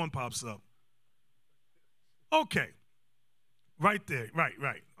no porn pops up. Okay. Right there. Right.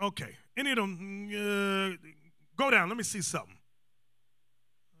 Okay. Any of them, go down. Let me see something.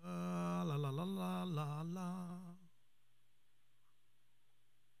 La, la, la, la, la, la.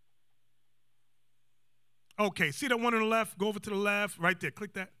 Okay, see that one on the left? Go over to the left. Right there.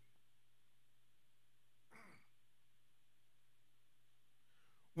 Click that.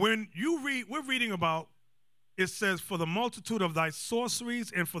 When you read, we're reading about, it says, for the multitude of thy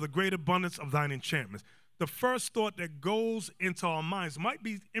sorceries and for the great abundance of thine enchantments. The first thought that goes into our minds might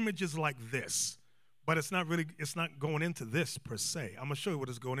be images like this, but it's not going into this per se. I'm going to show you what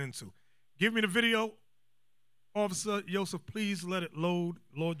it's going into. Give me the video. Officer Joseph, please let it load.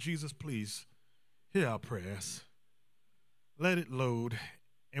 Lord Jesus, please. Hear our prayers. Let it load.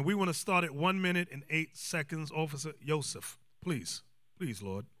 And we want to start at 1 minute and 8 seconds. Officer Joseph, please. Please,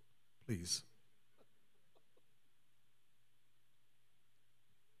 Lord. Please.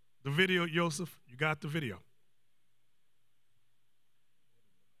 The video, Joseph. You got the video.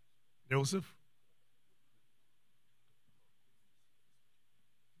 Joseph?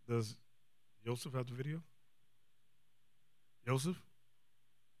 Does Joseph have the video? Joseph?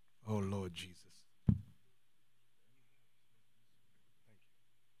 Oh, Lord Jesus.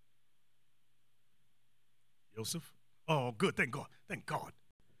 Joseph? Oh, good. Thank God. Thank God.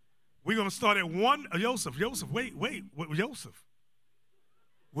 We're going to start at 1. Joseph, wait, Joseph.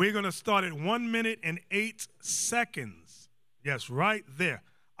 We're going to start at 1 minute and 8 seconds. Yes, right there.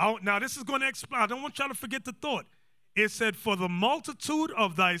 Now, this is going to explain. I don't want y'all to forget the thought. It said, for the multitude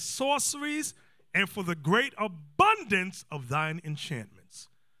of thy sorceries and for the great abundance of thine enchantments.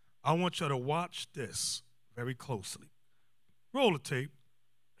 I want y'all to watch this very closely. Roll the tape.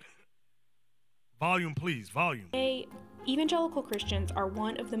 Volume, please. Volume. Evangelical Christians are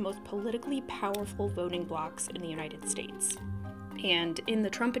one of the most politically powerful voting blocs in the United States. And in the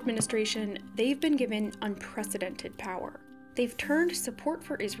Trump administration, they've been given unprecedented power. They've turned support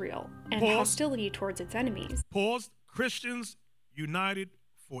for Israel and hostility towards its enemies. Christians united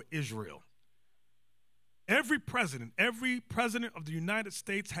for Israel. Every president of the United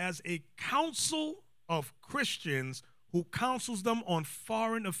States has a council of Christians who counsels them on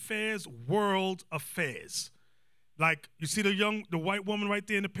foreign affairs, world affairs. Like, you see the white woman right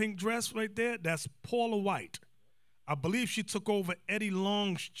there in the pink dress right there? That's Paula White. I believe she took over Eddie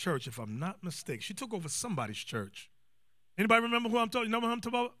Long's church, if I'm not mistaken. She took over somebody's church. Anybody remember who I'm talking? You know who I'm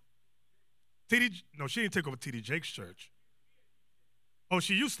talking about? No, she didn't take over T.D. Jake's church. Oh,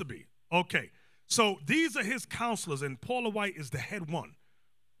 she used to be. Okay. So these are his counselors, and Paula White is the head one.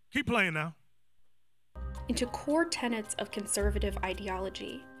 Keep playing now. Into core tenets of conservative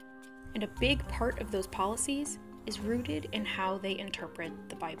ideology. And a big part of those policies is rooted in how they interpret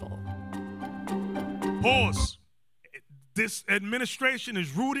the Bible. Pause. This administration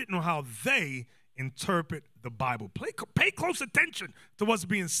is rooted in how they interpret the Bible. Pay close attention to what's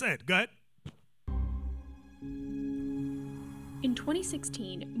being said. Go ahead. In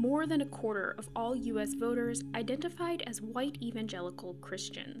 2016, more than a quarter of all U.S. voters identified as white evangelical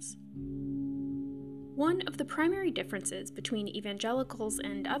Christians. One of the primary differences between evangelicals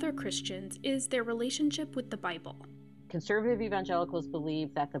and other Christians is their relationship with the Bible. Conservative evangelicals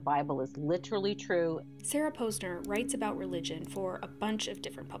believe that the Bible is literally true. Sarah Posner writes about religion for a bunch of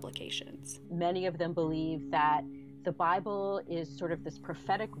different publications. Many of them believe that the Bible is sort of this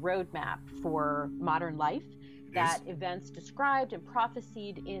prophetic roadmap for modern life, that events described and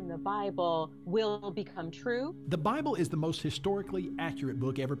prophesied in the Bible will become true. The Bible is the most historically accurate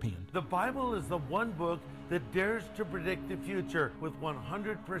book ever penned. The Bible is the one book that dares to predict the future with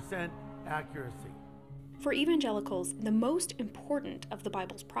 100% accuracy. For evangelicals, the most important of the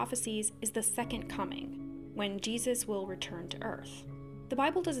Bible's prophecies is the second coming, when Jesus will return to earth. The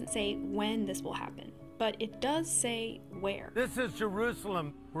Bible doesn't say when this will happen, but it does say where. This is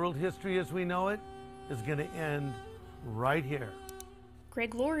Jerusalem. World history as we know it is going to end right here.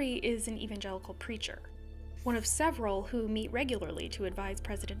 Greg Laurie is an evangelical preacher, one of several who meet regularly to advise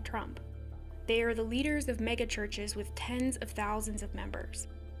President Trump. They are the leaders of megachurches with tens of thousands of members.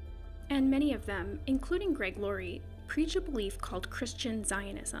 And many of them, including Greg Laurie, preach a belief called Christian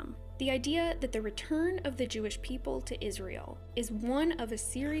Zionism. The idea that the return of the Jewish people to Israel is one of a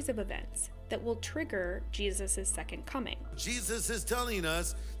series of events that will trigger Jesus' second coming. Jesus is telling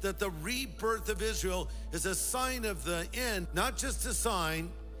us that the rebirth of Israel is a sign of the end, not just a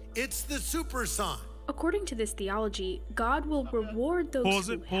sign, it's the super sign. According to this theology, God will reward those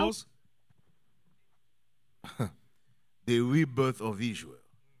who help. The rebirth of Israel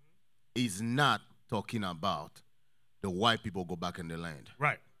is not talking about the white people go back in the land.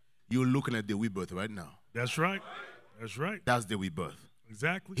 Right. You're looking at the rebirth right now. That's right. That's right. That's the rebirth.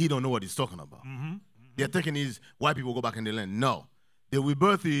 Exactly. He don't know what he's talking about. Mm-hmm. They're thinking is white people go back in the land. No. The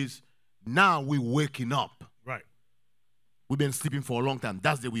rebirth is now we're waking up. Right. We've been sleeping for a long time.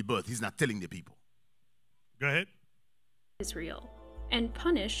 That's the rebirth. He's not telling the people. Go ahead. Israel and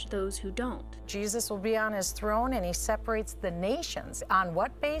punish those who don't. Jesus will be on his throne and he separates the nations. On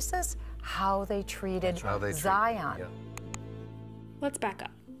what basis? How they treated Zion. Let's back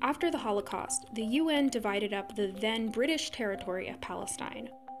up. After the Holocaust, the UN divided up the then British territory of Palestine,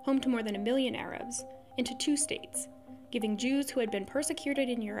 home to more than 1 million Arabs, into 2 states, giving Jews who had been persecuted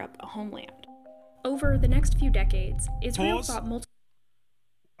in Europe a homeland. Over the next few decades, Israel fought multiple...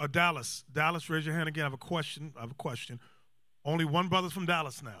 Dallas, raise your hand again. I have a question. Only one brother's from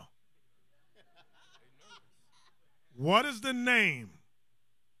Dallas now. What is the name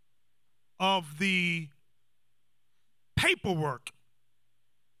of the paperwork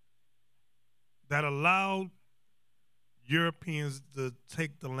that allowed Europeans to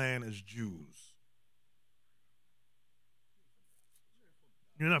take the land as Jews?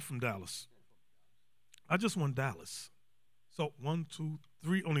 You're not from Dallas. I just want Dallas. So 1, 2,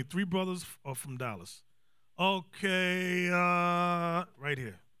 3. Only 3 brothers are from Dallas. Okay, right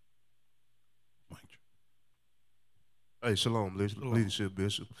here. Hey, shalom, leadership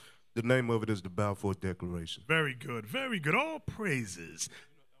bishop. The name of it is the Balfour Declaration. Very good, very good. All praises.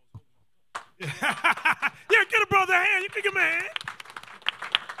 Yeah, get a brother a hand. You can give him a hand.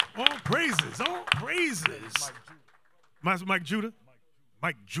 All praises, all praises. Mike Judah?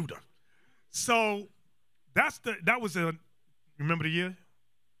 Mike Judah. So that was remember the year?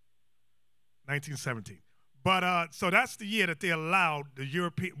 1917. But so that's the year that they allowed the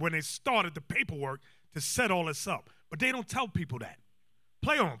European, when they started the paperwork to set all this up. But they don't tell people that.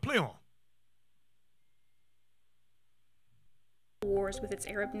 Play on. Wars with its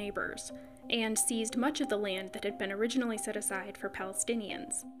Arab neighbors, and seized much of the land that had been originally set aside for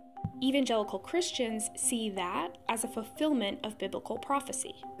Palestinians. Evangelical Christians see that as a fulfillment of biblical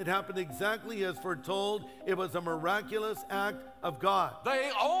prophecy. It happened exactly as foretold. It was a miraculous act of God.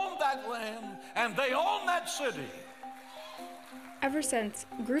 They own that land and they own that city. Ever since,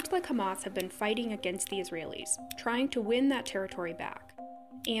 groups like Hamas have been fighting against the Israelis, trying to win that territory back.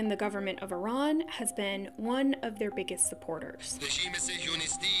 And the government of Iran has been one of their biggest supporters.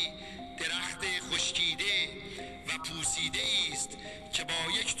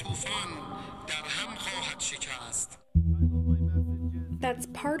 That's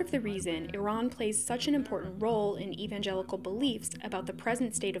part of the reason Iran plays such an important role in evangelical beliefs about the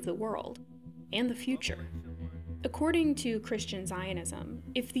present state of the world and the future. According to Christian Zionism,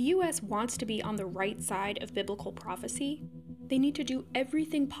 if the U.S. wants to be on the right side of biblical prophecy, they need to do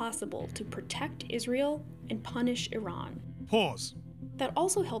everything possible to protect Israel and punish Iran. Pause. That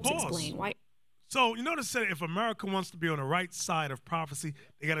also helps explain why... So you notice that if America wants to be on the right side of prophecy,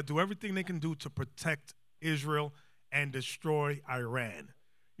 they got to do everything they can do to protect Israel and destroy Iran.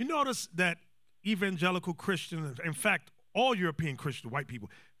 You notice that evangelical Christians, in fact, all European Christian white people,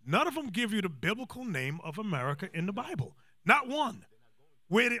 none of them give you the biblical name of America in the Bible. Not one.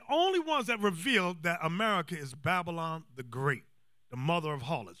 We're the only ones that reveal that America is Babylon the Great, the mother of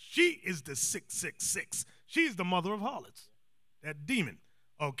harlots. She is the 666. She's the mother of harlots, that demon,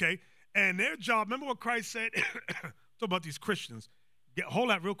 okay? And their job, remember what Christ said? Talk about these Christians.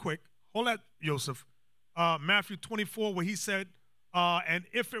 Hold that real quick. Hold that, Joseph. Matthew 24, where he said, and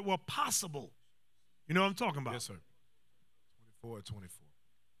if it were possible. You know what I'm talking about? Yes, sir. 24.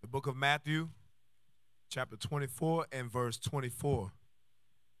 The book of Matthew, chapter 24 and verse 24.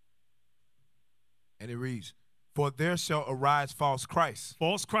 And it reads, for there shall arise false Christs.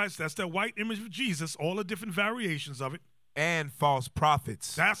 False Christ, that's that white image of Jesus, all the different variations of it. And false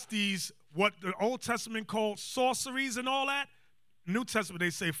prophets. That's these, what the Old Testament called sorceries and all that. New Testament, they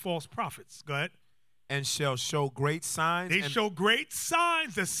say false prophets. Go ahead. And shall show great signs. They show great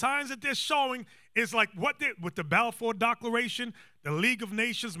signs. The signs that they're showing is like what they, with the Balfour Declaration, the League of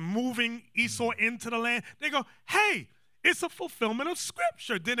Nations moving Esau into the land. They go, hey, it's a fulfillment of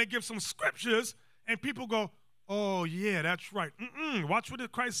Scripture. Then they give some scriptures, and people go, oh, yeah, that's right. Watch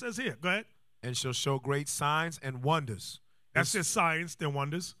what Christ says here. Go ahead. And shall show great signs and wonders. That's their signs, their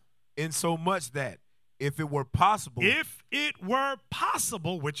wonders. Insomuch that if it were possible. If it were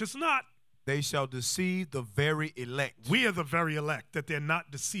possible, which it's not. They shall deceive the very elect. We are the very elect that they're not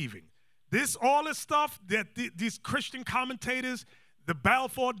deceiving. All this stuff that these Christian commentators, the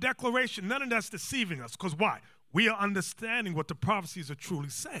Balfour Declaration, none of that's deceiving us. Because why? We are understanding what the prophecies are truly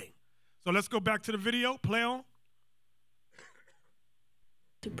saying. So let's go back to the video. Play on.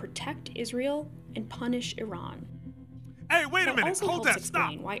 To protect Israel and punish Iran. Hey, wait a minute. Hold that.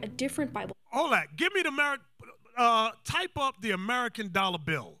 Stop. Why a different Bible. Hold that. Give me the type up the American dollar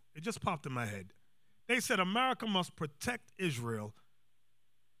bill. It just popped in my head. They said America must protect Israel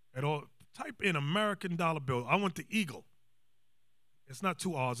at all. Type in American dollar bill. I want the eagle. It's not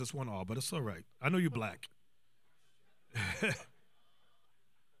 2 R's, it's 1 R, but it's all right. I know you're black.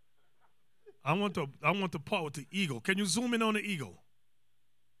 I want the part with the eagle. Can you zoom in on the eagle?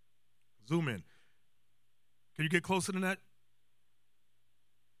 Zoom in. Can you get closer than that?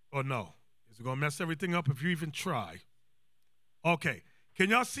 Or no? Is it going to mess everything up if you even try? Okay. Can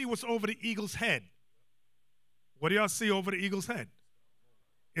y'all see what's over the eagle's head? What do y'all see over the eagle's head?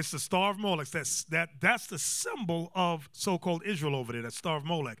 It's the Star of Molech. That's the symbol of so-called Israel over there, that Star of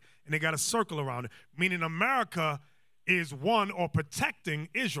Molech. And they got a circle around it, meaning America is one or protecting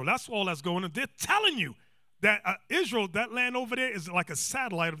Israel. That's all that's going on. They're telling you that Israel, that land over there, is like a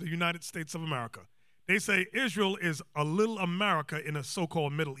satellite of the United States of America. They say Israel is a little America in a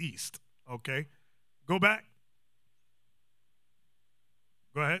so-called Middle East. Okay? Go back.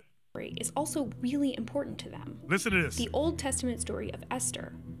 Go ahead. Is also really important to them. Listen to this. The Old Testament story of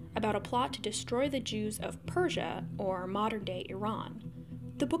Esther, about a plot to destroy the Jews of Persia, or modern-day Iran.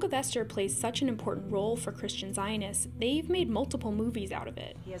 The Book of Esther plays such an important role for Christian Zionists, they've made multiple movies out of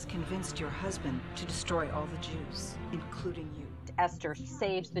it. He has convinced your husband to destroy all the Jews, including you. Esther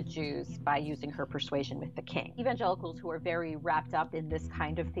saves the Jews by using her persuasion with the king. Evangelicals who are very wrapped up in this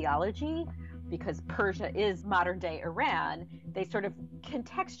kind of theology, because Persia is modern-day Iran, they sort of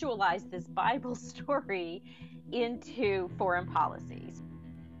contextualize this Bible story into foreign policies.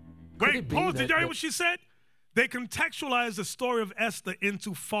 Wait, pause. Did y'all hear what she said? They contextualize the story of Esther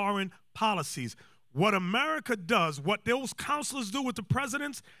into foreign policies. What America does, what those counselors do with the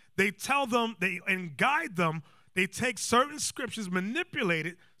presidents, they tell them and guide them. They take certain scriptures, manipulate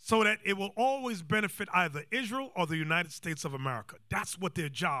it so that it will always benefit either Israel or the United States of America. That's what their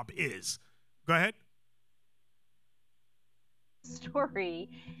job is. Go ahead. Story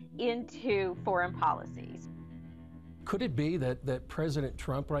into foreign policies. Could it be that President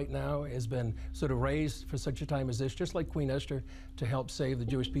Trump right now has been sort of raised for such a time as this, just like Queen Esther, to help save the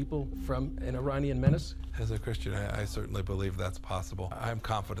Jewish people from an Iranian menace? As a Christian, I certainly believe that's possible. I'm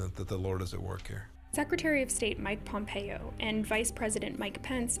confident that the Lord is at work here. Secretary of State Mike Pompeo and Vice President Mike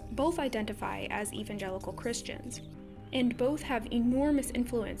Pence both identify as evangelical Christians, and both have enormous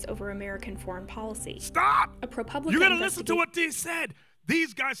influence over American foreign policy. Stop! A ProPublica You gotta listen to what they said.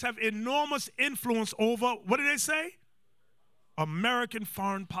 These guys have enormous influence over, what did they say? American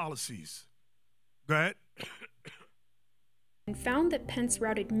foreign policies. Go ahead. And found that Pence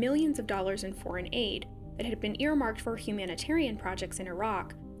routed millions of dollars in foreign aid that had been earmarked for humanitarian projects in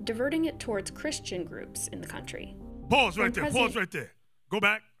Iraq, diverting it towards Christian groups in the country. Pause right there. Pause right there. Go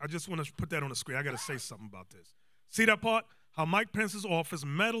back. I just want to put that on the screen. I got to say something about this. See that part? How Mike Pence's office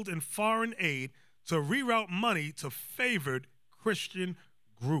meddled in foreign aid to reroute money to favored Christian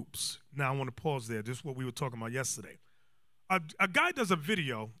groups. Now, I want to pause there. This is what we were talking about yesterday. A guy does a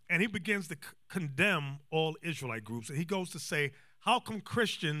video, and he begins to condemn all Israelite groups. And he goes to say, how come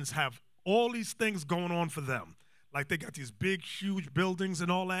Christians have all these things going on for them? Like they got these big, huge buildings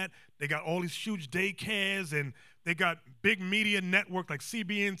and all that. They got all these huge daycares, and they got big media network like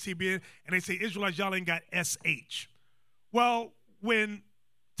CBN, TBN, and they say, Israelites, y'all ain't got SH. Well,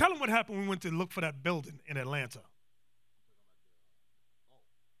 tell them what happened when we went to look for that building in Atlanta.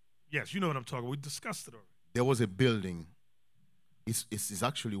 Yes, you know what I'm talking about. We discussed it already. There was a building. It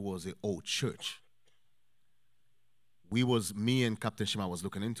actually was an old church. Me and Captain Shima was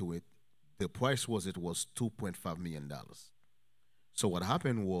looking into it. The price was $2.5 million. So what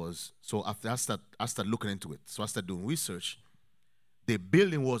happened was, so after I started looking into it, so I started doing research. The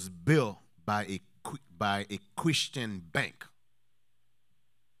building was built by a Christian bank.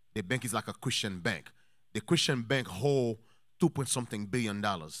 The bank is like a Christian bank. The Christian bank hold $2.something billion.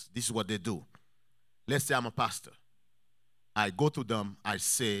 This is what they do. Let's say I'm a pastor. I go to them. I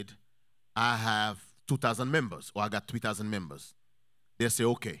said, I have 2,000 members, or I got 3,000 members. They say,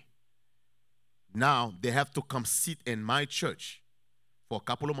 okay. Now they have to come sit in my church for a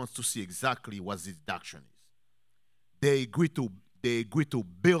couple of months to see exactly what this doctrine is. They agree to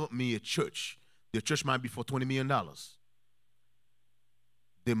build me a church. The church might be for $20 million.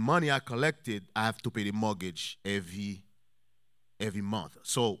 The money I collected, I have to pay the mortgage every month.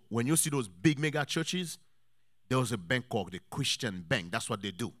 So when you see those big mega churches, there was a bank called the Christian Bank. That's what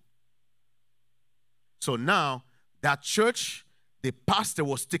they do. So now that church, the pastor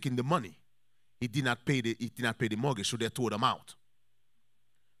was taking the money. He did not pay the mortgage, so they threw them out.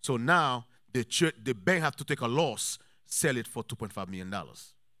 So now the bank have to take a loss, sell it for $2.5 million.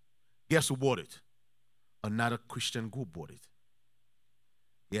 Guess who bought it? Another Christian group bought it.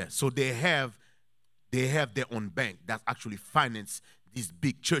 Yeah, so they have they have their own bank that actually finance these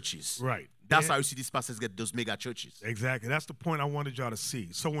big churches. Right. That's how you see these pastors get those mega churches. Exactly. That's the point I wanted y'all to see.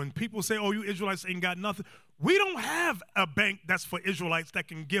 So when people say, oh, you Israelites ain't got nothing, we don't have a bank that's for Israelites that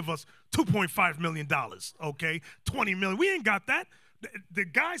can give us $2.5 million, okay? $20 million. We ain't got that. The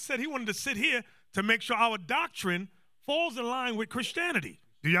guy said he wanted to sit here to make sure our doctrine falls in line with Christianity.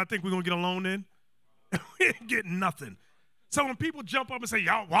 Do y'all think we're going to get a loan in? We ain't getting nothing. So when people jump up and say,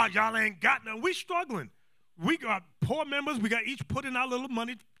 y'all, why y'all ain't got nothing, we struggling. We got poor members. We got each putting our little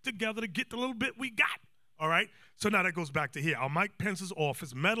money together to get the little bit we got, all right? So now that goes back to here. Our Mike Pence's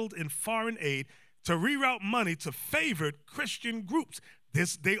office meddled in foreign aid to reroute money to favored Christian groups.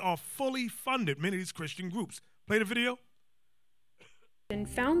 They are fully funded, many of these Christian groups. Play the video. And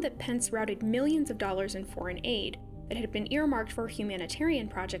found that Pence routed millions of dollars in foreign aid that had been earmarked for humanitarian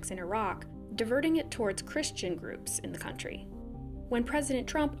projects in Iraq, diverting it towards Christian groups in the country. When President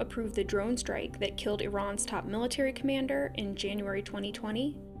Trump approved the drone strike that killed Iran's top military commander in January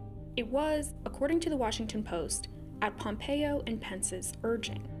 2020, it was, according to the Washington Post, at Pompeo and Pence's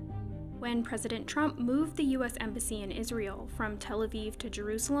urging. When President Trump moved the U.S. Embassy in Israel from Tel Aviv to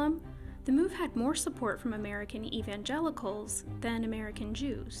Jerusalem, the move had more support from American evangelicals than American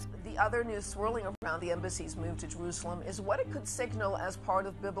Jews. The other news swirling around the embassy's move to Jerusalem is what it could signal as part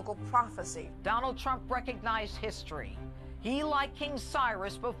of biblical prophecy. Donald Trump recognized history. He, like King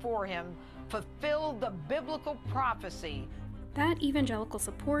Cyrus before him, fulfilled the biblical prophecy. That evangelical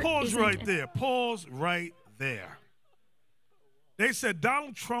support Pause right there. Pause right there. They said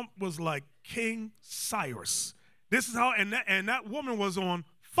Donald Trump was like King Cyrus. This is how, and that woman was on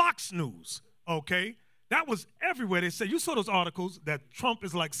Fox News, okay? That was everywhere. They said, you saw those articles that Trump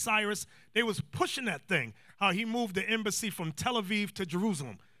is like Cyrus. They was pushing that thing, how he moved the embassy from Tel Aviv to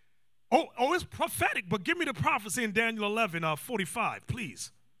Jerusalem. Oh, it's prophetic, but give me the prophecy in Daniel 11:45,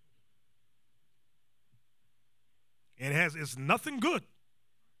 please. It's nothing good.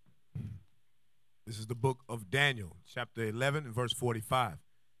 This is the book of Daniel, chapter 11, and verse 45.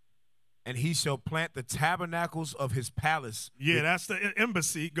 And he shall plant the tabernacles of his palace. Yeah, that's the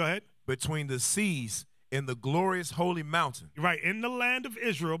embassy. Go ahead. Between the seas in the glorious holy mountain. Right, in the land of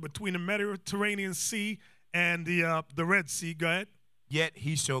Israel, between the Mediterranean Sea and the Red Sea. Go ahead. Yet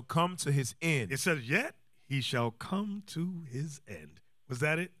he shall come to his end. It says, yet he shall come to his end. Was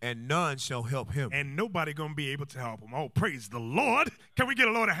that it? And none shall help him. And nobody going to be able to help him. Oh, praise the Lord. Can we get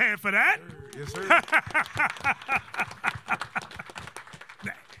a Lord a hand for that? Yes, sir.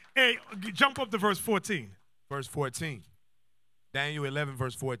 Hey, jump up to verse 14. Verse 14. Daniel 11,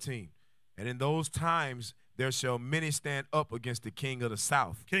 verse 14. And in those times there shall many stand up against the king of the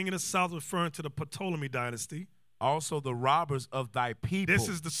south. King of the south referring to the Ptolemy dynasty. Also the robbers of thy people. This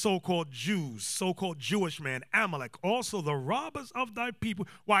is the so-called Jews, so-called Jewish man, Amalek. Also the robbers of thy people.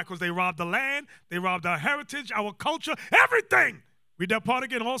 Why? Because they robbed the land, they robbed our heritage, our culture, everything. Read that part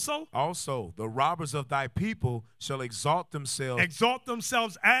again also. Also the robbers of thy people shall exalt themselves. Exalt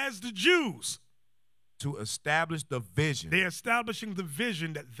themselves as the Jews. To establish the vision. They're establishing the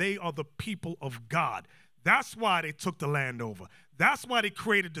vision that they are the people of God. That's why they took the land over. That's why they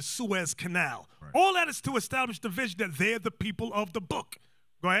created the Suez Canal. Right. All that is to establish the vision that they're the people of the book.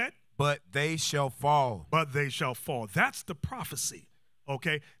 Go ahead. But they shall fall. But they shall fall. That's the prophecy,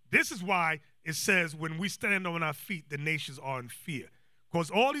 okay? This is why it says when we stand on our feet, the nations are in fear. Because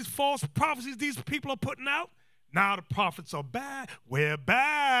all these false prophecies these people are putting out, now the prophets are back. We're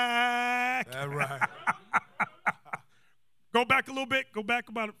back. That's right. Go back a little bit. Go back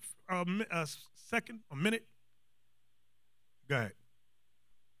about a second, a minute. Go ahead.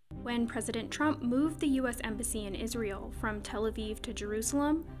 When President Trump moved the U.S. Embassy in Israel from Tel Aviv to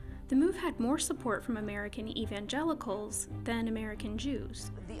Jerusalem, the move had more support from American evangelicals than American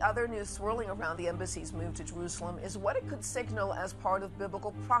Jews. The other news swirling around the embassy's move to Jerusalem is what it could signal as part of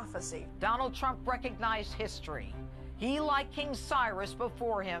biblical prophecy. Donald Trump recognized history. He, like King Cyrus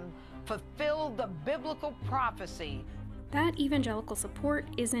before him, fulfilled the biblical prophecy. That evangelical support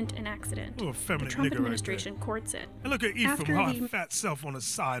isn't an accident. The Trump administration courts it. And look at Ephraim, her fat self on the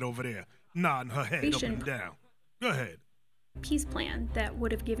side over there, nodding her head up and down. Go ahead. Peace plan that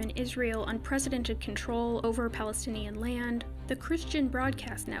would have given Israel unprecedented control over Palestinian land, the Christian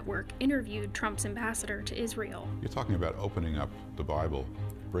Broadcast Network interviewed Trump's ambassador to Israel. You're talking about opening up the Bible,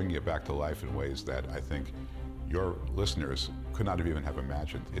 bringing it back to life in ways that I think your listeners could not have even have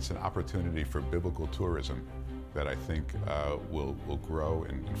imagined. It's an opportunity for biblical tourism that I think will grow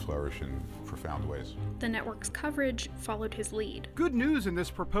and flourish in profound ways. The network's coverage followed his lead. Good news in this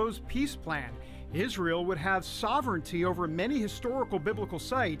proposed peace plan. Israel would have sovereignty over many historical biblical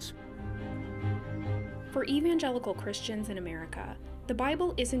sites. For evangelical Christians in America, the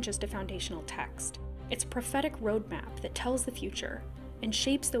Bible isn't just a foundational text. It's a prophetic roadmap that tells the future and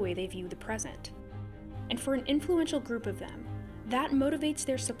shapes the way they view the present. And for an influential group of them, that motivates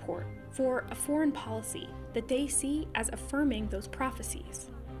their support for a foreign policy that they see as affirming those prophecies,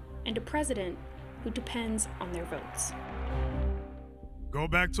 and a president who depends on their votes. Go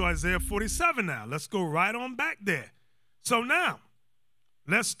back to Isaiah 47 now. Let's go right on back there. So now,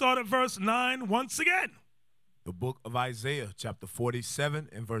 let's start at verse 9 once again. The book of Isaiah, chapter 47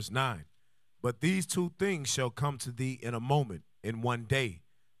 and verse 9. But these two things shall come to thee in a moment, in one day,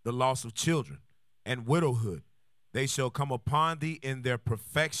 the loss of children and widowhood. They shall come upon thee in their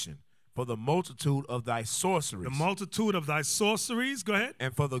perfection, for the multitude of thy sorceries. The multitude of thy sorceries, go ahead.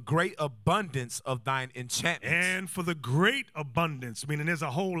 And for the great abundance of thine enchantments. And for the great abundance, meaning there's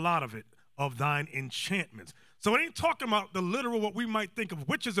a whole lot of it, of thine enchantments. So it ain't talking about the literal, what we might think of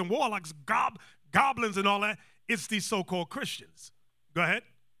witches and warlocks, goblins and all that. It's these so-called Christians. Go ahead.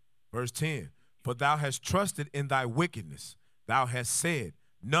 Verse 10, for thou hast trusted in thy wickedness. Thou hast said,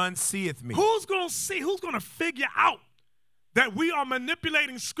 none seeth me. Who's going to see, who's going to figure out that we are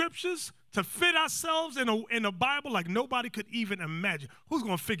manipulating scriptures to fit ourselves in a Bible like nobody could even imagine? Who's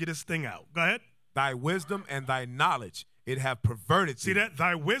going to figure this thing out? Go ahead. Thy wisdom and thy knowledge, it hath perverted thee. See that?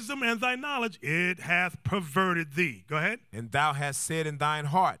 Thy wisdom and thy knowledge, it hath perverted thee. Go ahead. And thou hast said in thine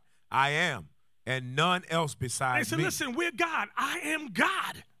heart, I am, and none else besides me. Listen, we're God. I am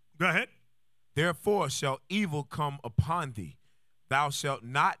God. Go ahead. Therefore shall evil come upon thee. Thou shalt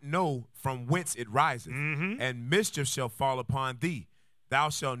not know from whence it riseth, and mischief shall fall upon thee. Thou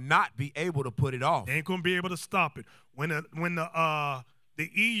shalt not be able to put it off. Ain't gonna be able to stop it. When the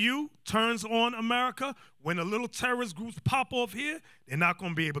EU turns on America, when the little terrorist groups pop off here, they're not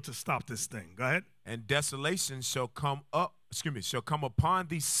gonna be able to stop this thing. Go ahead. And desolation shall come upon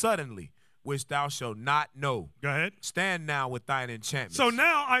thee suddenly, which thou shalt not know. Go ahead. Stand now with thine enchantments. So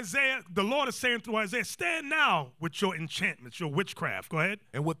now Isaiah, the Lord is saying through Isaiah, stand now with your enchantments, your witchcraft. Go ahead.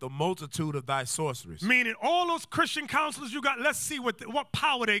 And with the multitude of thy sorceries. Meaning all those Christian counselors you got, let's see what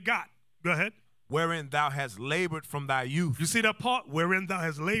power they got. Go ahead. Wherein thou hast labored from thy youth. You see that part? Wherein thou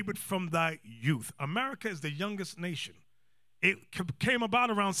hast labored from thy youth. America is the youngest nation. It came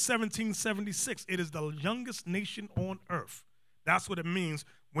about around 1776. It is the youngest nation on earth. That's what it means.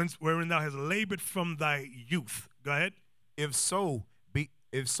 Wherein thou hast labored from thy youth. Go ahead. If so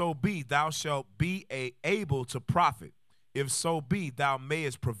be, thou shalt be able to profit. If so be, thou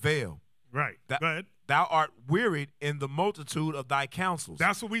mayest prevail. Right. Go ahead. Thou art wearied in the multitude of thy counsels.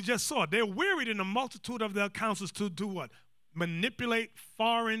 That's what we just saw. They're wearied in the multitude of their counsels to do what? Manipulate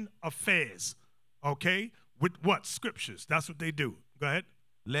foreign affairs. Okay? With what? Scriptures. That's what they do. Go ahead.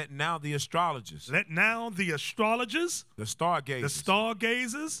 Let now the astrologers. Let now the astrologers. The stargazers. The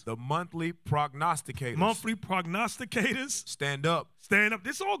stargazers. The monthly prognosticators. Monthly prognosticators. Stand up. Stand up.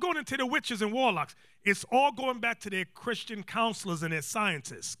 This is all going into the witches and warlocks. It's all going back to their Christian counselors and their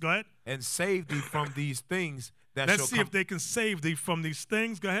scientists. Go ahead. And save thee from these things that Let's see if they can save thee from these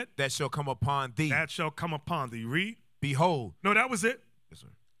things. Go ahead. That shall come upon thee. That shall come upon thee. Read. Behold. No, that was it. Yes, sir.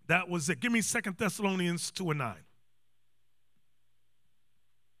 That was it. Give me 2 Thessalonians 2:9.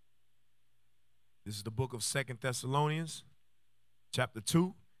 This is the book of 2 Thessalonians, chapter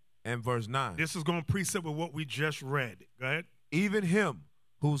 2 and verse 9. This is going to precept with what we just read. Go ahead. Even him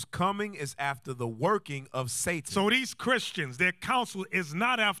whose coming is after the working of Satan. So these Christians, their counsel is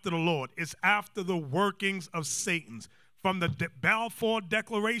not after the Lord. It's after the workings of Satan's. From the Balfour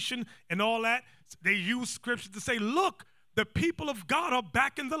Declaration and all that, they use scripture to say, look, the people of God are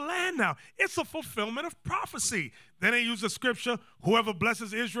back in the land now. It's a fulfillment of prophecy. Then they use the scripture, whoever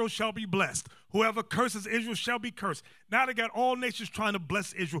blesses Israel shall be blessed. Whoever curses Israel shall be cursed. Now they got all nations trying to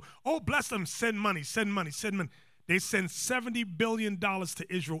bless Israel. Oh, bless them. Send money, send money, send money. They send $70 billion to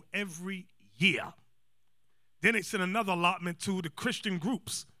Israel every year. Then they send another allotment to the Christian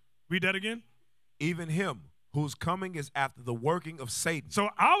groups. Read that again. Even him whose coming is after the working of Satan. So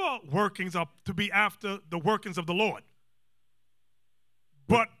our workings are to be after the workings of the Lord.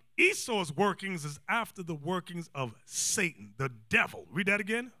 But Esau's workings is after the workings of Satan, the devil. Read that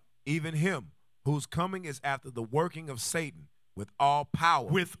again. Even him whose coming is after the working of Satan with all power.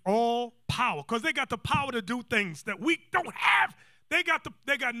 With all power. Because they got the power to do things that we don't have. They got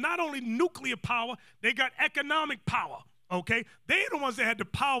not only nuclear power, they got economic power. Okay? They're the ones that had the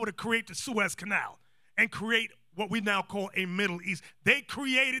power to create the Suez Canal and create what we now call a Middle East. They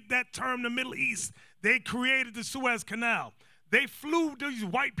created that term, the Middle East. They created the Suez Canal. They flew these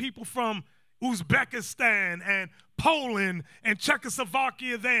white people from Uzbekistan and Poland and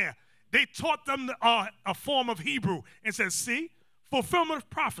Czechoslovakia there. They taught them a form of Hebrew and said, see, fulfillment of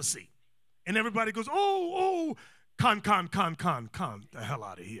prophecy. And everybody goes, oh, con, the hell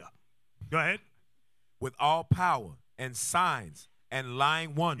out of here. Go ahead. with all power and signs and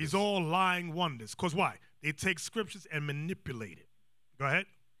lying wonders. These all lying wonders. Because why? They take scriptures and manipulate it. Go ahead.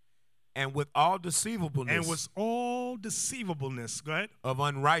 And with all deceivableness. And with all deceivableness. Go ahead. Of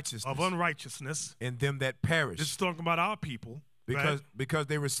unrighteousness. Of unrighteousness. In them that perish. This is talking about our people. Because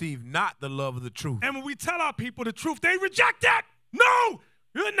they receive not the love of the truth. And when we tell our people the truth, they reject it. No,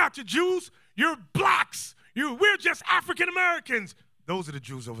 you're not the Jews. You're blacks. We're just African Americans. Those are the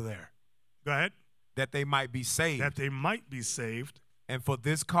Jews over there. Go ahead. That they might be saved. That they might be saved. And for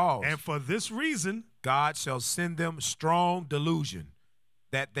this cause. And for this reason. God shall send them strong delusion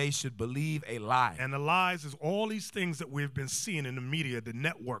that they should believe a lie. And the lies is all these things that we've been seeing in the media, the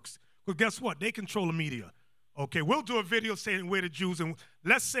networks. Because guess what? They control the media. Okay, we'll do a video saying we're the Jews, and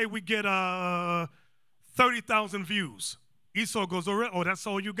let's say we get 30,000 views. Esau goes, oh, that's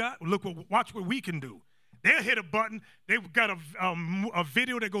all you got? Look, watch what we can do. They'll hit a button. They've got a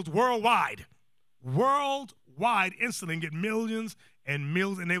video that goes worldwide. Worldwide, instantly, and get millions and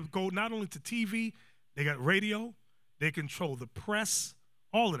millions. And they go not only to TV, they got radio. They control the press,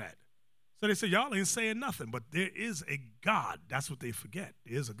 all of that. So they say, y'all ain't saying nothing, but there is a God. That's what they forget.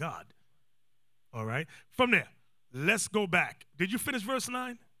 There is a God. All right. From there, let's go back. Did you finish verse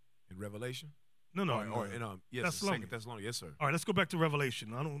 9? In Revelation? No. Or in yes, 2 Thessalonians. Yes, sir. All right, let's go back to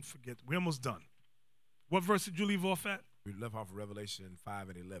Revelation. I don't forget. We're almost done. What verse did you leave off at? We left off of Revelation 5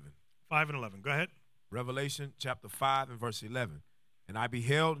 and 11. 5 and 11. Go ahead. Revelation chapter 5 and verse 11. And I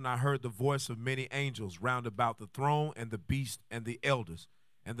beheld and I heard the voice of many angels round about the throne and the beast and the elders.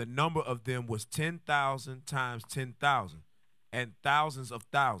 And the number of them was 10,000 times 10,000 and thousands of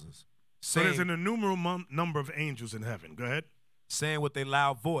thousands. So there's an innumerable number of angels in heaven. Go ahead. Saying with a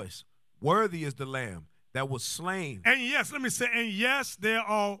loud voice, worthy is the Lamb that was slain. And yes, let me say, and yes, there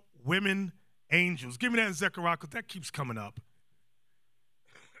are women angels. Give me that in Zechariah, because that keeps coming up.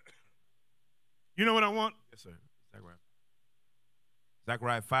 You know what I want? Yes, sir.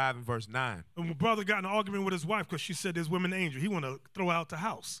 Zechariah 5 and verse 9. And my brother got in an argument with his wife because she said there's women angels. He want to throw out the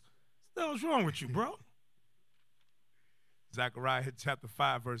house. What the hell's wrong with you, bro? Zechariah chapter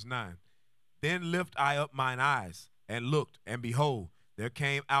 5 verse 9. Then lift I up mine eyes, and looked, and behold, there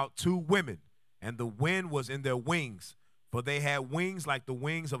came out two women, and the wind was in their wings, for they had wings like the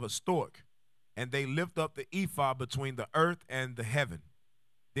wings of a stork, and they lift up the ephah between the earth and the heaven.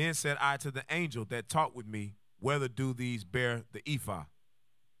 Then said I to the angel that talked with me, whether do these bear the ephah?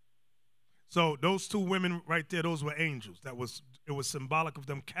 So those two women right there, those were angels. It was symbolic of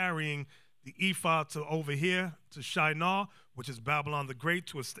them carrying the ephah to over here to Shinar, which is Babylon the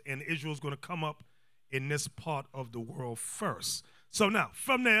Great, and Israel's going to come up in this part of the world first. So now,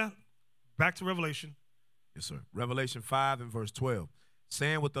 from there, back to Revelation. Yes, sir. Revelation 5 and verse 12,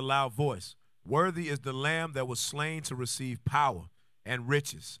 saying with a loud voice, worthy is the Lamb that was slain to receive power and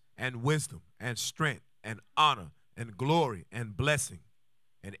riches and wisdom and strength and honor and glory and blessing.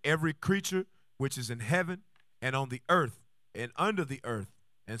 And every creature which is in heaven and on the earth and under the earth,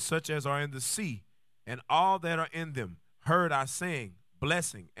 and such as are in the sea, and all that are in them, heard I saying,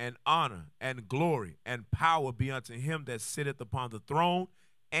 blessing and honor and glory and power be unto him that sitteth upon the throne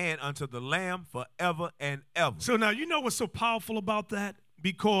and unto the Lamb forever and ever. So now, you know what's so powerful about that?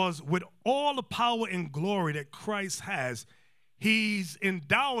 Because with all the power and glory that Christ has, he's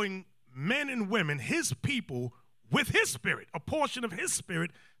endowing men and women, his people, with his spirit, a portion of his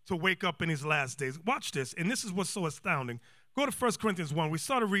spirit, to wake up in his last days. Watch this, and this is what's so astounding. Go to 1 Corinthians 1. We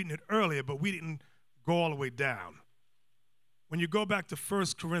started reading it earlier, but we didn't go all the way down. When you go back to 1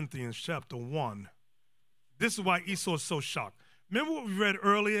 Corinthians chapter 1, this is why Esau is so shocked. Remember what we read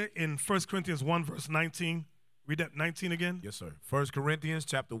earlier in 1 Corinthians 1, verse 19? Read that 19 again. Yes, sir. 1 Corinthians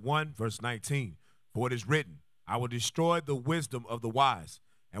chapter 1, verse 19. For it is written, I will destroy the wisdom of the wise,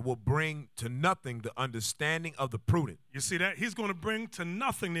 and will bring to nothing the understanding of the prudent. You see that? He's going to bring to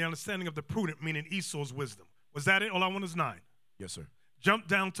nothing the understanding of the prudent, meaning Esau's wisdom. Was that it? All I want is 9. Yes, sir. Jump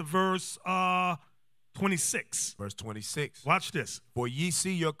down to verse 26. Verse 26. Watch this. For ye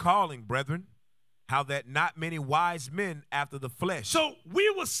see your calling, brethren, how that not many wise men after the flesh. So we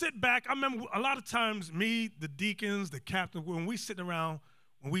will sit back. I remember a lot of times me, the deacons, the captain, when we sit around,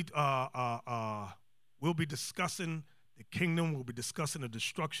 when we we'll be discussing the kingdom, we'll be discussing the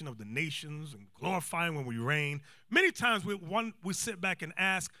destruction of the nations and glorifying when we reign. Many times we sit back and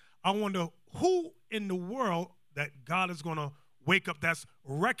ask, I wonder who in the world that God is going to wake up that's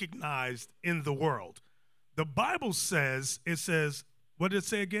recognized in the world. The Bible says, what did it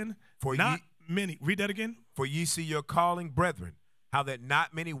say again? For not many. Read that again. For ye see your calling, brethren, how that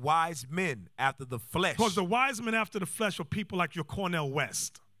not many wise men after the flesh. Because the wise men after the flesh are people like your Cornel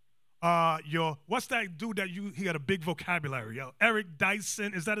West. What's that dude that he had a big vocabulary? Eric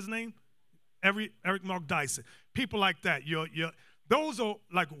Dyson, is that his name? Eric Mark Dyson, people like that. Those are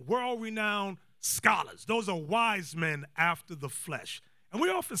like world-renowned scholars. Those are wise men after the flesh. And we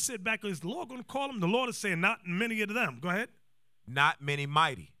often sit back and is the Lord going to call them? The Lord is saying not many of them. Go ahead. Not many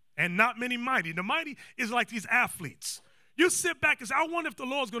mighty. And not many mighty. The mighty is like these athletes. You sit back and say, I wonder if the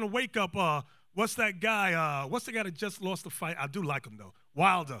Lord's going to wake up, what's that guy? What's the guy that just lost the fight? I do like him, though.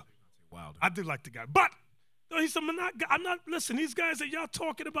 Wilder. I do like the guy. But he said, I'm not, listen, these guys that y'all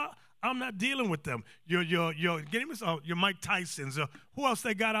talking about, I'm not dealing with them. Your Mike Tysons. Who else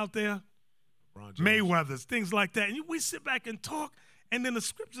they got out there? Mayweathers, things like that. And we sit back and talk, and then the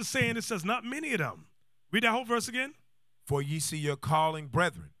scripture's saying, it says, not many of them. Read that whole verse again. For ye see your calling,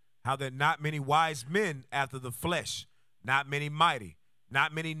 brethren, how that not many wise men after the flesh, not many mighty,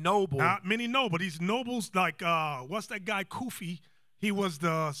 not many noble. Not many noble. These nobles like, what's that guy, Kufi? He was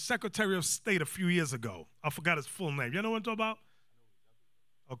the Secretary of State a few years ago. I forgot his full name. You know what I'm talking about?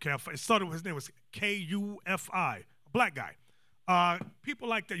 Okay, it started with his name was Kufi, a black guy. People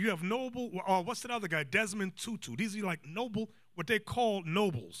like that. You have noble, or what's that other guy? Desmond Tutu. These are like noble, what they call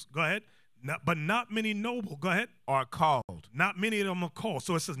nobles. Go ahead. But not many noble, go ahead. Are called. Not many of them are called.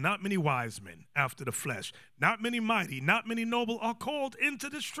 So it says not many wise men after the flesh. Not many mighty, not many noble are called into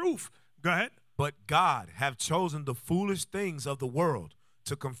this truth. Go ahead. But God have chosen the foolish things of the world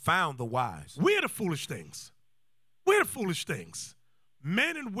to confound the wise. We're the foolish things. We're the foolish things.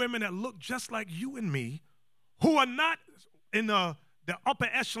 Men and women that look just like you and me, who are not in the upper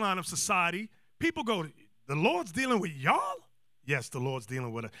echelon of society. People go, the Lord's dealing with y'all? Yes, the Lord's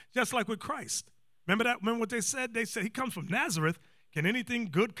dealing with us. Just like with Christ. Remember that? Remember what they said? They said, he comes from Nazareth. Can anything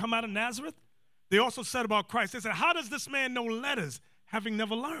good come out of Nazareth? They also said about Christ, they said, how does this man know letters having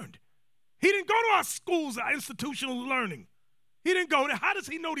never learned? He didn't go to our schools, our institutional learning. He didn't go there. How does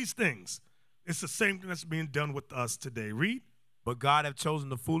he know these things? It's the same thing that's being done with us today. Read. But God have chosen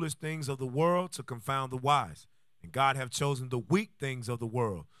the foolish things of the world to confound the wise. And God have chosen the weak things of the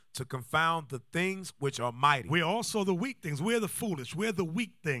world to confound the things which are mighty. We're also the weak things. We're the foolish. We're the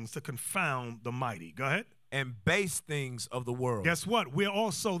weak things to confound the mighty. Go ahead. And base things of the world. Guess what? We're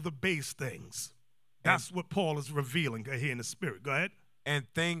also the base things. That's what Paul is revealing here in the Spirit. Go ahead. And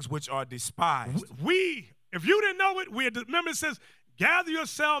things which are despised. If you didn't know it, remember it says, gather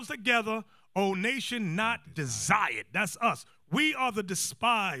yourselves together, O nation not desired. That's us. We are the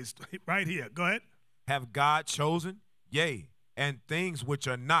despised right here. Go ahead. Have God chosen? Yea. And things which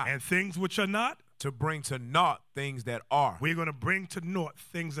are not. And things which are not. To bring to naught things that are. We're going to bring to naught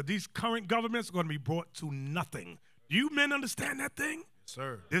things that these current governments are going to be brought to nothing. Do you men understand that thing? Yes,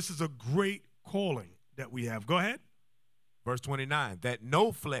 sir. This is a great calling that we have. Go ahead. Verse 29, that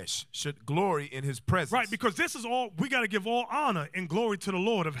no flesh should glory in his presence. Right, because this is all, we got to give all honor and glory to the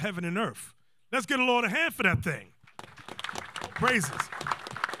Lord of heaven and earth. Let's give the Lord a hand for that thing. Praises.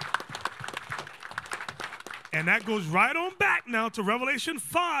 And that goes right on back now to Revelation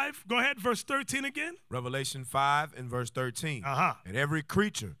 5. Go ahead, verse 13 again. Revelation 5 and verse 13. Uh-huh. And every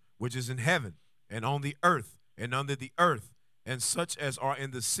creature which is in heaven and on the earth and under the earth and such as are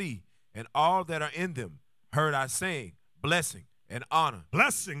in the sea and all that are in them heard I saying, blessing and honor.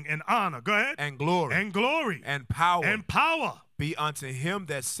 Blessing and honor. Go ahead. And glory. And glory. And power. And power. Be unto him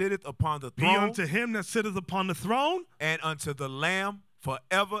that sitteth upon the throne. Be unto him that sitteth upon the throne. And unto the Lamb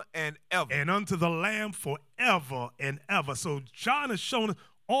forever and ever. And unto the Lamb forever and ever. So John has shown us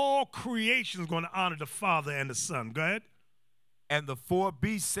all creation is going to honor the Father and the Son. Go ahead. And the four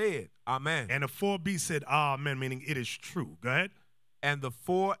beasts said, Amen. And the four beasts said, Amen, meaning it is true. Go ahead. And the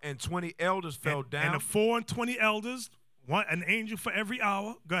 24 elders fell down. And the 24 elders, an angel for every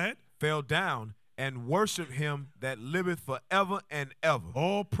hour. Go ahead. Fell down and worship him that liveth forever and ever.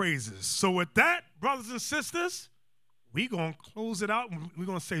 All praises. So with that, brothers and sisters, we're going to close it out. We're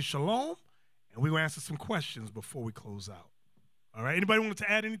going to say shalom, and we're going to answer some questions before we close out. All right? Anybody want to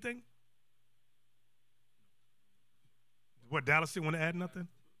add anything? What, Dallas, you want to add nothing?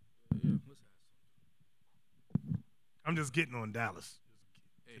 I'm just getting on Dallas.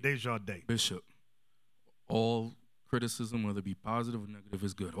 Today's your day. Bishop, all criticism, whether it be positive or negative,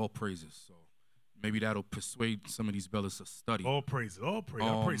 is good. All praises. So maybe that'll persuade some of these brothers to study. All praises. All praises.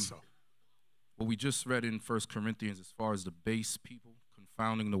 I pray so. What we just read in 1 Corinthians as far as the base people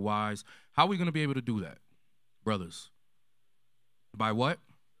confounding the wise, how are we going to be able to do that, brothers? By what?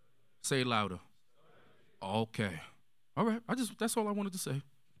 Say it louder. Okay. All right. That's all I wanted to say.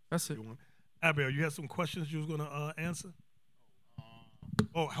 That's it. Abiel, you had some questions you was going to answer?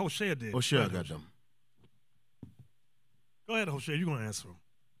 Oh, Hosea did. Hosea got them. Go ahead, Hosea. You're going to answer them.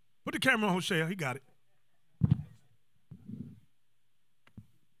 Put the camera on Hosea. He got it.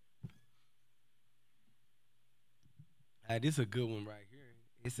 This is a good one right here.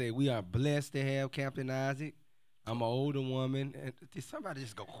 It It say, we are blessed to have Captain Isaac. I'm an older woman. And did somebody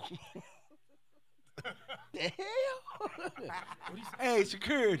just go, the hell? Hey,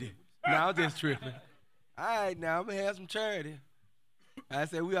 security. No, I'm just tripping. All right, now I'm going to have some charity. I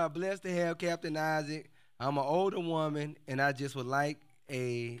said, we are blessed to have Captain Isaac. I'm an older woman, and I just would like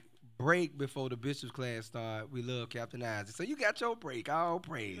a break before the bishop's class start. We love Captain Isaac. So you got your break. All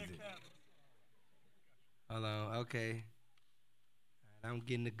praise it. Hold on. Okay. I'm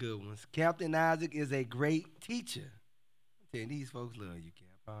getting the good ones. Captain Isaac is a great teacher. I'm telling these folks love you, Cap.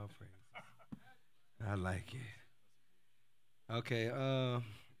 All praise. I like it. Okay.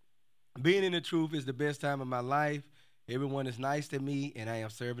 Being in the truth is the best time of my life. Everyone is nice to me, and I am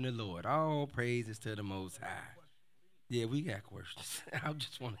serving the Lord. All praises to the Most High. Yeah, we got questions. I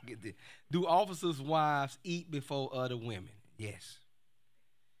just want to get this. Do officers' wives eat before other women? Yes.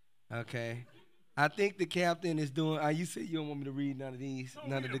 Okay. I think the captain is doing. You said you don't want me to read none of these,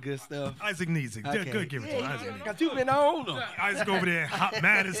 none of the good stuff. Isaac needs it. Okay. Good, give it to him. Isaac needs it. Because you've been on them. Isaac over there, hot,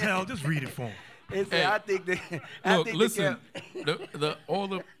 mad as hell. Just read it for him. Hey, I think that. Look, listen. All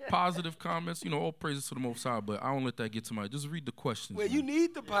the positive comments, all praises to the Most High, but I don't let that get to my. Just read the questions. Well, you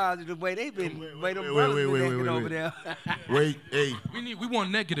need the positive way. They've been wait, over there. Wait, hey. We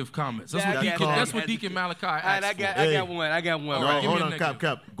want negative comments. That's what Deacon Malachi asked I got one. No, Right, hold on,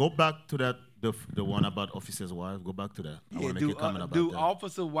 Cap. Go back to that. The one about officers' wives. Go back to that. I want to make a comment about that. Do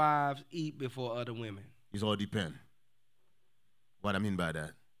officer wives eat before other women? It all depends. What I mean by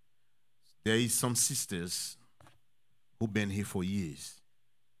that, there is some sisters who've been here for years.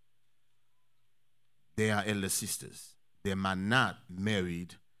 They are elder sisters. They might not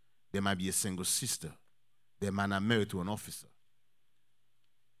married. They might be a single sister. They might not married to an officer.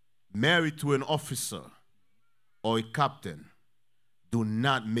 Married to an officer or a captain do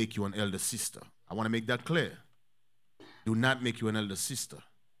not make you an elder sister. I want to make that clear. Do not make you an elder sister.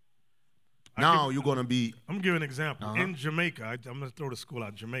 Now you're going to be... I'm going to give an example. In Jamaica, I'm going to throw the school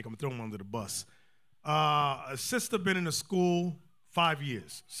out. Jamaica, I'm going to throw them under the bus. A sister been in the school 5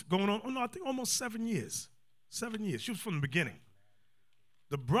 years. Going on, I think almost 7 years. 7 years. She was from the beginning.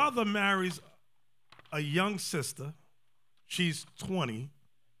 The brother marries a young sister. She's 20.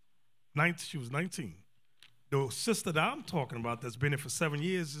 She was 19. The sister that I'm talking about that's been here for 7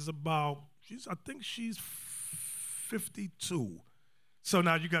 years is I think she's 52. So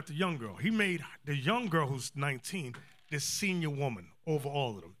now you got the young girl. He made the young girl who's 19 the senior woman over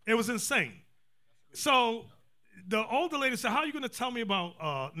all of them. It was insane. So the older lady said, how are you going to tell me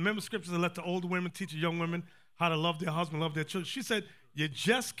about, remember scriptures that let the older women teach the young women how to love their husband, love their children? She said, you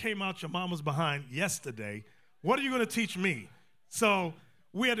just came out your mama's behind yesterday. What are you going to teach me? So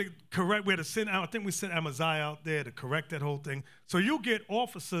we had to send out, I think we sent Amaziah out there to correct that whole thing. So you get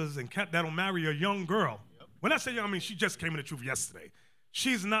officers and that'll marry a young girl. When I say young, I mean she just came in the truth yesterday.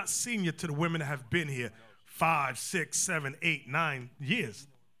 She's not senior to the women that have been here 5, 6, 7, 8, 9 years.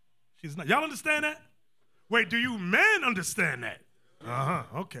 She's not. Y'all understand that? Wait, do you men understand that?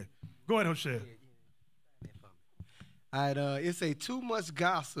 Okay. Go ahead, Hosea. All right, it's a too much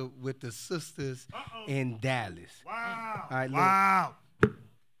gossip with the sisters in Dallas. Wow. All right, look. Wow.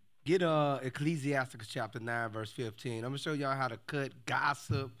 Get Ecclesiasticus chapter 9, verse 15. I'm going to show y'all how to cut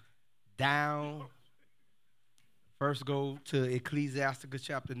gossip down. First go to Ecclesiasticus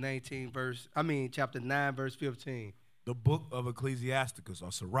chapter 9, verse 15. The book of Ecclesiasticus,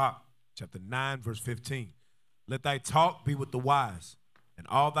 or Sirach, chapter 9, verse 15. Let thy talk be with the wise, and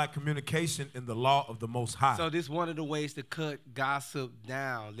all thy communication in the law of the Most High. So this is one of the ways to cut gossip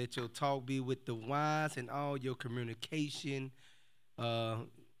down. Let your talk be with the wise, and all your communication. Read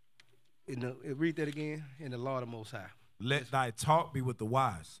that again. In the law of the Most High. Let thy talk be with the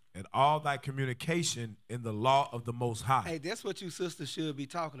wise, and all thy communication in the law of the Most High. Hey, that's what you sisters should be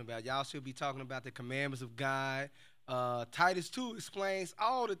talking about. Y'all should be talking about the commandments of God. Titus 2 explains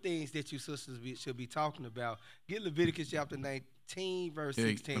all the things that you sisters should be talking about. Get Leviticus chapter 19, verse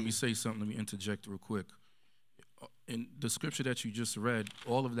 16. Let me say something. Let me interject real quick. In the scripture that you just read,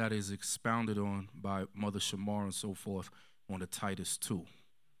 all of that is expounded on by Mother Shamar and so forth on the Titus 2.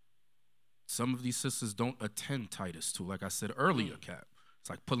 Some of these sisters don't attend Titus 2. Like I said earlier, Cap. It's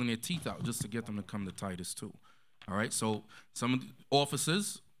like pulling their teeth out just to get them to come to Titus 2. All right? So some of the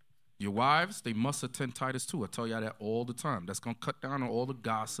officers, your wives, they must attend Titus 2. I tell y'all that all the time. That's going to cut down on all the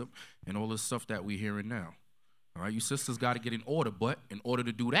gossip and all the stuff that we're hearing now. All right? You sisters got to get in order, but in order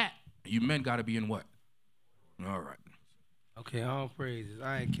to do that, you men got to be in what? All right. Okay, all praises. All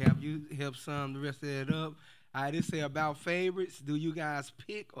right, Cap, you help sum the rest of it up. All right, this say about favorites. Do you guys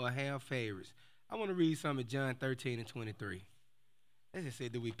pick or have favorites? I want to read some of John 13 and 23. Let's just say,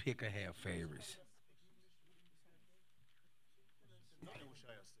 do we pick or have favorites?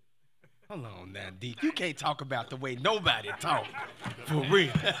 Hold on now, Deacon. You can't talk about the way nobody talk. For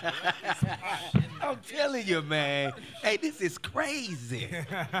real. I'm telling you, man. Hey, this is crazy.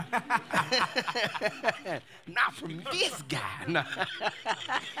 Not from this guy. No.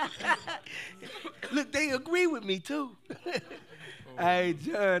 Look, they agree with me, too. Hey,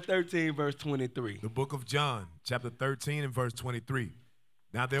 John 13, verse 23. The book of John, chapter 13 and verse 23.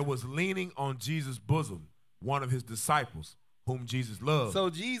 Now there was leaning on Jesus' bosom one of his disciples, whom Jesus loved. So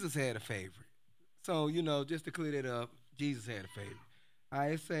Jesus had a favorite. So, you know, just to clear that up, Jesus had a favorite.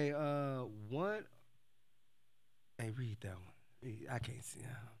 I say, what? Hey, read that one. I can't see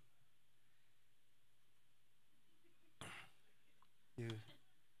how. Yeah.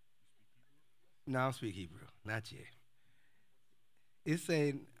 No, I don't speak Hebrew. Not yet. It's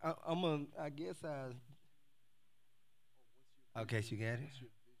saying, I guess okay, so you got it?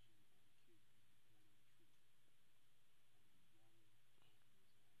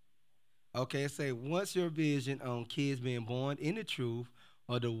 Okay, it say, what's your vision on kids being born in the truth,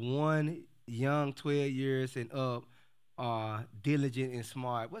 or the one young 12 years and up are diligent and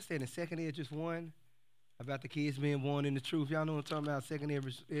smart? What's that in 2nd Esdras 1? About the kids being born in the truth. Y'all know what I'm talking about?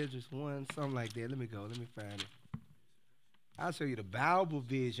 2nd Esdras 1, something like that. Let me find it. I'll show you the Bible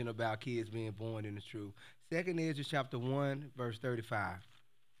vision about kids being born in the truth. 2nd Esdras chapter 1, verse 35.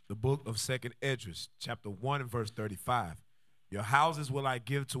 The book of 2nd Esdras, chapter 1 and verse 35. Your houses will I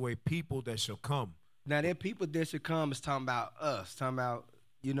give to a people that shall come. Now, that people that shall come is talking about us, talking about,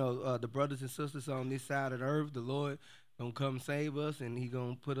 you know, the brothers and sisters on this side of the earth. The Lord going to come save us, and he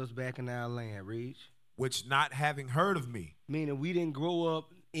going to put us back in our land. Read. Which not having heard of me. Meaning we didn't grow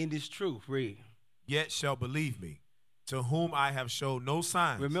up in this truth. Read. Yet shall believe me, to whom I have showed no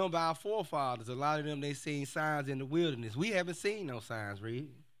signs. Remember our forefathers, a lot of them, they seen signs in the wilderness. We haven't seen no signs, Read.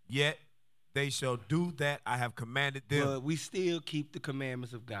 Yet they shall do that I have commanded them. But we still keep the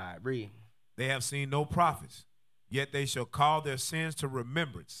commandments of God. Read. They have seen no prophets, yet they shall call their sins to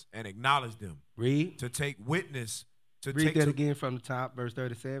remembrance and acknowledge them. Read. To take witness. Read that again from the top, verse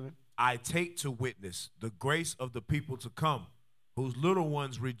 37. I take to witness the grace of the people to come, whose little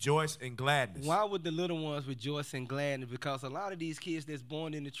ones rejoice in gladness. Why would the little ones rejoice in gladness? Because a lot of these kids that's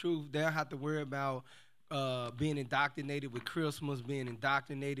born in the truth, they'll have to worry about being indoctrinated with Christmas, being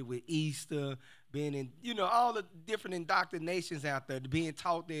indoctrinated with Easter, being in, you know, all the different indoctrinations out there, being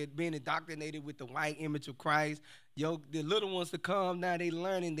taught that, being indoctrinated with the white image of Christ. The little ones to come now, they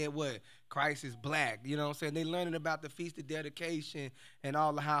learning that what? Christ is black. You know what I'm saying? They learning about the Feast of Dedication and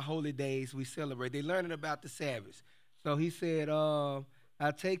all the high holy days we celebrate. They learning about the Sabbath. So he said,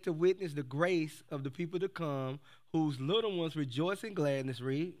 I take to witness the grace of the people to come, whose little ones rejoice in gladness.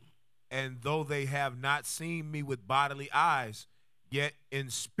 Read. And though they have not seen me with bodily eyes, yet in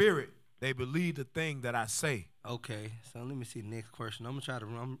spirit they believe the thing that I say. Okay, so let me see the next question. I'm trying to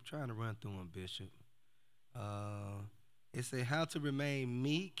run through them, Bishop. It says how to remain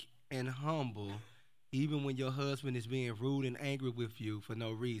meek and humble even when your husband is being rude and angry with you for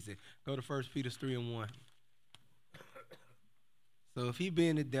no reason. Go to 1 Peter 3 and 1. So if he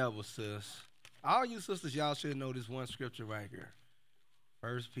being the devil, sis, all you sisters, y'all should know this one scripture right here.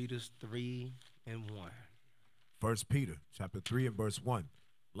 1 Peter 3 and 1. 1 Peter chapter 3 and verse 1.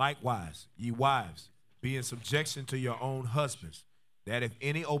 Likewise, ye wives, be in subjection to your own husbands, that if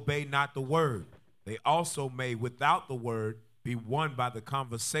any obey not the word, they also may without the word be won by the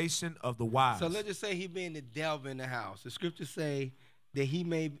conversation of the wise. So let's just say he being the devil in the house. The scriptures say that he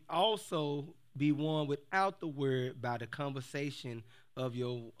may also be won without the word by the conversation of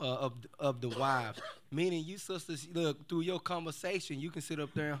your of the wives. Meaning you sisters, look, through your conversation, you can sit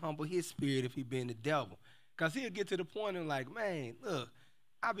up there and humble his spirit if he been the devil. Because he'll get to the point of like, man, look,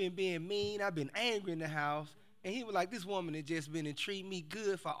 I've been being mean, I've been angry in the house. And he was like, this woman has just been and treat me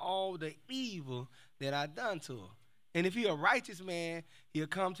good for all the evil that I done to her. And if he a righteous man, he'll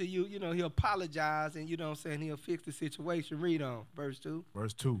come to you, you know, he'll apologize and, you know what I'm saying, he'll fix the situation. Read on, verse 2.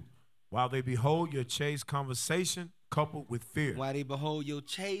 Verse 2. While they behold your chaste conversation coupled with fear. While they behold your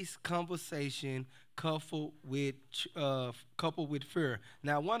chaste conversation coupled with fear.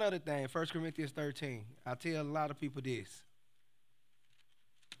 Now, one other thing, 1 Corinthians 13. I tell a lot of people this.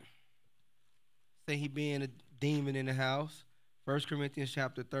 Say he being a demon in the house. 1 Corinthians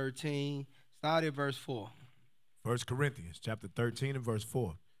chapter 13. Start at verse 4. 1 Corinthians chapter 13 and verse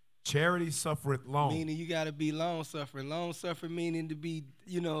 4. Charity suffereth long. Meaning you got to be long-suffering. Long-suffering meaning to be,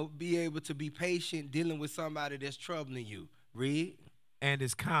 you know, be able to be patient dealing with somebody that's troubling you. Read. And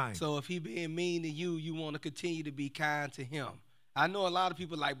is kind. So if he being mean to you, you want to continue to be kind to him. I know a lot of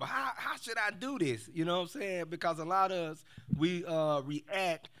people like, but how should I do this? You know what I'm saying? Because a lot of us, we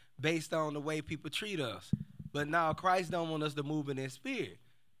react based on the way people treat us. But now Christ don't want us to move in that spirit.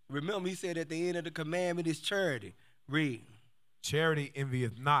 Remember, he said at the end of the commandment is charity. Read. Charity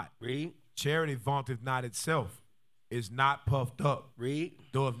envieth not. Read. Charity vaunteth not itself, is not puffed up. Read.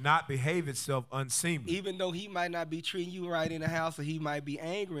 Doth not behave itself unseemly. Even though he might not be treating you right in the house, or he might be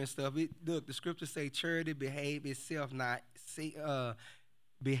angry and stuff. Look, the scriptures say charity behave itself not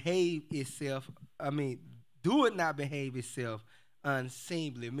behave itself. Do it not behave itself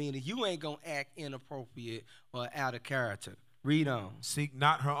unseemly, meaning you ain't gonna act inappropriate or out of character. Read on. Seek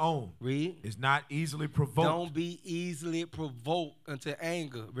not her own. Read. Is not easily provoked. Don't be easily provoked unto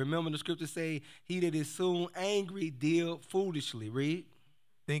anger. Remember the scriptures say, he that is soon angry deal foolishly. Read.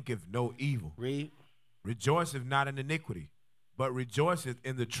 Thinketh no evil. Read. Rejoiceth not in iniquity, but rejoiceth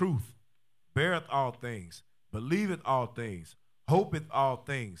in the truth. Beareth all things, believeth all things, hopeth all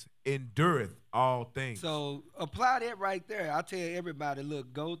things, endureth all things. So apply that right there. I tell everybody,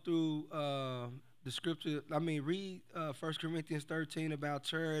 look, go through the scripture. Read 1 Corinthians 13 about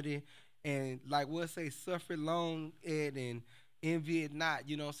charity, and like what say, suffer long and envy it not.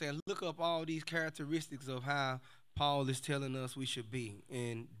 You know what I'm saying? Look up all these characteristics of how Paul is telling us we should be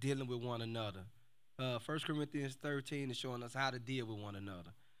in dealing with one another. 1 Corinthians 13 is showing us how to deal with one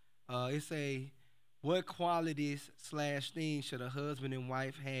another. It say, what qualities / things should a husband and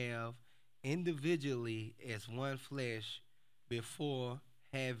wife have individually as one flesh before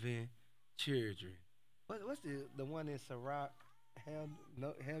having children? What's the one in Sirach?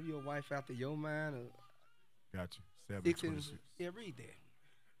 Have your wife after your mind? Got you. 7:26. Yeah, read that.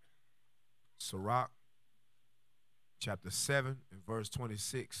 Sirach, chapter 7 and verse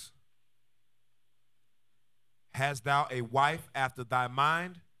 26. Hast thou a wife after thy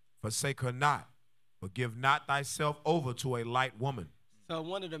mind? Forsake her not, but give not thyself over to a light woman. So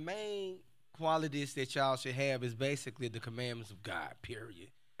one of the main qualities that y'all should have is basically the commandments of God,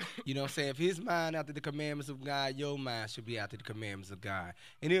 period. You know what I'm saying? If his mind after the commandments of God, your mind should be after the commandments of God.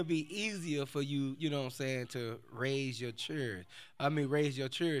 And it'll be easier for you, you know what I'm saying, to raise your children.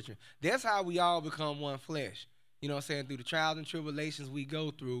 That's how we all become one flesh. You know what I'm saying? Through the trials and tribulations we go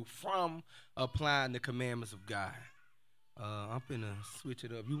through from applying the commandments of God. I'm finna switch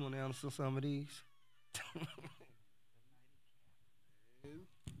it up. You want to answer some of these?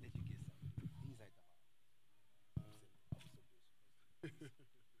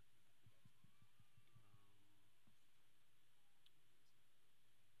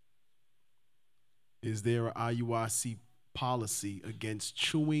 Is there an IUIC policy against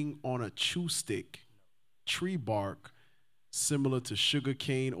chewing on a chew stick, tree bark, similar to sugar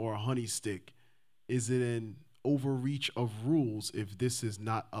cane or a honey stick? Is it an overreach of rules if this is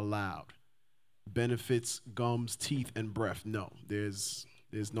not allowed? Benefits gums, teeth, and breath. No, there's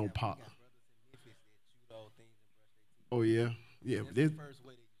no Oh yeah, yeah.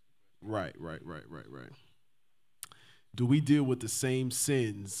 Right. Do we deal with the same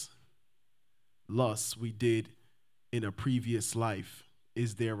sins, lusts we did in a previous life?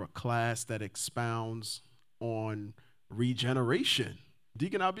 Is there a class that expounds on regeneration?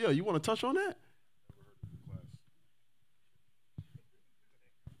 Deacon Abiel, you want to touch on that?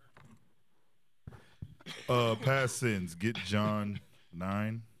 Past sins. Get John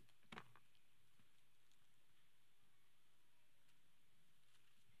 9.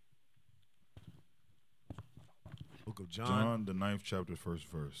 Book of John. John, the 9th chapter, 1st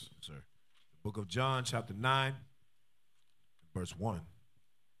verse. Sir. Book of John, chapter 9, verse 1.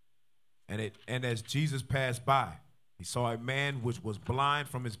 And as Jesus passed by, he saw a man which was blind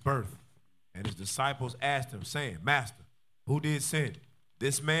from his birth. And his disciples asked him, saying, Master, who did sin,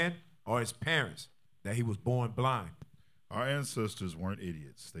 this man or his parents, that he was born blind? Our ancestors weren't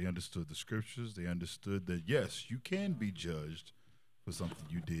idiots. They understood the scriptures. They understood that, yes, you can be judged for something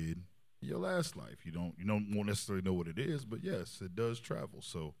you did in your last life. You don't necessarily know what it is, but yes, it does travel.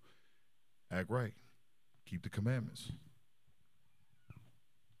 So act right. Keep the commandments.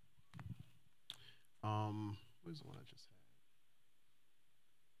 Where's the one I just had?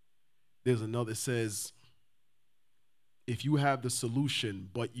 There's another that says, if you have the solution,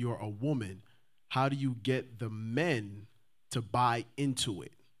 but you're a woman, how do you get the men to buy into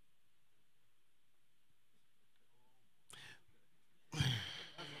it?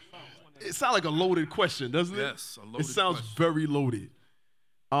 It sounds like a loaded question, doesn't it? Yes, a loaded It sounds question. very loaded.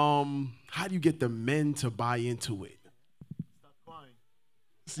 How do you get the men to buy into it?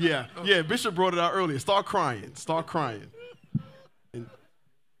 Yeah, Bishop brought it out earlier. Start crying. And,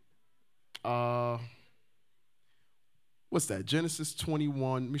 what's that? Genesis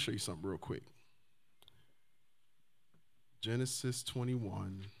 21. Let me show you something real quick. Genesis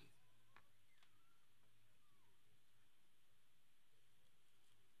 21.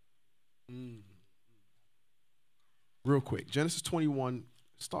 Real quick. Genesis 21,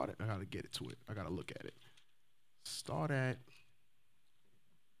 Start at, I got to get it to it. I got to look at it. Start at,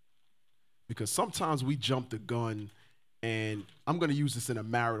 because sometimes we jump the gun, and I'm going to use this in a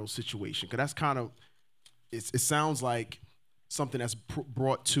marital situation, because that's kind of, it sounds like something that's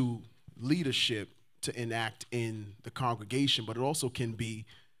brought to leadership to enact in the congregation, but it also can be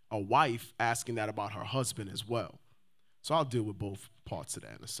a wife asking that about her husband as well. So I'll deal with both parts of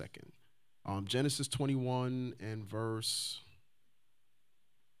that in a second. Genesis 21 and verse,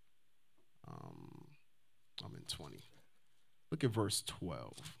 I'm in 20. Look at verse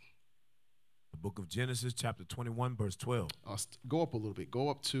 12. The book of Genesis, chapter 21, verse 12. Go up a little bit. Go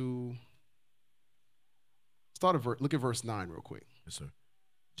up to, look at verse 9 real quick. Yes, sir.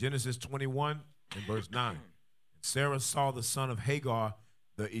 Genesis 21 and verse 9. Sarah saw the son of Hagar,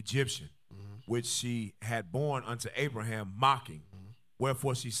 the Egyptian, which she had born unto Abraham, mocking.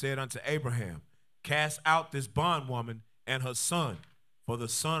 Wherefore she said unto Abraham, cast out this bondwoman and her son, for the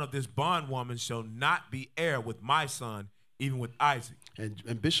son of this bondwoman shall not be heir with my son, even with Isaac.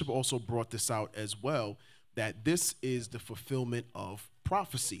 And Bishop also brought this out as well, that this is the fulfillment of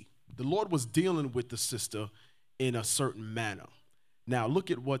prophecy. The Lord was dealing with the sister in a certain manner. Now look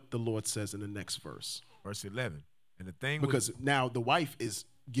at what the Lord says in the next verse. Verse 11. And the thing because now the wife is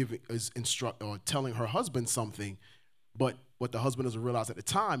telling her husband something, but what the husband doesn't realize at the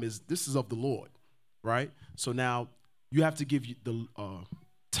time is this is of the Lord, right? So now you have to give you the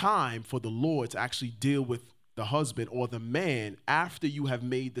time for the Lord to actually deal with the husband or the man after you have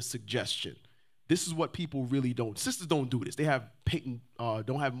made the suggestion. This is what people really don't. Sisters don't do this. They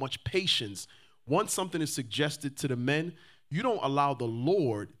don't have much patience. Once something is suggested to the men, you don't allow the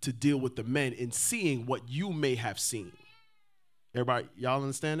Lord to deal with the men in seeing what you may have seen. Everybody, y'all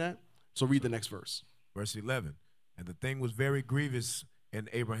understand that? So read the next verse. Verse 11. And the thing was very grievous in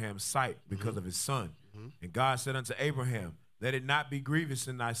Abraham's sight because of his son. And God said unto Abraham, let it not be grievous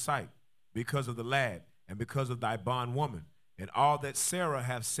in thy sight because of the lad and because of thy bondwoman. And all that Sarah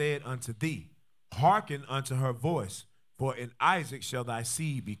hath said unto thee, hearken unto her voice, for in Isaac shall thy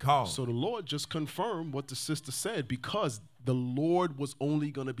seed be called. So the Lord just confirmed what the sister said, because the Lord was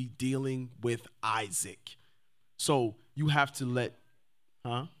only going to be dealing with Isaac. So you have to let,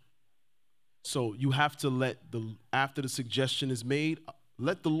 So you have to let after the suggestion is made,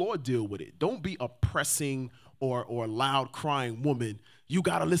 let the Lord deal with it. Don't be a pressing or loud crying woman. You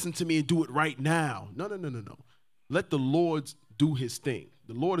got to listen to me and do it right now. No. Let the Lord do his thing.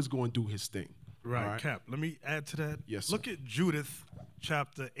 The Lord is going to do his thing. Right, Cap. Let me add to that. Yes, sir. Look at Judith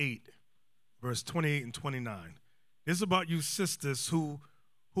chapter 8, verse 28 and 29. This is about you sisters who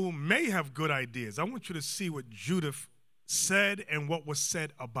may have good ideas. I want you to see what Judith said and what was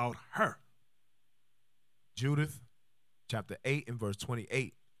said about her. Judith chapter 8 and verse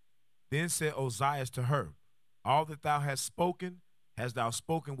 28. Then said Ozias to her, all that thou hast spoken, hast thou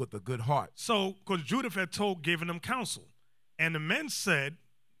spoken with a good heart. So, because Judith had given them counsel. And the men said,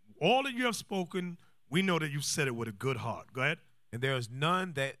 all that you have spoken, we know that you said it with a good heart. Go ahead. And there is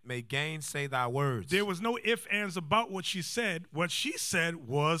none that may gainsay thy words. There was no ifs, ands about what she said. What she said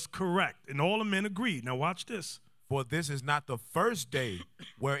was correct. And all the men agreed. Now watch this. For this is not the first day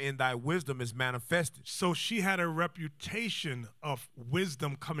wherein thy wisdom is manifested. So she had a reputation of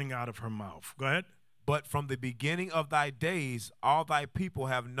wisdom coming out of her mouth. Go ahead. But from the beginning of thy days, all thy people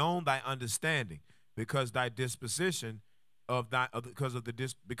have known thy understanding, because thy disposition of thy because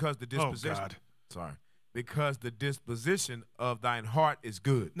the disposition of thine heart is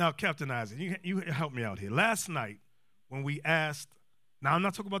good. Now, Captain Isaac, you help me out here. Last night, when we asked, now I'm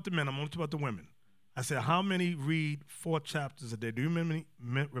not talking about the men, I'm only talking about the women. I said, how many read 4 chapters a day? Do you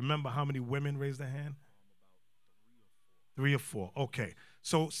remember how many women raised their hand? 3 or 4. Okay.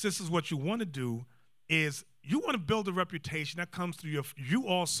 So, sisters, what you want to do is you want to build a reputation that comes through you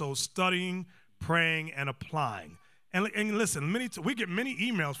also studying, praying, and applying. And listen, we get many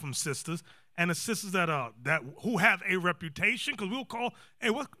emails from sisters, and the sisters who have a reputation, because we'll call, hey,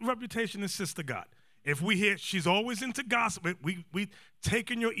 what reputation this sister got? If we hear she's always into gossip, we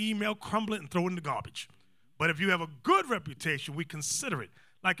take in your email, crumble it, and throw it in the garbage. But if you have a good reputation, we consider it.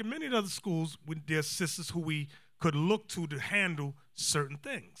 Like in many other schools, there's sisters who we could look to handle certain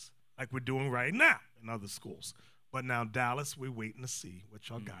things, like we're doing right now in other schools. But now, Dallas, we're waiting to see what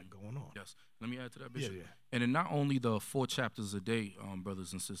y'all got going on. Yes. Let me add to that, Bishop. Yeah. And then not only the 4 chapters a day,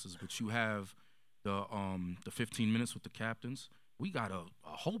 brothers and sisters, but you have the 15 minutes with the captains. We got a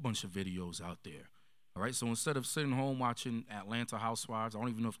whole bunch of videos out there. All right, so instead of sitting home watching Atlanta Housewives, I don't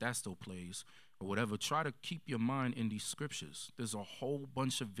even know if that still plays or whatever, try to keep your mind in these scriptures. There's a whole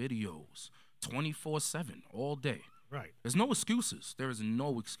bunch of videos, 24/7, all day. Right. There's no excuses. There is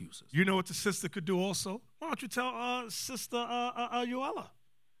no excuses. You know what the sister could do also? Why don't you tell Sister Yoella?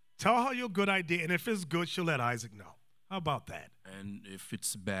 Tell her your good idea, and if it's good, she'll let Isaac know. How about that? And if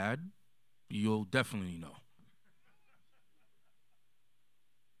it's bad, you'll definitely know.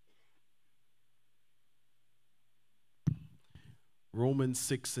 Romans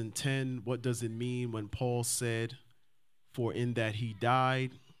 6:10, what does it mean when Paul said, for in that he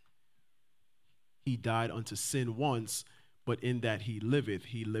died unto sin once, but in that he liveth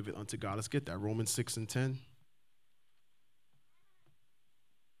unto God. Let's get that. Romans 6:10.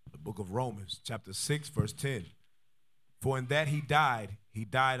 The book of Romans, chapter 6, verse 10. For in that he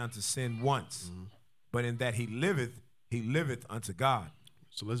died unto sin once, but in that he liveth unto God.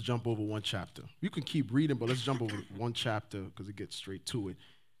 So let's jump over one chapter. You can keep reading, but let's jump over one chapter because it gets straight to it.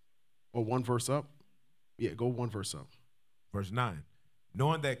 Or one verse up. Yeah, go one verse up. Verse 9.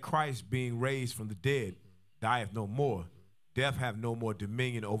 Knowing that Christ, being raised from the dead, dieth no more, death hath no more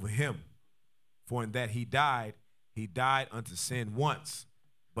dominion over him. For in that he died unto sin once,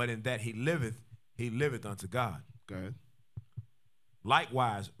 but in that he liveth unto God. Go ahead.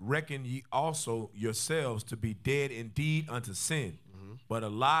 Likewise, reckon ye also yourselves to be dead indeed unto sin, but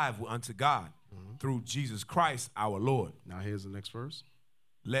alive unto God, through Jesus Christ our Lord. Now here's the next verse.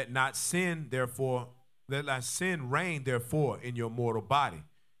 Let not sin reign therefore in your mortal body,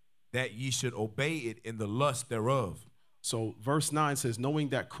 that ye should obey it in the lust thereof. So verse 9 says, knowing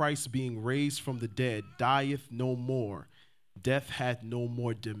that Christ being raised from the dead dieth no more, death hath no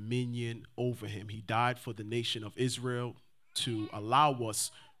more dominion over him. He died for the nation of Israel to allow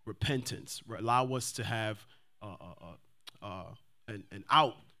us repentance, allow us to have an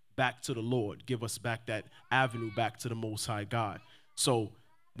out back to the Lord, give us back that avenue back to the Most High God. So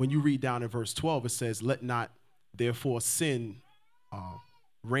when you read down in verse 12, it says, let not therefore sin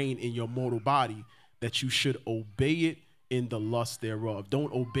reign in your mortal body, that you should obey it in the lust thereof.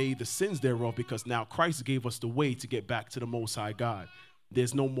 Don't obey the sins thereof, because now Christ gave us the way to get back to the Most High God.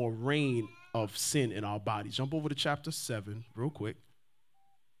 There's no more reign of sin in our bodies. Jump over to chapter 7 real quick.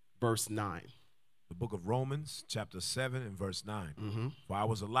 Verse 9. The book of Romans, chapter 7 and verse 9. For I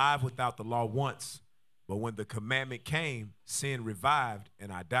was alive without the law once, but when the commandment came, sin revived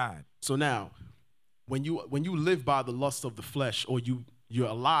and I died. So now, when you live by the lust of the flesh, or you're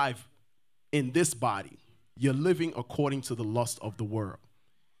alive in this body, you're living according to the lust of the world.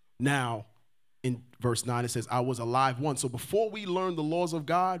 Now, in verse 9, it says, I was alive once. So before we learned the laws of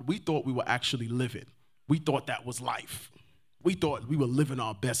God, we thought we were actually living. We thought that was life. We thought we were living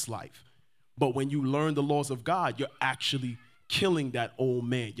our best life. But when you learn the laws of God, you're actually killing that old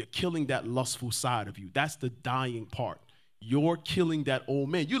man. You're killing that lustful side of you. That's the dying part. You're killing that old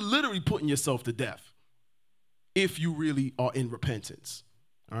man. You're literally putting yourself to death if you really are in repentance.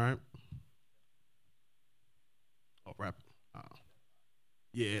 All right? Oh, rap.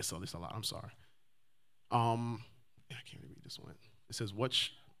 Yeah, so this a lot. I'm sorry. I can't read this one. It says, what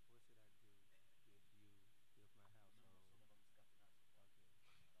should I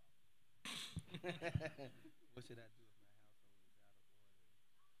do if my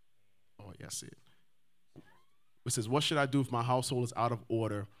household? Oh, yeah, I see it. It says, what should I do if my household is out of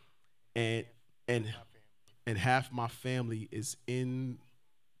order and half my family is in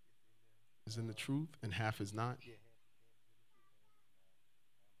the truth and half is not?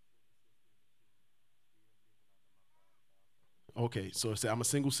 Okay, so it says, I'm a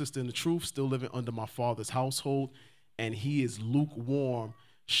single sister in the truth, still living under my father's household, and he is lukewarm.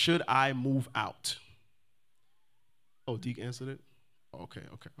 Should I move out? Oh, Deacon answered it? Okay.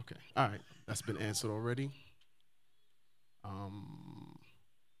 All right, that's been answered already.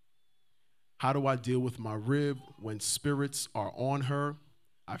 How do I deal with my rib when spirits are on her?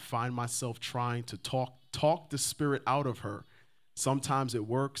 I find myself trying to talk the spirit out of her. Sometimes it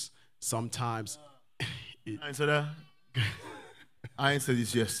works, sometimes it... Answer that? I answered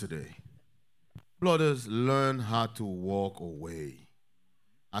this yesterday. Brothers, learn how to walk away.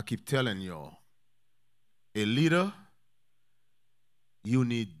 I keep telling y'all, a leader, you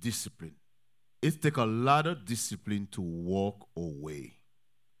need discipline. It takes a lot of discipline to walk away.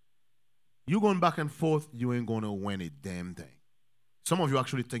 You going back and forth, you ain't going to win a damn thing. Some of you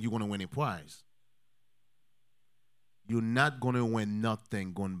actually think you're going to win a prize. You're not going to win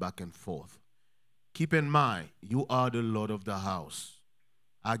nothing going back and forth. Keep in mind, you are the Lord of the house.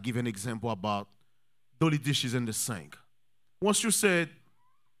 I'll give an example about dirty dishes in the sink. Once you said,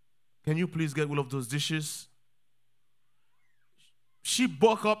 can you please get rid of those dishes? She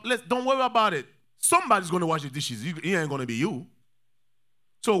buck up. Don't worry about it. Somebody's going to wash the dishes. It ain't going to be you.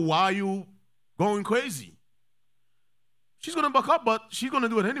 So why are you going crazy? She's going to buck up, but she's going to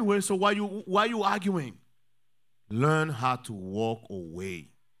do it anyway. So why are you arguing? Learn how to walk away.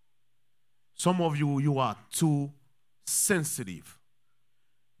 Some of you are too sensitive.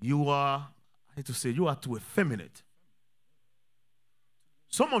 you are, I hate to say, you are too effeminate.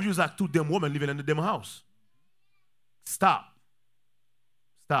 Some of you are too damn women living in the damn house. Stop.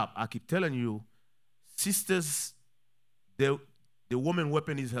 Stop. I keep telling you, sisters, the woman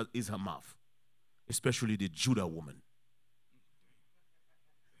weapon is her mouth, especially the Judah woman.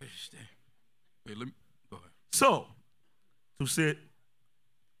 Wait, let me go ahead. So, to say,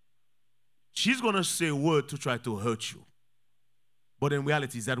 she's going to say a word to try to hurt you. But in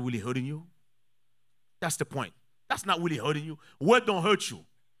reality, is that really hurting you? That's the point. That's not really hurting you. Word don't hurt you.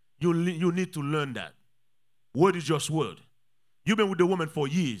 You need to learn that. Word is just word. You've been with the woman for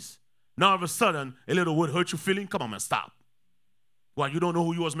years. Now all of a sudden, a little word hurt your feeling? Come on, man, stop. Why, you don't know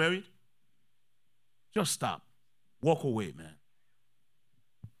who you was married? Just stop. Walk away, man.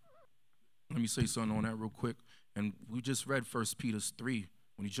 Let me say something on that real quick. And we just read 1 Peter 3.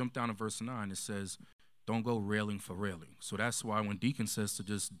 When you jump down to verse 9, it says, don't go railing for railing. So that's why when Deacon says to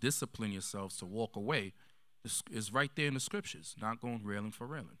just discipline yourselves to walk away, it's right there in the scriptures, not going railing for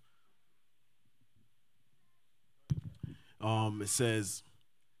railing. It says,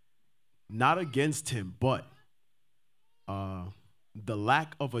 not against him, but the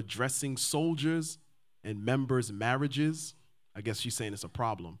lack of addressing soldiers and members' marriages. I guess she's saying it's a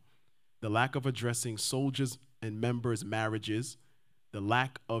problem. The lack of addressing soldiers and members' marriages, the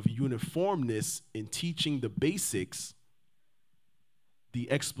lack of uniformness in teaching the basics,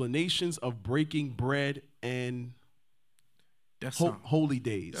 the explanations of breaking bread and holy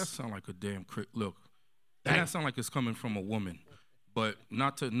days. That sound like a damn look. That sound like it's coming from a woman, but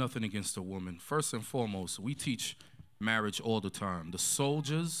nothing against a woman. First and foremost, we teach marriage all the time. The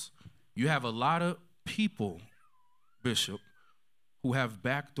soldiers, you have a lot of people, Bishop, who have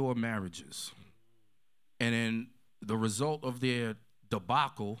backdoor marriages. And then the result of their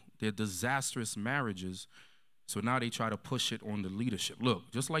debacle, their disastrous marriages, so now they try to push it on the leadership.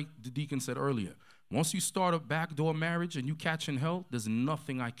 Look, just like the Deacon said earlier, once you start a backdoor marriage and you catch in hell, there's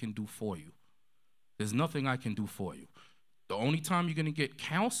nothing I can do for you. There's nothing I can do for you. The only time you're going to get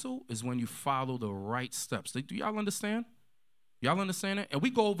counsel is when you follow the right steps. Do y'all understand? Y'all understand it? And we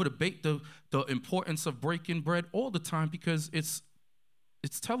go over the importance of breaking bread all the time because it's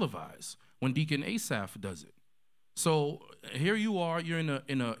televised when Deacon Asaph does it. So here you are, you're in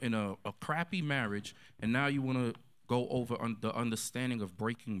a crappy marriage, and now you want to go over the understanding of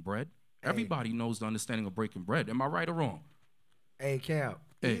breaking bread. Hey. Everybody knows the understanding of breaking bread. Am I right or wrong? Hey, Cap.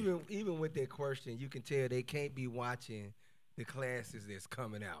 Hey. Even with that question, you can tell they can't be watching the classes that's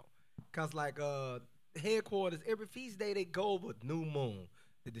coming out. Cause like headquarters, every feast day they go over new moon,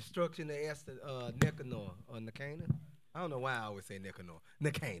 the destruction of Esther, Nicanor or Nicanor. I don't know why I always say Nicanor.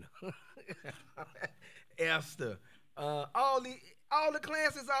 Nicanor. Esther. All the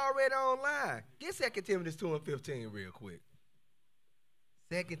classes are already online. Get 2 Timothy 2:15 real quick.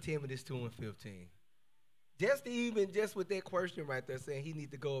 2 Timothy 2:15. Just with that question right there, saying he need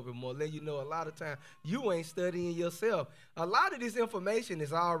to go over more, let you know a lot of time you ain't studying yourself. A lot of this information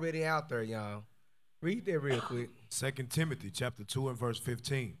is already out there, y'all. Read that real quick. 2 Timothy chapter 2 and verse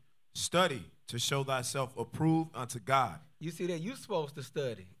 15. Study to show thyself approved unto God. You see that? You're supposed to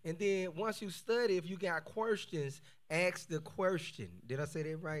study. And then once you study, if you got questions, ask the question. Did I say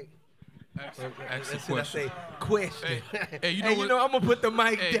that right? Ask the question. I say question? Hey, you know I'm going to put the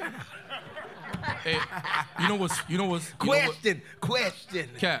mic down. Hey, you know what's question.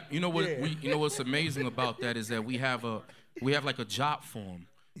 Cap, you know what's amazing about that is that we have like a job form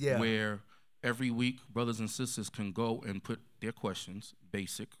where every week brothers and sisters can go and put their questions,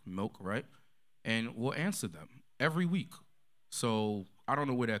 basic, milk, right? And we'll answer them every week. So I don't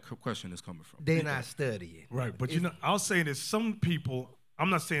know where that question is coming from. They're not studying. Right, but I'll say that some people, I'm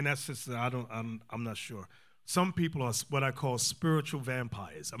not saying that, sister, I'm not sure. Some people are what I call spiritual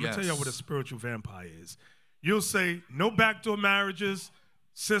vampires. I'm going to tell you what a spiritual vampire is. You'll say, no backdoor marriages,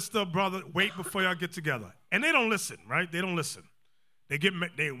 sister, brother, wait before y'all get together. And they don't listen, right? They don't listen. They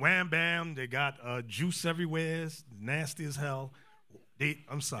wham bam, they got juice everywhere, it's nasty as hell.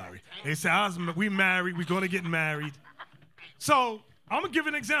 I'm sorry. They say, we married, we're going to get married. So I'm going to give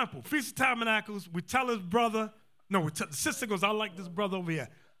an example. Feast of Tabernacles, we tell his brother, the sister goes, I like this brother over here.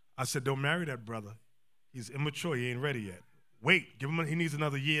 I said, don't marry that brother. He's immature. He ain't ready yet. Wait. He needs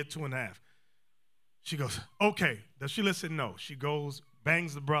another year, 2.5. She goes, okay. Does she listen? No. She goes,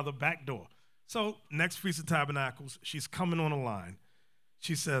 bangs the brother, back door. So next Feast of Tabernacles, she's coming on the line.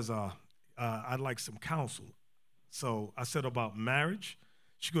 She says, I'd like some counsel. So I said, about marriage?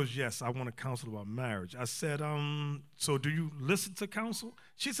 She goes, yes, I want to counsel about marriage. I said, so do you listen to counsel?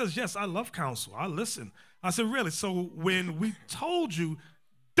 She says, yes, I love counsel. I listen. I said, really? So when we told you,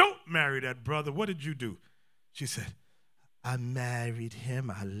 don't marry that brother, what did you do? She said, I married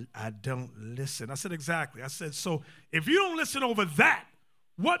him. I don't listen. I said, exactly. I said, so if you don't listen over that,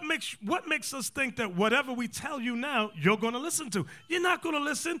 what makes us think that whatever we tell you now, you're going to listen to? You're not going to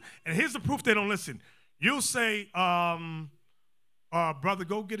listen. And here's the proof they don't listen. You'll say, brother,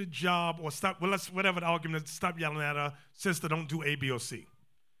 go get a job, or stop, well, whatever the argument, stop yelling at her, sister, don't do A, B, or C.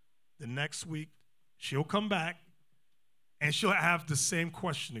 The next week, she'll come back, and she'll have the same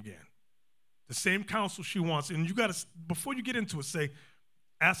question again. The same counsel she wants. And you got to, before you get into it, say,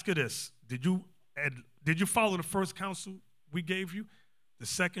 ask her this. Did you follow the first counsel we gave you? The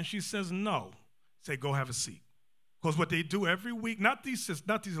second she says no, say, go have a seat. Because what they do every week, not these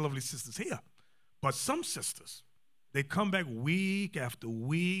lovely sisters here, but some sisters, they come back week after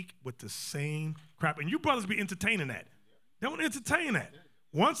week with the same crap. And you brothers be entertaining that. Don't entertain that.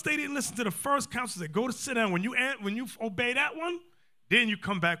 Once they didn't listen to the first counsel, they go to sit down. When you obey that one, then you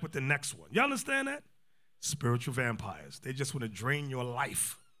come back with the next one. You understand that? Spiritual vampires. They just want to drain your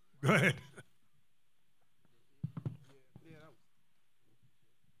life. Go ahead.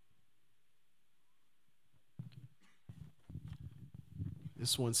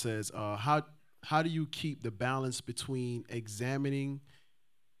 This one says, how do you keep the balance between examining,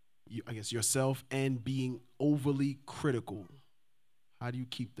 yourself and being overly critical? How do you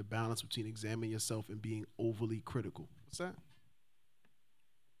keep the balance between examining yourself and being overly critical? What's that?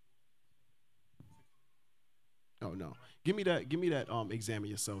 Oh, no. Give me that examine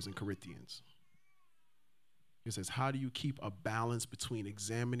yourselves in Corinthians. It says, how do you keep a balance between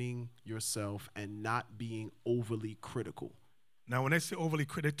examining yourself and not being overly critical? Now, when they say overly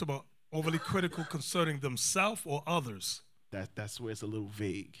critical, about overly critical concerning themselves or others? That's where it's a little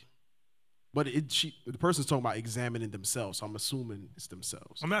vague. But the person's talking about examining themselves, so I'm assuming it's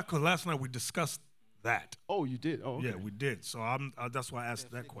themselves. I'm not, because last night we discussed that. Oh, you did? Oh, okay. Yeah, we did. So that's why I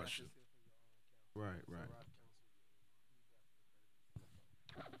asked that question. Right.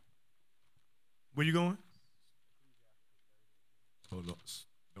 Where you going? Oh,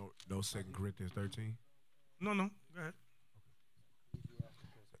 no 2 Corinthians 13? No, go ahead.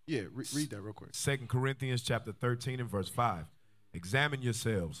 Yeah, read that real quick. 2 Corinthians chapter 13 and verse 5. Examine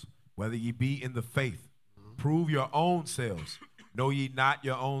yourselves, whether ye be in the faith. Prove your own selves. Know ye not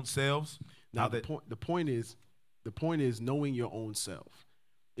your own selves? Now the point is knowing your own self.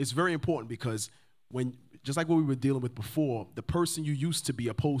 It's very important because just like what we were dealing with before, the person you used to be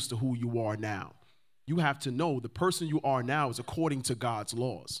opposed to who you are now. You have to know the person you are now is according to God's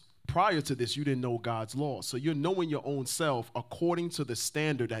laws. Prior to this, you didn't know God's laws. So you're knowing your own self according to the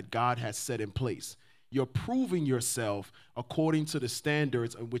standard that God has set in place. You're proving yourself according to the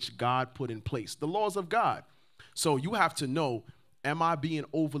standards in which God put in place, the laws of God. So you have to know, am I being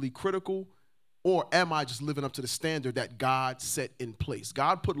overly critical, or am I just living up to the standard that God set in place?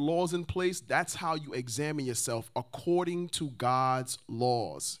 God put laws in place. That's how you examine yourself, according to God's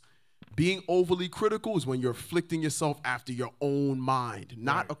laws. Being overly critical is when you're afflicting yourself after your own mind,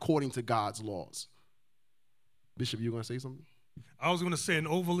 not according to God's laws. Bishop, you going to say something? I was going to say an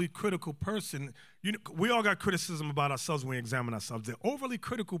overly critical person, we all got criticism about ourselves when we examine ourselves. The overly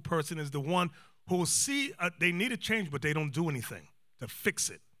critical person is the one who will see they need a change, but they don't do anything to fix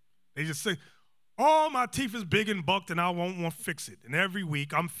it. They just say, oh, my teeth is big and bucked and I won't want to fix it. And every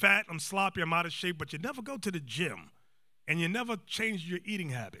week, I'm fat, I'm sloppy, I'm out of shape, but you never go to the gym and you never change your eating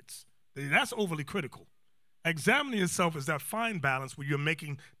habits. That's overly critical. Examining yourself is that fine balance where you're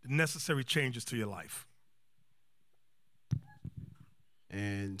making the necessary changes to your life.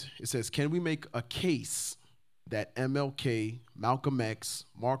 And it says, can we make a case that MLK, Malcolm X,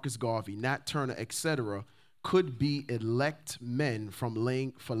 Marcus Garvey, Nat Turner, etc., could be elect men for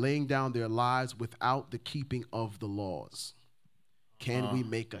laying down their lives without the keeping of the laws? Can we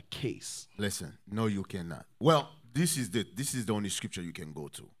make a case? Listen, no, you cannot. Well, this is the only scripture you can go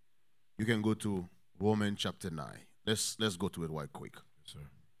to. You can go to Romans chapter 9. Let's go to it right quick. Yes, sir.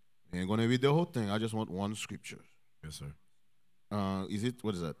 I ain't gonna read the whole thing. I just want one scripture. Yes, sir.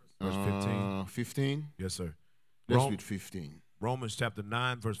 What is that? Verse 15. 15? Yes, sir. Let's read 15. Romans chapter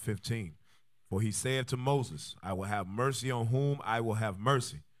 9, verse 15. For he said to Moses, I will have mercy on whom I will have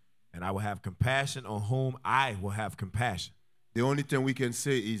mercy, and I will have compassion on whom I will have compassion. The only thing we can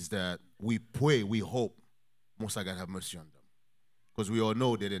say is that we pray, we hope Most High God have mercy on them. Because we all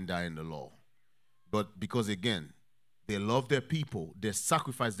know they didn't die in the law. But because, again, they love their people, they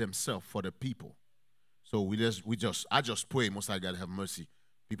sacrifice themselves for the people. So I just pray Most High God have mercy.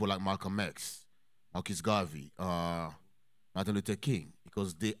 People like Malcolm X, Marcus Garvey, Martin Luther King,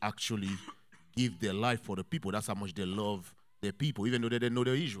 because they actually give their life for the people. That's how much they love their people, even though they didn't know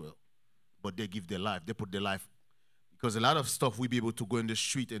they're Israel. But they give their life. They put their life. Because a lot of stuff we be able to go in the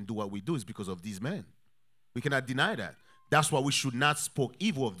street and do what we do is because of these men. We cannot deny that. That's why we should not speak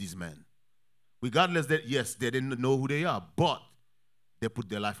evil of these men. Regardless that, yes, they didn't know who they are, but they put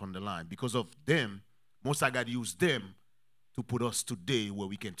their life on the line. Because of them, Most High God used them to put us today where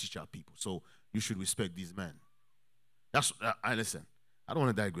we can teach our people. So you should respect these men. That's, listen, I don't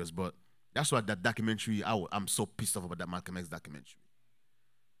want to digress, but that's why that documentary, I'm so pissed off about that Malcolm X documentary.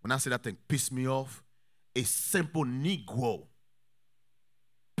 When I say that thing pissed me off, a simple Negro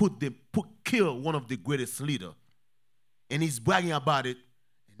kill one of the greatest leaders, and he's bragging about it,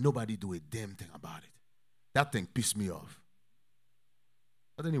 and nobody do a damn thing about it. That thing pissed me off.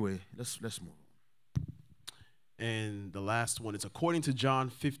 But anyway, let's move on. And the last one is, according to John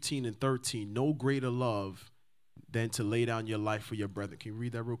 15:13, no greater love than to lay down your life for your brethren. Can you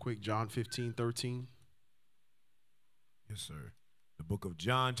read that real quick? John 15:13. Yes, sir. The book of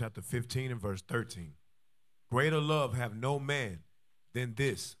John, chapter 15 and verse 13. Greater love have no man than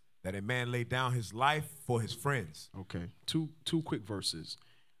this, that a man lay down his life for his friends. Okay. Two quick verses.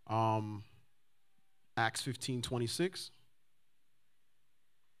 Acts 15:26.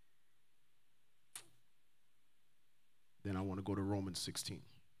 Then I want to go to Romans 16.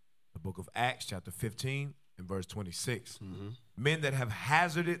 The book of Acts, chapter 15 and verse 26. Men that have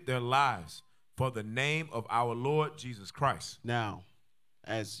hazarded their lives for the name of our Lord Jesus Christ. Now,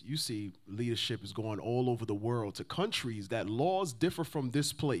 as you see, leadership is going all over the world to countries that laws differ from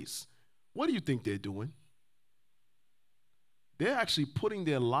this place. What do you think they're doing? They're actually putting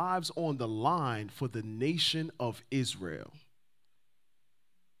their lives on the line for the nation of Israel.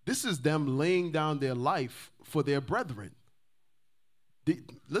 This is them laying down their life for their brethren.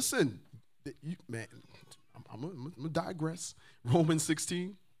 Listen, man, I'm going to digress. Romans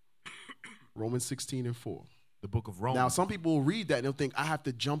 16. Romans 16 and 4. The book of Romans. Now, some people will read that and they'll think, I have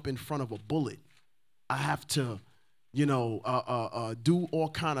to jump in front of a bullet. I have to, do all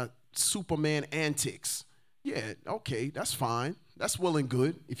kind of Superman antics. Yeah, okay, that's fine. That's well and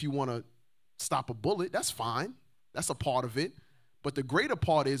good. If you want to stop a bullet, that's fine. That's a part of it. But the greater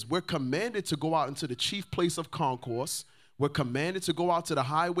part is we're commanded to go out into the chief place of concourse. We're commanded to go out to the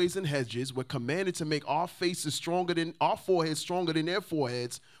highways and hedges. We're commanded to make our faces stronger than our foreheads, stronger than their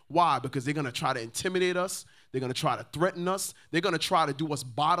foreheads. Why? Because they're going to try to intimidate us. They're going to try to threaten us. They're going to try to do us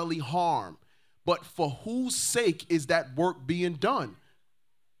bodily harm. But for whose sake is that work being done?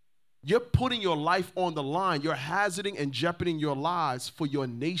 You're putting your life on the line. You're hazarding and jeopardizing your lives for your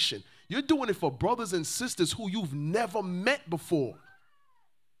nation. You're doing it for brothers and sisters who you've never met before.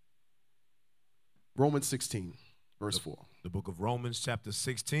 Romans 16, verse 4. The book of Romans, chapter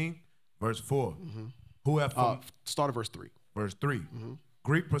 16, verse 4. Who have start at verse 3. Verse 3.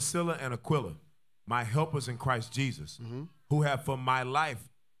 Greet Priscilla and Aquila, my helpers in Christ Jesus, who have for my life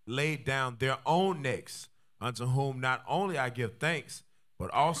laid down their own necks, unto whom not only I give thanks, but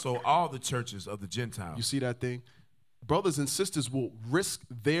also all the churches of the Gentiles. You see that thing? Brothers and sisters will risk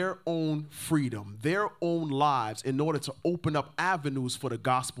their own freedom, their own lives in order to open up avenues for the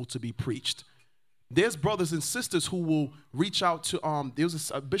gospel to be preached. There's brothers and sisters who will reach out to, there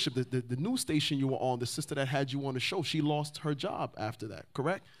was a bishop, the news station you were on, the sister that had you on the show, she lost her job after that,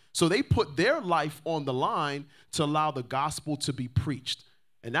 correct? So they put their life on the line to allow the gospel to be preached.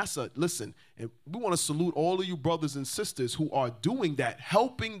 And listen, and we want to salute all of you brothers and sisters who are doing that,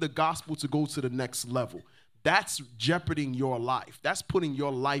 helping the gospel to go to the next level. That's jeoparding your life. That's putting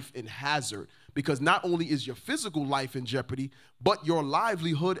your life in hazard, because not only is your physical life in jeopardy, but your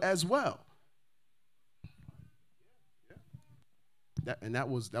livelihood as well. That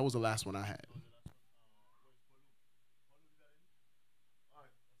was the last one I had.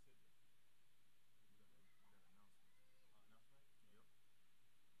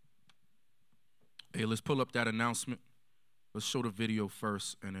 Hey, let's pull up that announcement. Let's show the video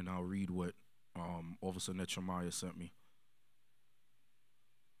first, and then I'll read what Officer Netchamiah sent me.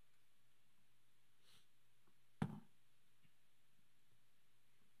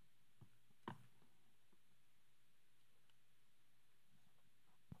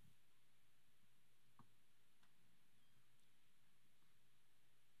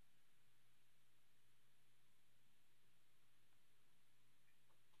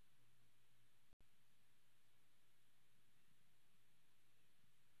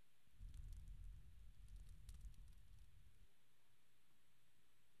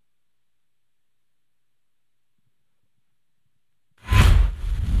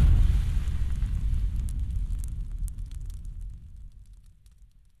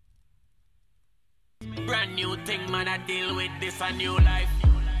 Brand new thing, man, I deal with this, a new life.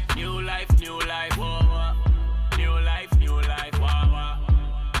 New life, whoa, whoa. New life, whoa,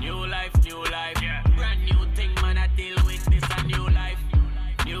 whoa. New life, yeah. Brand new thing, man, I deal with this, a new life.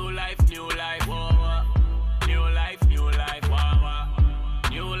 New life, whoa, whoa. New life,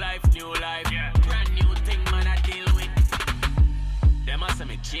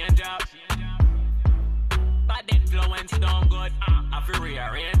 good. I feel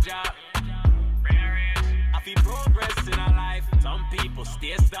rearrange ya. I feel progress in our life. Some people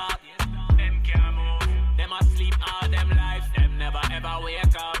stay stuck. Them can't move. Them asleep all them life. Them never ever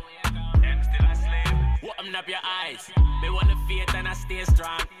wake up. Them still asleep. Open up your eyes. Me want the faith and I stay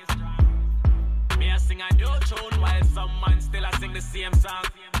strong. Me I sing a new tune while someone still I sing the same song.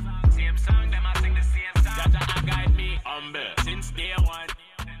 Same song, them I sing the same song. Jaja guide me humble since day one.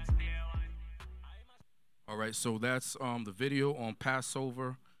 All right, so that's the video on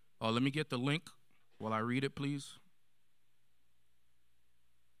Passover. Let me get the link while I read it, please.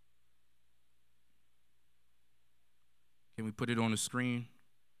 Can we put it on the screen?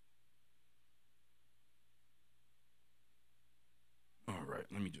 All right,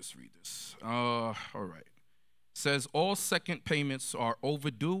 let me just read this. All right. Says all second payments are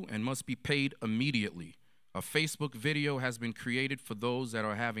overdue and must be paid immediately. A Facebook video has been created for those that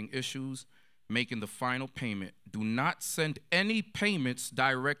are having issues making the final payment. Do not send any payments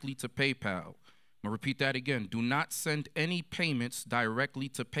directly to PayPal. I'm gonna repeat that again. Do not send any payments directly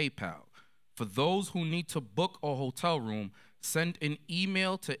to PayPal. For those who need to book a hotel room, send an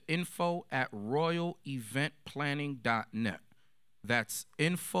email to info@royaleventplanning.net. That's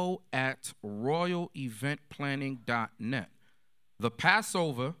info@royaleventplanning.net. The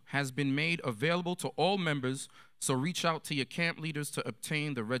Passover has been made available to all members, so reach out to your camp leaders to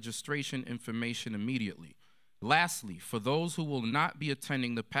obtain the registration information immediately. Lastly, for those who will not be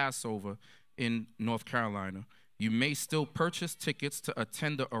attending the Passover in North Carolina, you may still purchase tickets to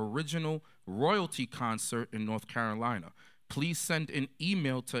attend the original royalty concert in North Carolina. Please send an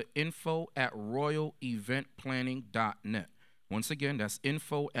email to info@royaleventplanning.net. Once again, that's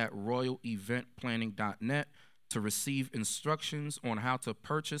info@royaleventplanning.net to receive instructions on how to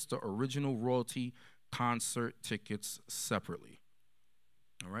purchase the original royalty concert tickets separately.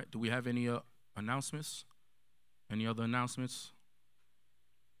 All right, do we have any announcements? Any other announcements?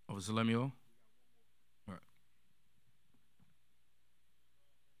 Officer Lemuel? All right.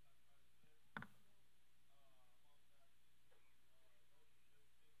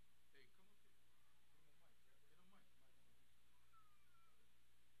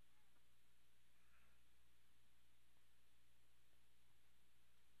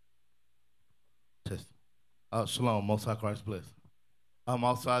 Shalom, Most High Christ bless. I'm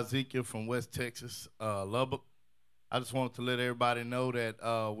also Ezekiel from West Texas, Lubbock. I just wanted to let everybody know that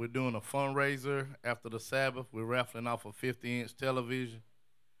we're doing a fundraiser after the Sabbath. We're raffling off a 50-inch television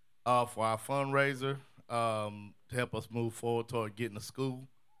for our fundraiser to help us move forward toward getting to school.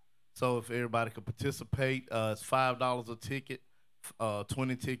 So if everybody could participate, it's $5 a ticket,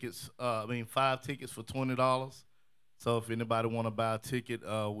 20 tickets. 5 tickets for $20. So if anybody want to buy a ticket,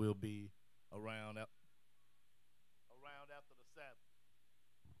 we'll be around after the Sabbath.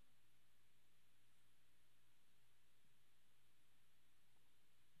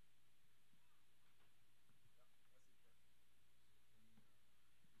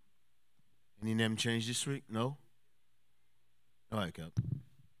 Any name change this week? No? All right, Cap.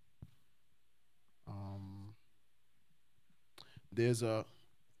 There's a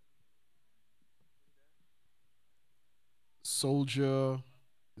soldier,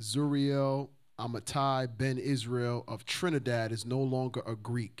 Zuriel Amatai Ben Israel of Trinidad is no longer a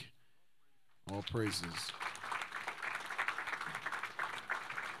Greek. All praises.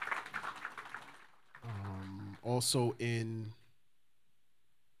 Also in,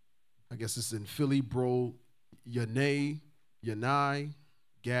 I guess it's in Philly, bro, Yanai,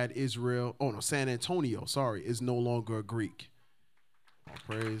 Gad Israel, San Antonio, sorry, is no longer a Greek. All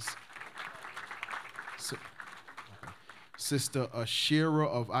praise. Sister Ashira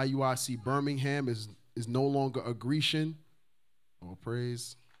of IUIC Birmingham is no longer a Grecian. All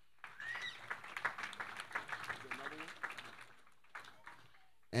praise.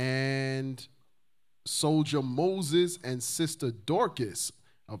 And Soldier Moses and Sister Dorcas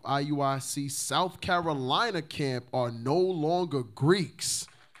of IUIC South Carolina camp are no longer Greeks.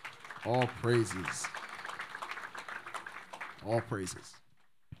 All praises. All praises.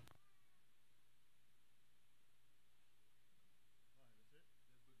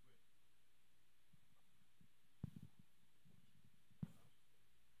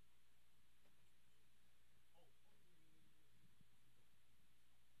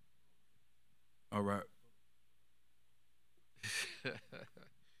 All right.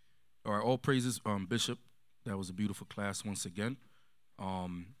 All right, all praises, Bishop. That was a beautiful class once again.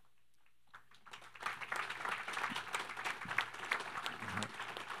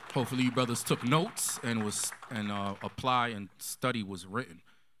 Hopefully you brothers took notes and apply and study was written.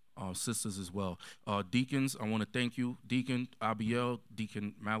 Sisters as well. Deacons, I want to thank you, Deacon Abiel,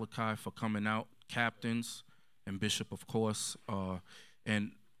 Deacon Malachi, for coming out. Captains and Bishop, of course,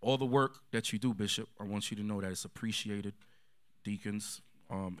 and all the work that you do, Bishop. I want you to know that it's appreciated. Deacons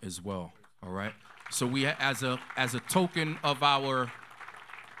as well. All right. So we, as a token of our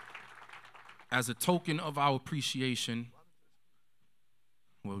appreciation.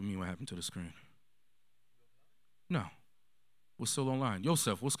 What do you mean? What happened to the screen? No, we're still online.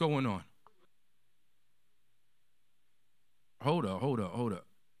 Yosef, what's going on? Hold up.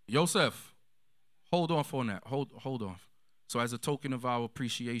 Yosef, hold on for that. Hold on. So as a token of our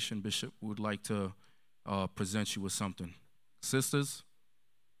appreciation, Bishop, we would like to present you with something. Sisters,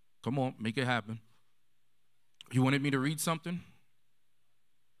 come on, make it happen. You wanted me to read something?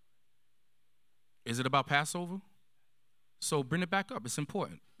 Is it about Passover? So bring it back up. It's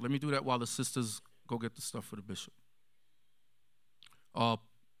important. Let me do that while the sisters go get the stuff for the bishop.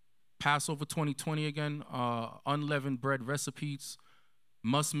 Passover 2020 again, unleavened bread recipes.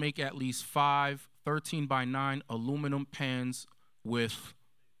 Must make at least 5 13x9 aluminum pans with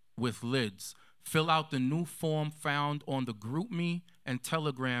lids. Fill out the new form found on the GroupMe and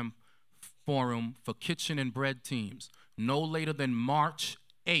Telegram forum for kitchen and bread teams. No later than March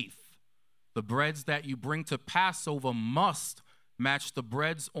 8th. The breads that you bring to Passover must match the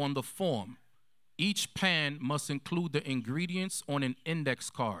breads on the form. Each pan must include the ingredients on an index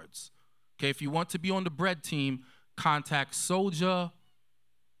cards. Okay, if you want to be on the bread team, contact Soldier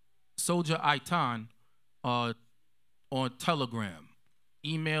Aitan on Telegram.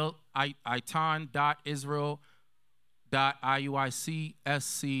 Email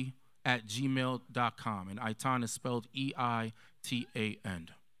aitan.israel.iuicsc@gmail.com. And Aitan is spelled E-I-T-A-N.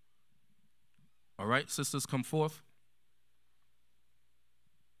 All right, sisters, come forth.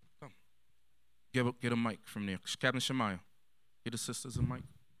 Come. Get a mic from there. Captain Shemaiah, get the sisters a mic.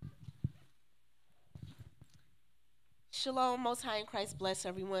 Shalom, Most High in Christ bless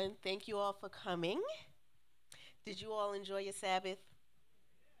everyone. Thank you all for coming. Did you all enjoy your Sabbath?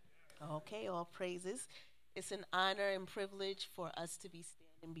 Okay, all praises. It's an honor and privilege for us to be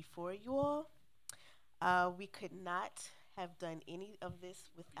standing before you all. We could not have done any of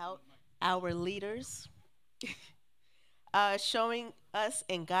this without our leaders showing us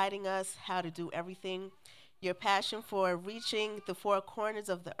and guiding us how to do everything. Your passion for reaching the four corners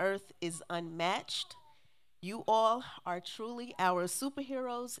of the earth is unmatched. You all are truly our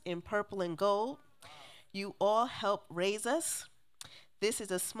superheroes in purple and gold. You all help raise us. This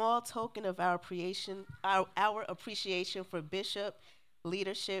is a small token of our appreciation for Bishop,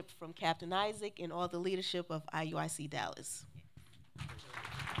 leadership from Captain Isaac, and all the leadership of IUIC Dallas.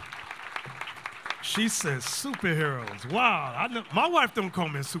 She says superheroes. Wow, I know, my wife don't call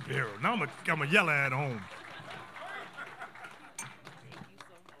me a superhero. Now I'm a yell at home.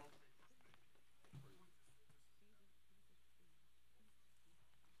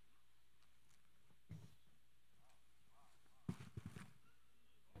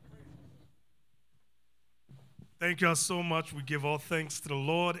 Thank y'all so much. We give all thanks to the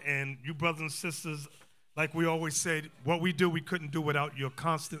Lord, and you brothers and sisters, like we always said, what we do, we couldn't do without your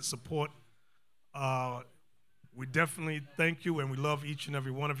constant support. We definitely thank you, and we love each and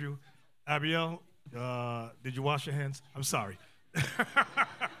every one of you. Abiel, did you wash your hands? I'm sorry.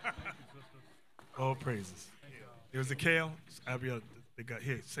 All praises. It was the kale. Abiel, they got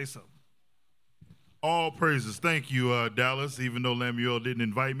here. Say something. All praises. Thank you, Dallas, even though Lemuel didn't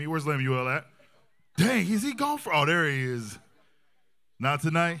invite me. Where's Lemuel at? Dang, is he gone for? Oh, there he is. Not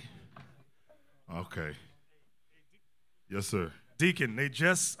tonight? Okay. Yes, sir. Deacon, they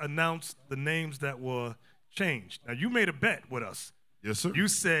just announced the names that were changed. Now, you made a bet with us. Yes, sir. You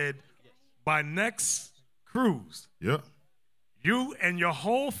said by next cruise, yep, you and your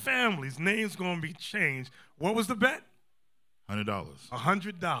whole family's name's going to be changed. What was the bet? $100.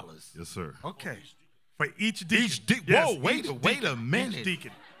 $100. Yes, sir. Okay. For each deacon. Each deacon. Yes, whoa, wait a minute. Each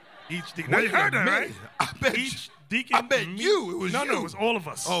deacon. Each deacon. Now, you heard that, right? I bet each deacon. I bet you. It was you. No, it was all of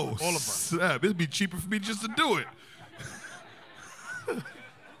us. Oh, all of us. It'd be cheaper for me just to do it.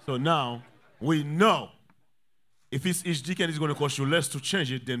 So now we know if it's each deacon is going to cost you less to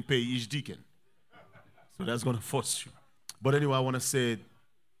change it than pay each deacon. So that's going to force you. But anyway, I want to say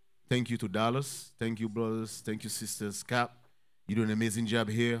thank you to Dallas. Thank you, brothers. Thank you, sisters. Cap, you do an amazing job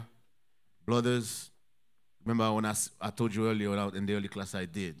here. Brothers, remember when I told you earlier in the early class I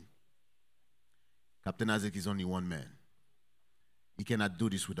did, Captain Isaac is only one man. He cannot do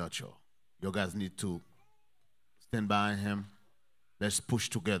this without you. You guys need to stand behind him. Let's push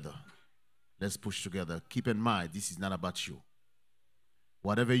together. Let's push together. Keep in mind, this is not about you.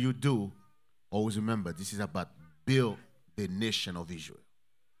 Whatever you do, always remember, this is about build the nation of Israel.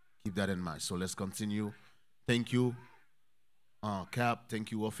 Keep that in mind. So let's continue. Thank you, Cap.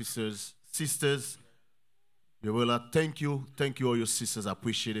 Thank you, officers, sisters. You will. Thank you. Thank you, all your sisters. I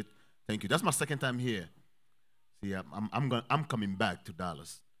appreciate it. Thank you. That's my second time here. See, I'm coming back to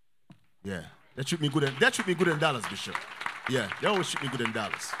Dallas. Yeah. They treat me good in Dallas, Bishop. Yeah, they always treat me good in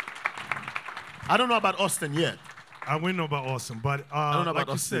Dallas. I don't know about Austin yet. I wouldn't know about Austin, but I don't know like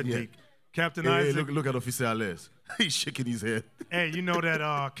about you Austin said, yet. Deke, Captain Hey, Isaac. look at Officer Ales. He's shaking his head. Hey, you know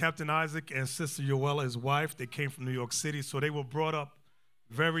that Captain Isaac and Sister Yoella, his wife, they came from New York City, so they were brought up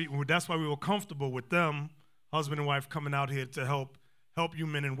that's why we were comfortable with them, husband and wife, coming out here to help you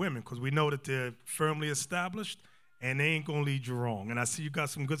men and women, because we know that they're firmly established and they ain't gonna lead you wrong. And I see you got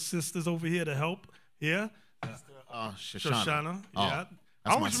some good sisters over here to help. Yeah, Shoshana. Yeah,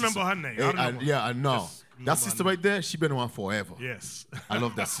 I always remember her name. Hey, I know. That sister right there, she been one forever. Yes. I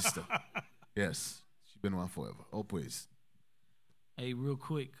love that sister. Yes, she been one forever. Oh, praise. Hey, real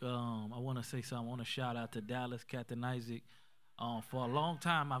quick, I want to say something. I want to shout out to Dallas, Captain Isaac. For a long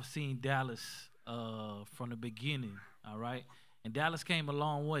time, I've seen Dallas from the beginning, all right? And Dallas came a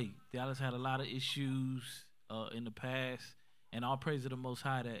long way. Dallas had a lot of issues in the past, and all praise to the Most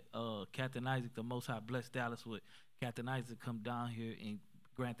High that Captain Isaac, the Most High, blessed Dallas with Captain Isaac come down here and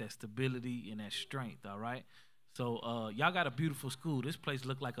grant that stability and that strength, all right? So y'all got a beautiful school. This place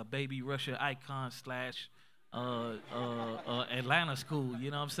looked like a baby Russia icon / Atlanta school,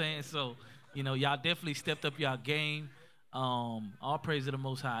 you know what I'm saying? So, you know, y'all definitely stepped up y'all game. All praise to the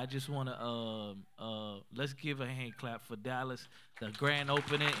Most High. I just want to let's give a hand clap for Dallas, the grand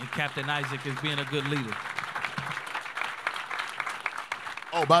opening, and Captain Isaac as being a good leader.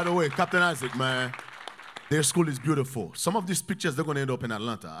 Oh, by the way, Captain Isaac, man, their school is beautiful. Some of these pictures, they're going to end up in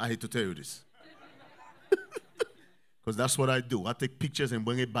Atlanta. I hate to tell you this. Because that's what I do. I take pictures and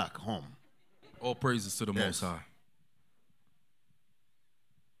bring it back home. All praises to the Most High.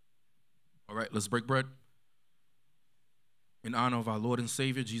 All right, let's break bread. In honor of our Lord and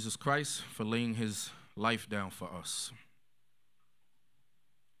Savior, Jesus Christ, for laying his life down for us.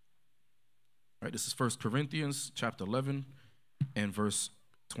 All right, this is 1 Corinthians chapter 11 and verse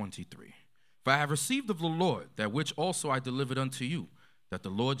 23. For I have received of the Lord that which also I delivered unto you, that the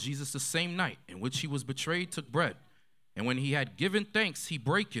Lord Jesus the same night in which he was betrayed took bread, and when he had given thanks, he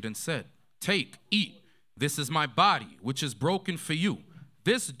brake it and said, Take, eat, this is my body, which is broken for you.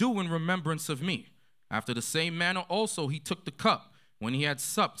 This do in remembrance of me. After the same manner also he took the cup when he had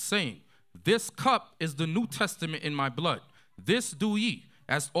supped, saying, This cup is the New Testament in my blood. This do ye,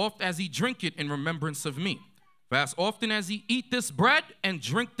 as oft as ye drink it in remembrance of me. For as often as ye eat this bread and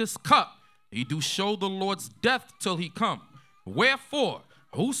drink this cup, ye do show the Lord's death till he come. Wherefore,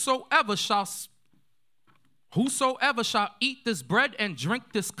 whosoever shall eat this bread and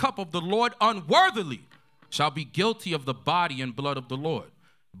drink this cup of the Lord unworthily shall be guilty of the body and blood of the Lord.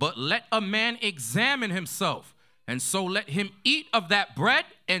 But let a man examine himself, and so let him eat of that bread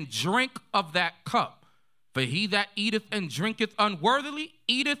and drink of that cup. For he that eateth and drinketh unworthily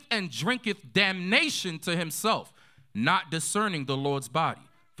eateth and drinketh damnation to himself, not discerning the Lord's body.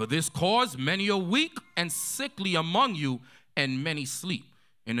 For this cause many are weak and sickly among you, and many sleep.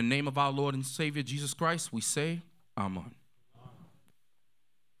 In the name of our Lord and Savior Jesus Christ, we say, Amen.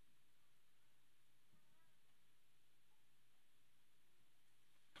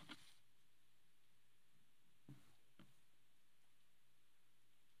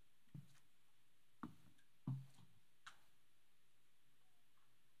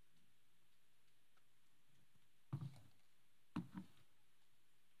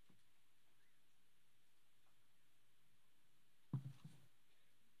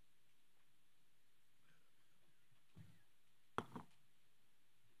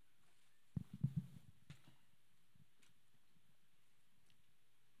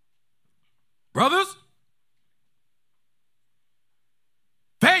 Brothers,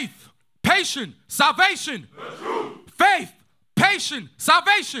 faith, patience, salvation. Faith, patience,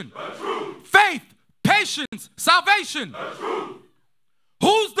 salvation. Faith, patience, salvation.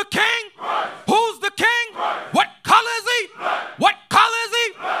 Who's the king? Who's the king? What color is he? What color is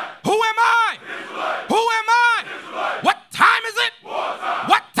he? Who am I? Who am I? What time is it?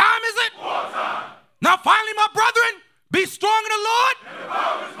 What time is it? Now finally, my brethren, be strong in the Lord.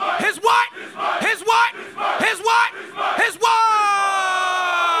 His what? His what? His what? His what?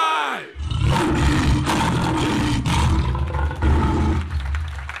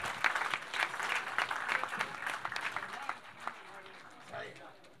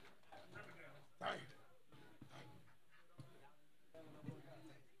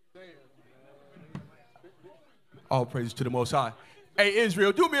 All praise to the Most High. Hey,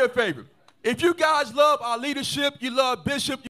 Israel, do me a favor. If you guys love our leadership, you love Bishop,